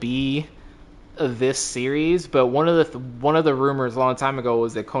gonna be this series, but one of the rumors a long time ago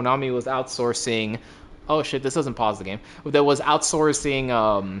was that Konami was outsourcing oh shit, this doesn't pause the game. That was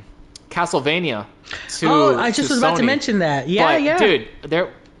outsourcing Castlevania to. Oh, I just was about to Sony. mention that. Yeah, But, yeah. dude,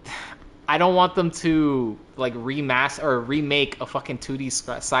 I don't want them to like remaster or remake a fucking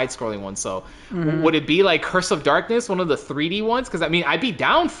 2D side-scrolling one. So, would it be like Curse of Darkness, one of the 3D ones? Because I mean, I'd be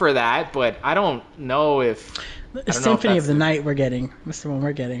down for that, but I don't know if. Symphony of the Night we're getting. That's the one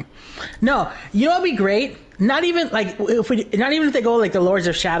we're getting. No, you know what'd be great? Not even if they go like the Lords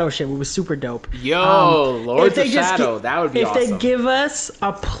of Shadow shit, it was super dope. Yo, Lords if of they just Shadow, that would be if awesome. they give us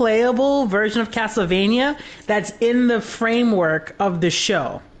a playable version of Castlevania that's in the framework of the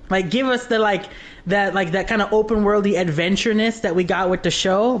show, like give us that kind of open worldy adventureness that we got with the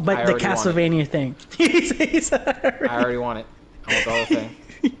show, but I the already want Castlevania thing. I already want it. I want the whole thing.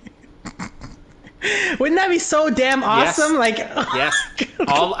 Wouldn't that be so damn awesome? Yes. Like, Yes,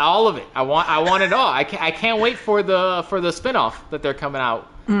 all of it. I want it all. I can't wait for the spinoff that they're coming out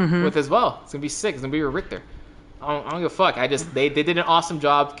with as well. It's gonna be sick. It's gonna be a Richter. I don't give a fuck. They did an awesome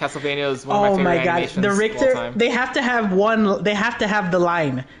job. Castlevania is one of my oh favorite my god, animations the of all Richter. time. They have to have one. They have to have the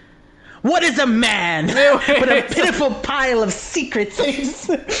line. What is a man but a pitiful pile of secrets?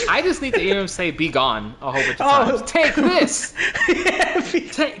 I just need to hear him say "Be gone" a whole bunch of times. Take this.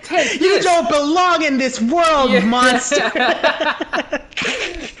 Take this. You don't belong in this world, Yeah. monster.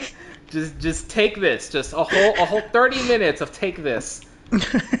 Just take this. Just a whole 30 minutes of take this.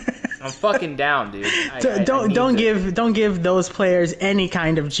 I'm fucking down, dude. Don't give those players any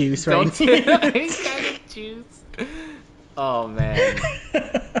kind of juice, right? Don't take any kind of juice. Oh man.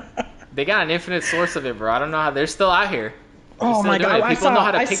 They got an infinite source of it, bro. I don't know how they're still out here. They're Oh still my doing god! it. People know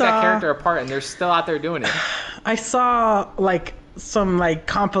how to pick saw, that character apart, and they're still out there doing it. I saw like some like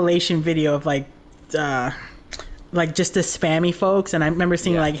compilation video of like just the spammy folks, and I remember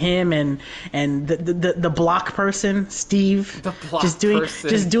seeing like him and the block person Steve The block just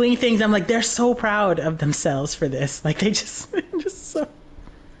doing things. I'm like, they're so proud of themselves for this. Like they just so.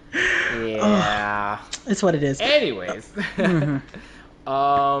 Yeah. It's what it is. Anyways.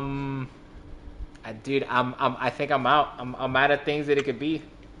 Dude, I think I'm out. I'm out of things that it could be.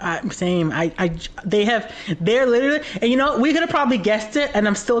 Same. They're literally, and you know, we could have probably guessed it, and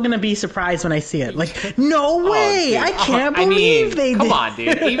I'm still gonna be surprised when I see it. Like, no way! Dude. I can't believe they come did. on,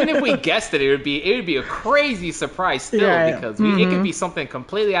 dude. Even if we guessed it, it would be a crazy surprise still Right. because it could be something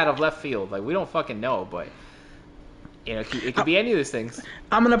completely out of left field. Like we don't fucking know, but you know, it could be any of these things.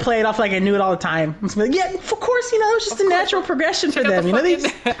 I'm gonna play it off like I knew it all the time. I'm just gonna be like, yeah, of course, you know, it's just a natural progression for them. You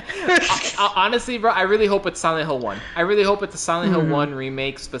know, Honestly, bro, I really hope it's Silent Hill 1. I really hope it's a Silent Hill 1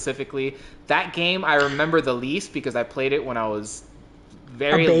 remake specifically. That game I remember the least because I played it when I was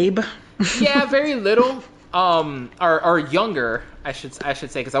very a babe. Yeah, very little. Or younger, I should say,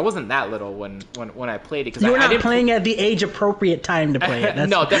 because I wasn't that little when I played it. Because You were I not didn't playing at the age appropriate time to play it.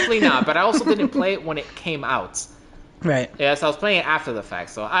 No, definitely not. But I also didn't play it when it came out. Right. Yeah, so I was playing it after the fact.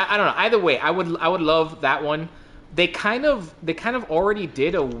 So I don't know. Either way, I would love that one. They kind of already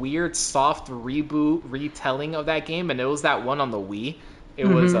did a weird soft reboot retelling of that game, and it was that one on the Wii. It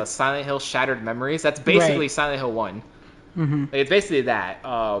was Silent Hill Shattered Memories. That's basically Silent Hill 1. It's basically that.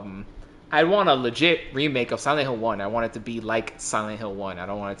 I want a legit remake of Silent Hill 1. I want it to be like Silent Hill 1. I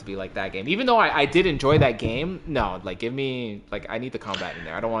don't want it to be like that game. Even though I did enjoy that game, no, like give me like I need the combat in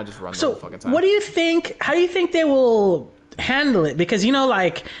there. I don't want to just run the whole fucking time. What do you think? How do you think they will handle it? Because you know,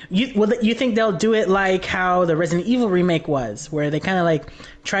 like you think they'll do it like how the Resident Evil remake was, where they kind of like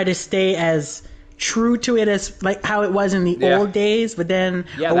try to stay as true to it as like how it was in the old days, but then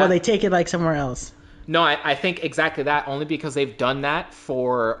or will they take it like somewhere else? No, I think exactly that, only because they've done that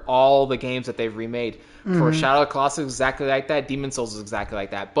for all the games that they've remade. For Shadow of the Colossus, exactly like that. Demon's Souls is exactly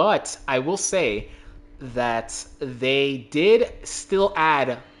like that. But I will say that they did still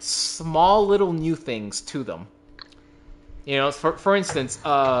add small little new things to them. You know, for instance,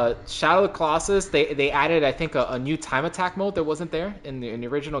 Shadow of the Colossus, they added, I think, a new time attack mode that wasn't there in the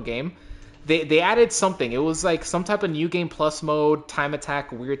original game. They added something. It was like some type of new game plus mode, time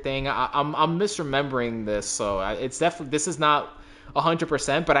attack, weird thing. I'm misremembering this, so it's definitely, this is not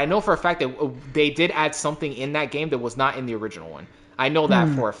 100%, but I know for a fact that they did add something in that game that was not in the original one. I know that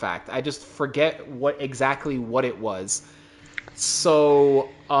for a fact. I just forget what it was. So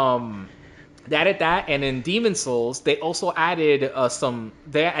they added that, and in Demon's Souls, they also added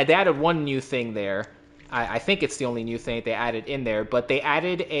they added one new thing there. I think it's the only new thing they added in there, but they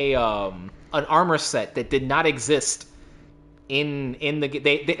added an armor set that did not exist in the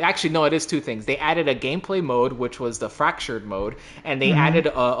they actually, no, it is two things. They added a gameplay mode, which was the fractured mode, and they added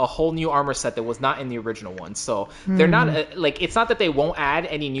a whole new armor set that was not in the original one. So they're not like, it's not that they won't add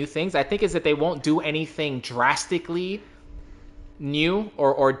any new things. I think is that they won't do anything drastically new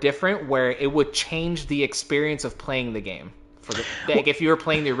or different where it would change the experience of playing the game. Like if you were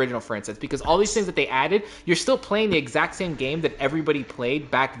playing the original, for instance, because all these things that they added, you're still playing the exact same game that everybody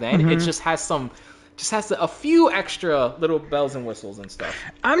played back then. It just has a few extra little bells and whistles and stuff.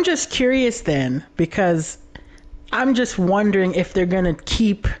 I'm just curious then, because I'm just wondering if they're gonna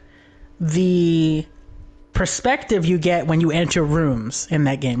keep the perspective you get when you enter rooms in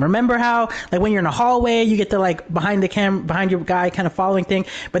that game. Remember how, like, when you're in a hallway, you get the, like, behind your guy kind of following thing,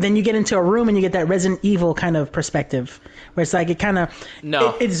 but then you get into a room and you get that Resident Evil kind of perspective, where it's like it kind of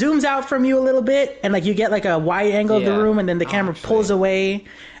it zooms out from you a little bit, and like you get like a wide angle of the room, and then the camera pulls away.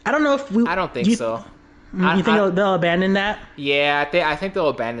 I don't know if I don't think so. You think they'll abandon that? Yeah, I think they'll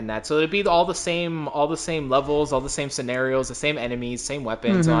abandon that. So it'll be all the same levels, all the same scenarios, the same enemies, same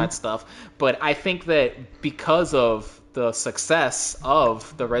weapons, all that stuff. But I think that because of the success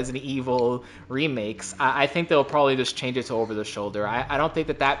of the Resident Evil remakes, I think they'll probably just change it to over the shoulder. I don't think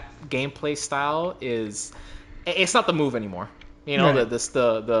that gameplay style it's not the move anymore. You know, right.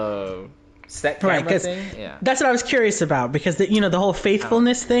 the set camera thing. Yeah, that's what I was curious about, because the whole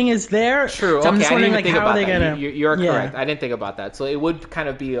faithfulness thing is there. True. So I'm okay, just wondering, like, how are they gonna? You're correct. I didn't think about that. So it would kind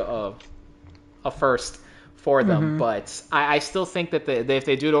of be a first for them, but I still think that if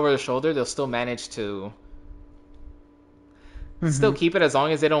they do it over the shoulder, they'll still manage to still keep it, as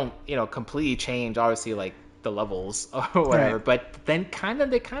long as they don't completely change, obviously, like the levels or whatever. Right. But then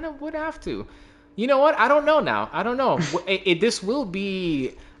they kind of would have to. You know what? I don't know now. I don't know. This will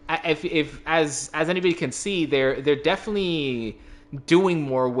be. If as anybody can see, they're definitely doing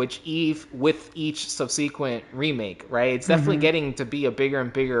more with each subsequent remake, right? It's definitely getting to be a bigger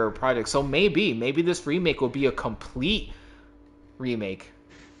and bigger project. So maybe this remake will be a complete remake,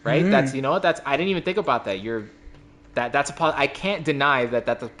 right? That's I didn't even think about that. I can't deny that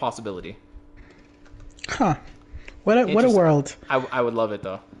that's a possibility. Huh? What a world! I would love it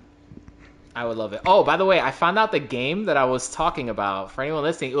though. I would love it. Oh, by the way, I found out the game that I was talking about. For anyone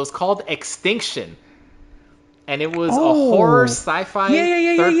listening, it was called Extinction. And it was a horror sci-fi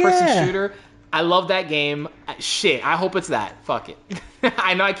third-person shooter. I love that game. Shit, I hope it's that. Fuck it.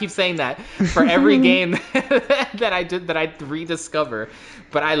 I know I keep saying that for every game that I rediscover.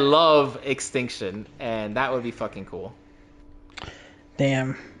 But I love Extinction, and that would be fucking cool.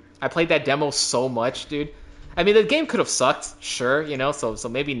 Damn. I played that demo so much, dude. I mean, the game could have sucked, sure, so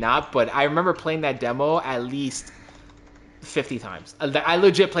maybe not, but I remember playing that demo at least 50 times. I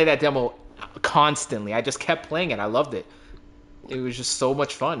legit played that demo constantly. I just kept playing it. I loved it. It was just so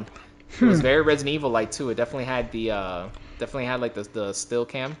much fun. It was very Resident Evil-like, too. It definitely had like the still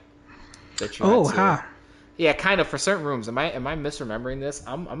cam that you had to... Yeah, kind of, for certain rooms. Am I misremembering this?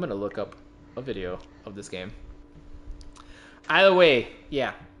 I'm going to look up a video of this game. Either way,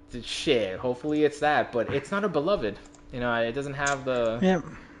 yeah. Shit, hopefully it's that, but it's not a Beloved. It doesn't have the... Yep,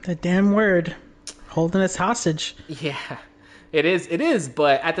 the damn word. Holding us hostage. Yeah, it is,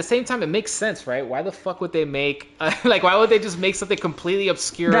 but at the same time, it makes sense, right? Why the fuck would they make... why would they just make something completely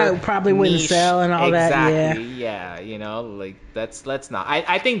obscure, that probably wouldn't sell and all exactly, that, yeah. Let's not.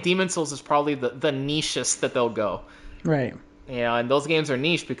 I think Demon's Souls is probably the nichest that they'll go. Right. And those games are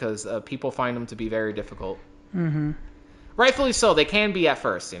niche because people find them to be very difficult. Mm-hmm. Rightfully so. They can be at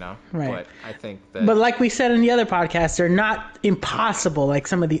first, Right. But I think that... But like we said in the other podcast, they're not impossible like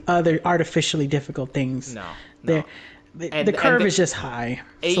some of the other artificially difficult things. No. The curve is just high.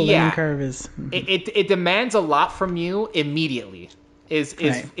 So the learning curve is... It demands a lot from you immediately.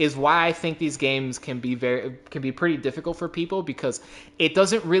 Is why I think these games can be pretty difficult for people, because it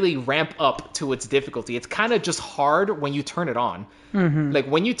doesn't really ramp up to its difficulty. It's kind of just hard when you turn it on. Mm-hmm. Like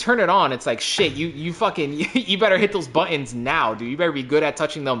when you turn it on, it's like shit. You fucking you better hit those buttons now, dude. You better be good at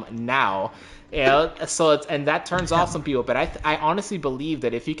touching them now. Yeah. So and that turns off some people. But I honestly believe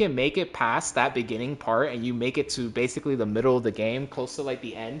that if you can make it past that beginning part and you make it to basically the middle of the game, close to like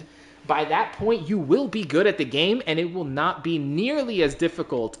the end, by that point you will be good at the game, and it will not be nearly as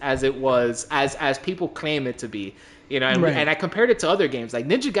difficult as it was as people claim it to be. And I compared it to other games. Like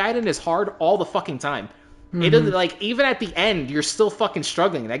Ninja Gaiden is hard all the fucking time. Mm-hmm. It doesn't, like, even at the end you're still fucking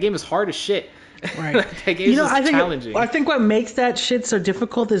struggling. That game is hard as shit. Right. That game is challenging. I think what makes that shit so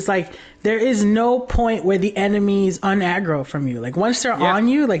difficult is like there is no point where the enemies unaggro from you. Like once they're on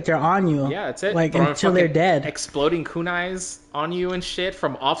you, like they're on you. Yeah, that's it. Like until they're dead. Exploding kunais on you and shit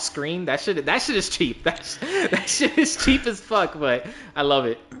from off screen. That shit is cheap. That shit is cheap as fuck. But I love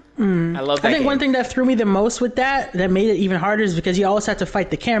it. I love that. I think one thing that threw me the most with that made it even harder is because you always have to fight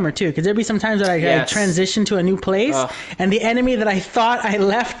the camera too. Because there'd be some times that I transition to a new place, and the enemy that I thought I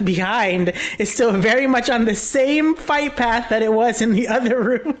left behind is still very much on the same fight path that it was in the other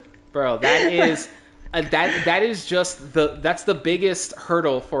room. Bro, that is That is just that's the biggest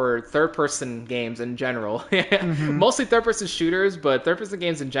hurdle for third person games in general. Mostly third person shooters, but third person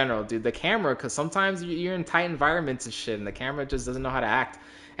games in general, dude. The camera, because sometimes you're in tight environments and shit, and the camera just doesn't know how to act.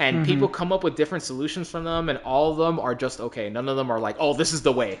 And people come up with different solutions from them, and all of them are just okay. None of them are like, oh, this is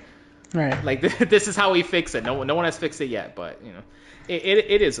the way. Right. Like this is how we fix it. No one has fixed it yet, but you know,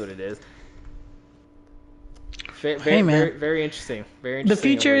 it is what it is. Hey, man. Very interesting. Very interesting.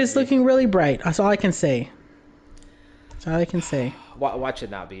 The future is looking really bright. That's all I can say. That's all I can say. Watch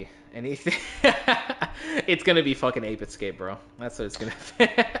it not be anything. It's gonna be fucking Ape Escape, bro. That's what it's gonna be.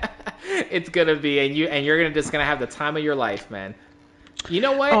 It's gonna be, and you're just gonna have the time of your life, man. You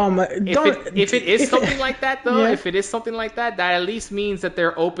know what? If it is something like that, though, if it is something like that, that at least means that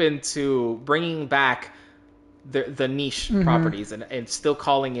they're open to bringing back the niche properties and still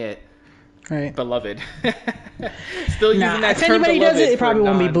calling it beloved. Still using that if term anybody beloved does it probably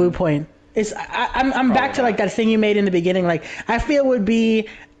won't be non- Blue Point. I'm back to like that thing you made in the beginning. Like I feel would be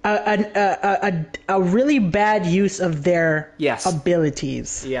a really bad use of their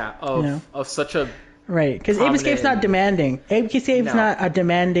abilities. Yeah, of such a right, because Ape Escape's not demanding. Ape Escape's not a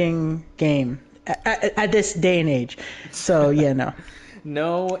demanding game at this day and age. So yeah, no.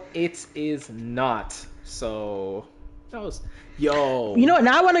 No, it is not. So that was. Yo. You know what?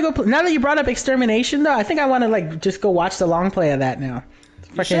 Now I want to go. Now that you brought up Extermination, though, I think I want to like just go watch the long play of that now.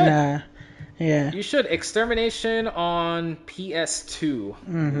 Yeah. You should. Extermination on PS2,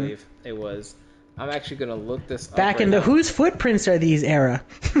 I believe it was. I'm actually gonna look this up. Back in the whose footprints are these era?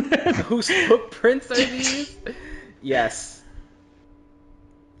 Whose footprints are these? Yes.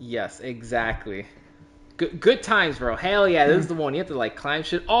 Yes, exactly. Good times, bro. Hell yeah, this is the one. You have to like climb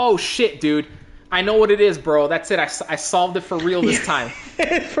shit. Oh shit, dude. I know what it is, bro. That's it. I solved it for real this time.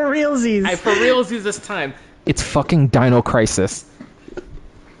 For realsies. For realsies this time. It's fucking Dino Crisis.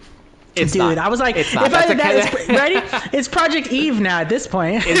 It's Dude, not. I was like, it's if not. I did that, it's, ready? It's Project Eve now at this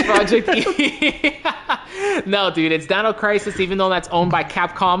point. It's Project Eve. No, dude, it's Dino Crisis, even though that's owned by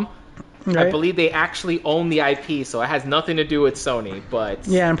Capcom. Right. I believe they actually own the IP, so it has nothing to do with Sony. But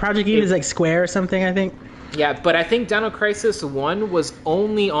yeah, and Project Eve is like Square or something, I think. Yeah, but I think Dino Crisis 1 was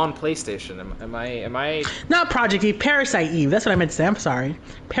only on PlayStation. Am I? Not Project Eve, Parasite Eve. That's what I meant to say. I'm sorry.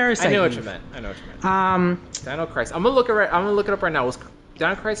 Parasite Eve. I know what you meant. Dino Crisis. I'm gonna look it up right now. Was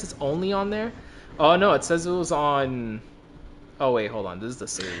Dino Crisis only on there? Oh no, it says it was on. Oh wait, hold on. This is the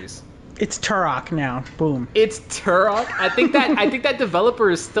series. It's Turok now. Boom. It's Turok. I think that developer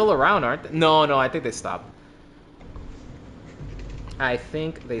is still around, aren't they? No, I think they stopped.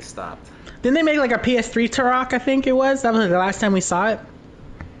 Didn't they make like a PS3 Turok? I think it was. That was like the last time we saw it.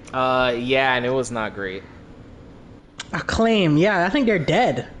 Yeah, and it was not great. Acclaim. Yeah, I think they're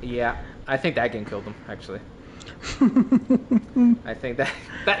dead. Yeah, I think that game killed them. Actually, I think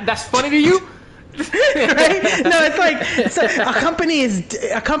that's funny to you. Right? No, it's like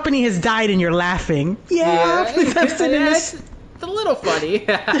a company has died and you're laughing. Yeah. That's a little funny.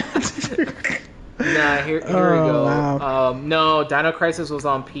 Nah, here we go. Wow. No, Dino Crisis was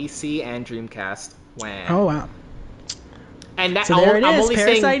on PC and Dreamcast. Wow. Oh wow. And that, so there it is, only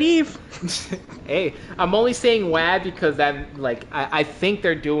Parasite Eve. Hey, I'm only saying WAD because that, like, I think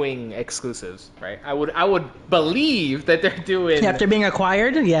they're doing exclusives, right? I would believe that they're doing. Yeah, after being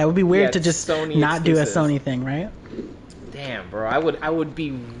acquired, yeah, it would be weird to just Sony not exclusives. do a Sony thing, right? Damn, bro, I would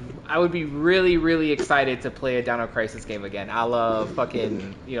be really, really excited to play a Dino Crisis game again. I love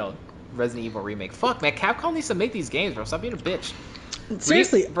fucking, Resident Evil Remake. Fuck, man, Capcom needs to make these games, bro. Stop being a bitch.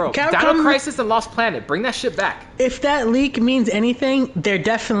 Seriously, bro, Capcom, Dino Crisis and Lost Planet, bring that shit back. If that leak means anything, they're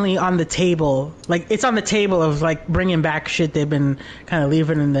definitely on the table. Like, it's on the table of like bringing back shit they've been kind of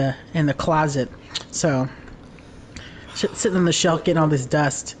leaving in the closet. So, sitting on the shelf, getting all this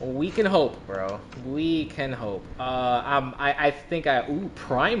dust. We can hope, bro. We can hope. I think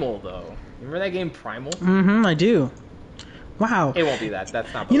Primal though. Remember that game Primal? Mm-hmm. I do. Wow. It won't be that.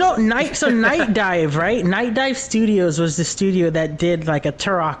 That's not. Night Dive, right? Night Dive Studios was the studio that did like a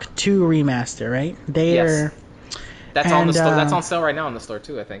Turok 2 remaster, right? Yes. That's on the store. That's on sale right now on the store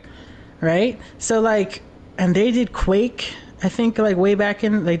too, I think. Right? So like, and they did Quake, I think, like way back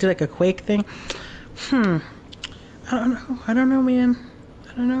in. They did like a Quake thing. I don't know, man.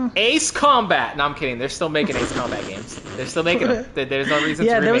 I don't know. Ace Combat. No, I'm kidding. They're still making Ace Combat games. They're still making them. There's no reason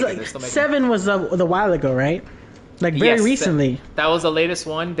to remake them. They're still making 7 was the while ago, right? Like very recently. That was the latest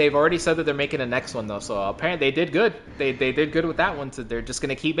one. They've already said that they're making the next one though. So apparently they did good. They did good with that one. So they're just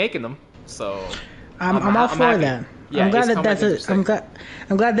gonna keep making them. So I'm all for that. Yeah, I'm glad I'm glad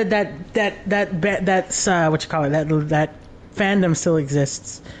that's what you call it. That fandom still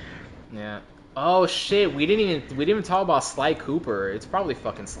exists. Yeah. Oh shit, we didn't even talk about Sly Cooper. It's probably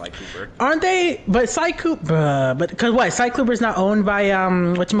fucking Sly Cooper. Aren't they? But Sly Cooper, but because what? Sly Cooper's not owned by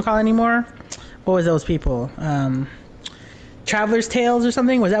whatchamacallit anymore. What was those people? Traveler's Tales or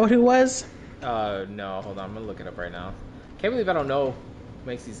something? Was that who it was? No, hold on, I'm gonna look it up right now. Can't believe I don't know who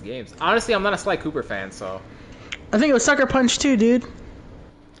makes these games. Honestly, I'm not a Sly Cooper fan, so I think it was Sucker Punch too, dude.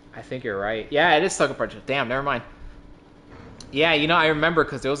 I think you're right. Yeah, it is Sucker Punch. Damn, never mind. Yeah, I remember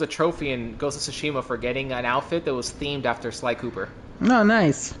because there was a trophy in Ghost of Tsushima for getting an outfit that was themed after Sly Cooper. Oh,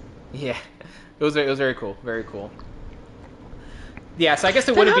 nice. Yeah, it was very cool, very cool. Yeah, so I guess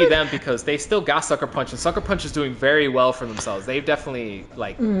it wouldn't be them because they still got Sucker Punch, and Sucker Punch is doing very well for themselves. They've definitely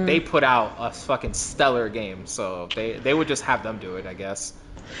they put out a fucking stellar game, so they would just have them do it, I guess.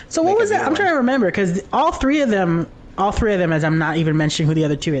 So what was that? I'm trying to remember because all three of them, as I'm not even mentioning who the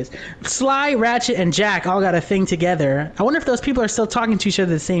other two is, Sly, Ratchet, and Jack all got a thing together. I wonder if those people are still talking to each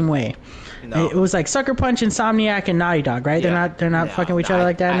other the same way. No. It was like Sucker Punch, Insomniac, and Naughty Dog, right? Yeah. They're not fucking with each other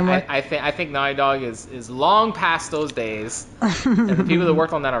like that anymore. I think Naughty Dog is long past those days, and the people that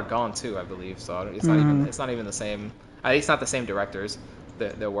worked on that are gone too, I believe. So it's not even the same. At least not the same directors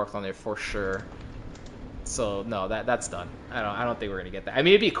that worked on it for sure. So no, that's done. I don't think we're gonna get that. I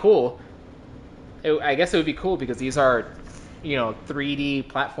mean, it'd be cool. I guess it would be cool because these are, 3D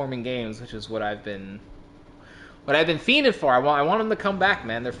platforming games, which is what I've been fiending for. I want them to come back,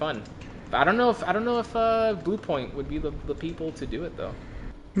 man. They're fun. But I don't know if Bluepoint would be the people to do it though.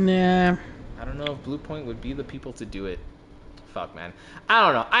 Nah. I don't know if Bluepoint would be the people to do it. Fuck, man. I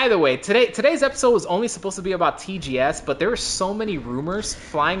don't know. Either way, today's episode was only supposed to be about TGS, but there were so many rumors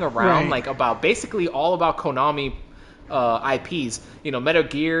flying around, about basically all about Konami IPs. Metal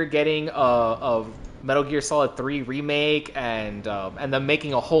Gear getting a Metal Gear Solid 3 remake, and then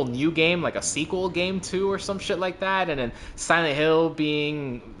making a whole new game, like a sequel game too, or some shit like that, and then Silent Hill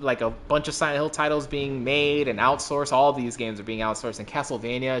being like a bunch of Silent Hill titles being made and outsourced. All these games are being outsourced, and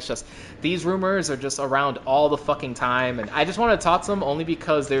Castlevania. It's just these rumors are just around all the fucking time, and I just want to talk to them only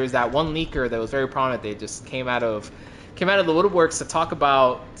because there's that one leaker that was very prominent. They just came out of the woodworks to talk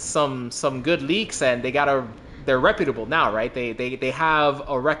about some good leaks, and they're reputable now, right? They have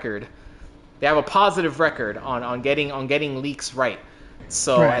a record. They have a positive record on getting leaks right.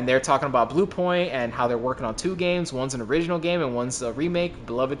 So And they're talking about Bluepoint and how they're working on 2 games. One's an original game and one's a remake,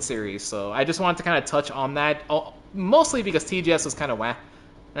 beloved series. So I just wanted to kind of touch on that, mostly because TGS was kind of wah.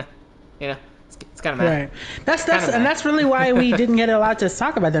 It's kind of meh. Right. That's really why we didn't get a lot to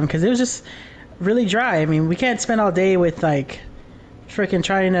talk about them, because it was just really dry. I mean, we can't spend all day with freaking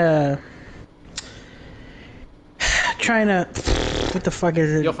trying to what the fuck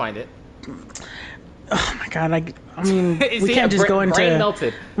is it? You'll find it. Oh my god! I mean, we can't just go into. Brain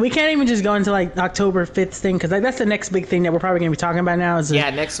melted. We can't even just go into October 5th thing, because that's the next big thing that we're probably gonna be talking about now. Is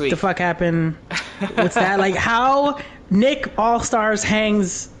next week. The fuck happened? What's that? How Nick All Stars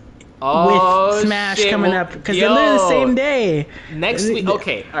hangs with Smash coming up, because they're literally the same day. Next week.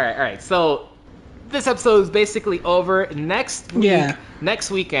 Okay. All right. So this episode is basically over. Next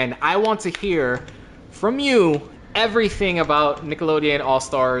weekend, I want to hear from you everything about Nickelodeon All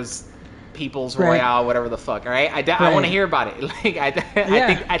Stars People's Royale, whatever the fuck. All right, I want to hear about it.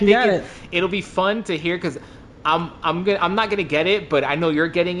 I think it'll be fun to hear, because I'm not gonna get it, but I know you're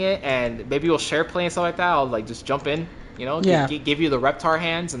getting it, and maybe we'll share play and stuff like that. I'll just jump in. Give you the Reptar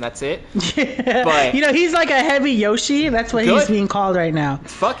hands, and that's it. But he's like a heavy Yoshi. That's what he's being called right now.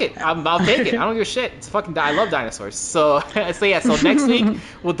 Fuck it, I'll take it. I don't give a shit. It's fucking. I love dinosaurs. So So next week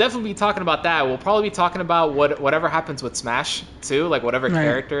we'll definitely be talking about that. We'll probably be talking about whatever happens with Smash too, whatever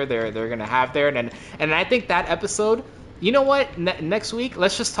character they're gonna have there, and I think that episode. You know what? Next week,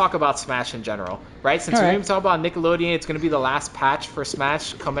 let's just talk about Smash in general, right? Since we're going to talk about Nickelodeon, it's going to be the last patch for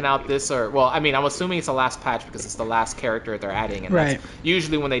Smash coming out I'm assuming it's the last patch because it's the last character they're adding, and that's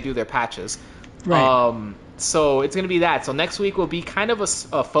usually when they do their patches. Right. So it's going to be that. So next week will be kind of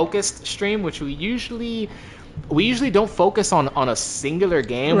a focused stream, which we usually don't focus on a singular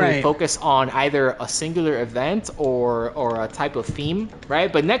game. We focus on either a singular event or a type of theme,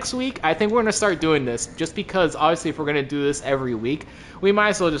 right? But next week, I think we're going to start doing this, just because obviously if we're going to do this every week, we might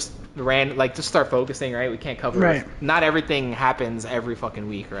as well just start focusing, right? We can't cover not everything happens every fucking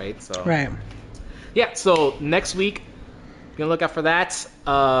week, right? So yeah, so next week, gonna look out for that.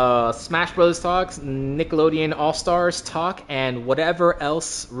 Smash Brothers talks, Nickelodeon All Stars talk, and whatever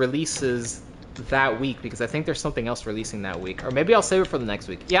else releases that week, because I think there's something else releasing that week, or maybe I'll save it for the next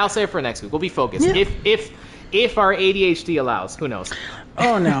week. Yeah, I'll save it for next week. We'll be focused if our ADHD allows. Who knows?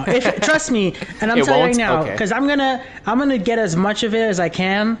 Oh no! Trust me, and I'm telling you right now, because I'm gonna get as much of it as I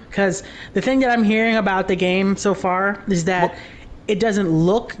can. Because the thing that I'm hearing about the game so far is that it doesn't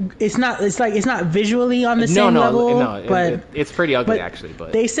look. It's not visually on the same level. But it's pretty ugly actually.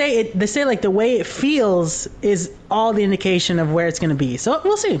 But they say like the way it feels is all the indication of where it's going to be. So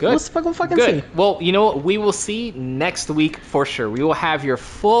we'll see. Good. We'll fucking Good. see. Well, you know what? We will see next week for sure. We will have your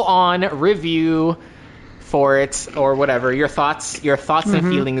full-on review for it or whatever. Your thoughts and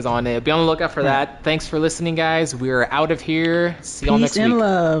feelings on it. Be on the lookout for that. Thanks for listening, guys. We're out of here. See y'all next week. Peace and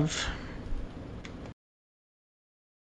love.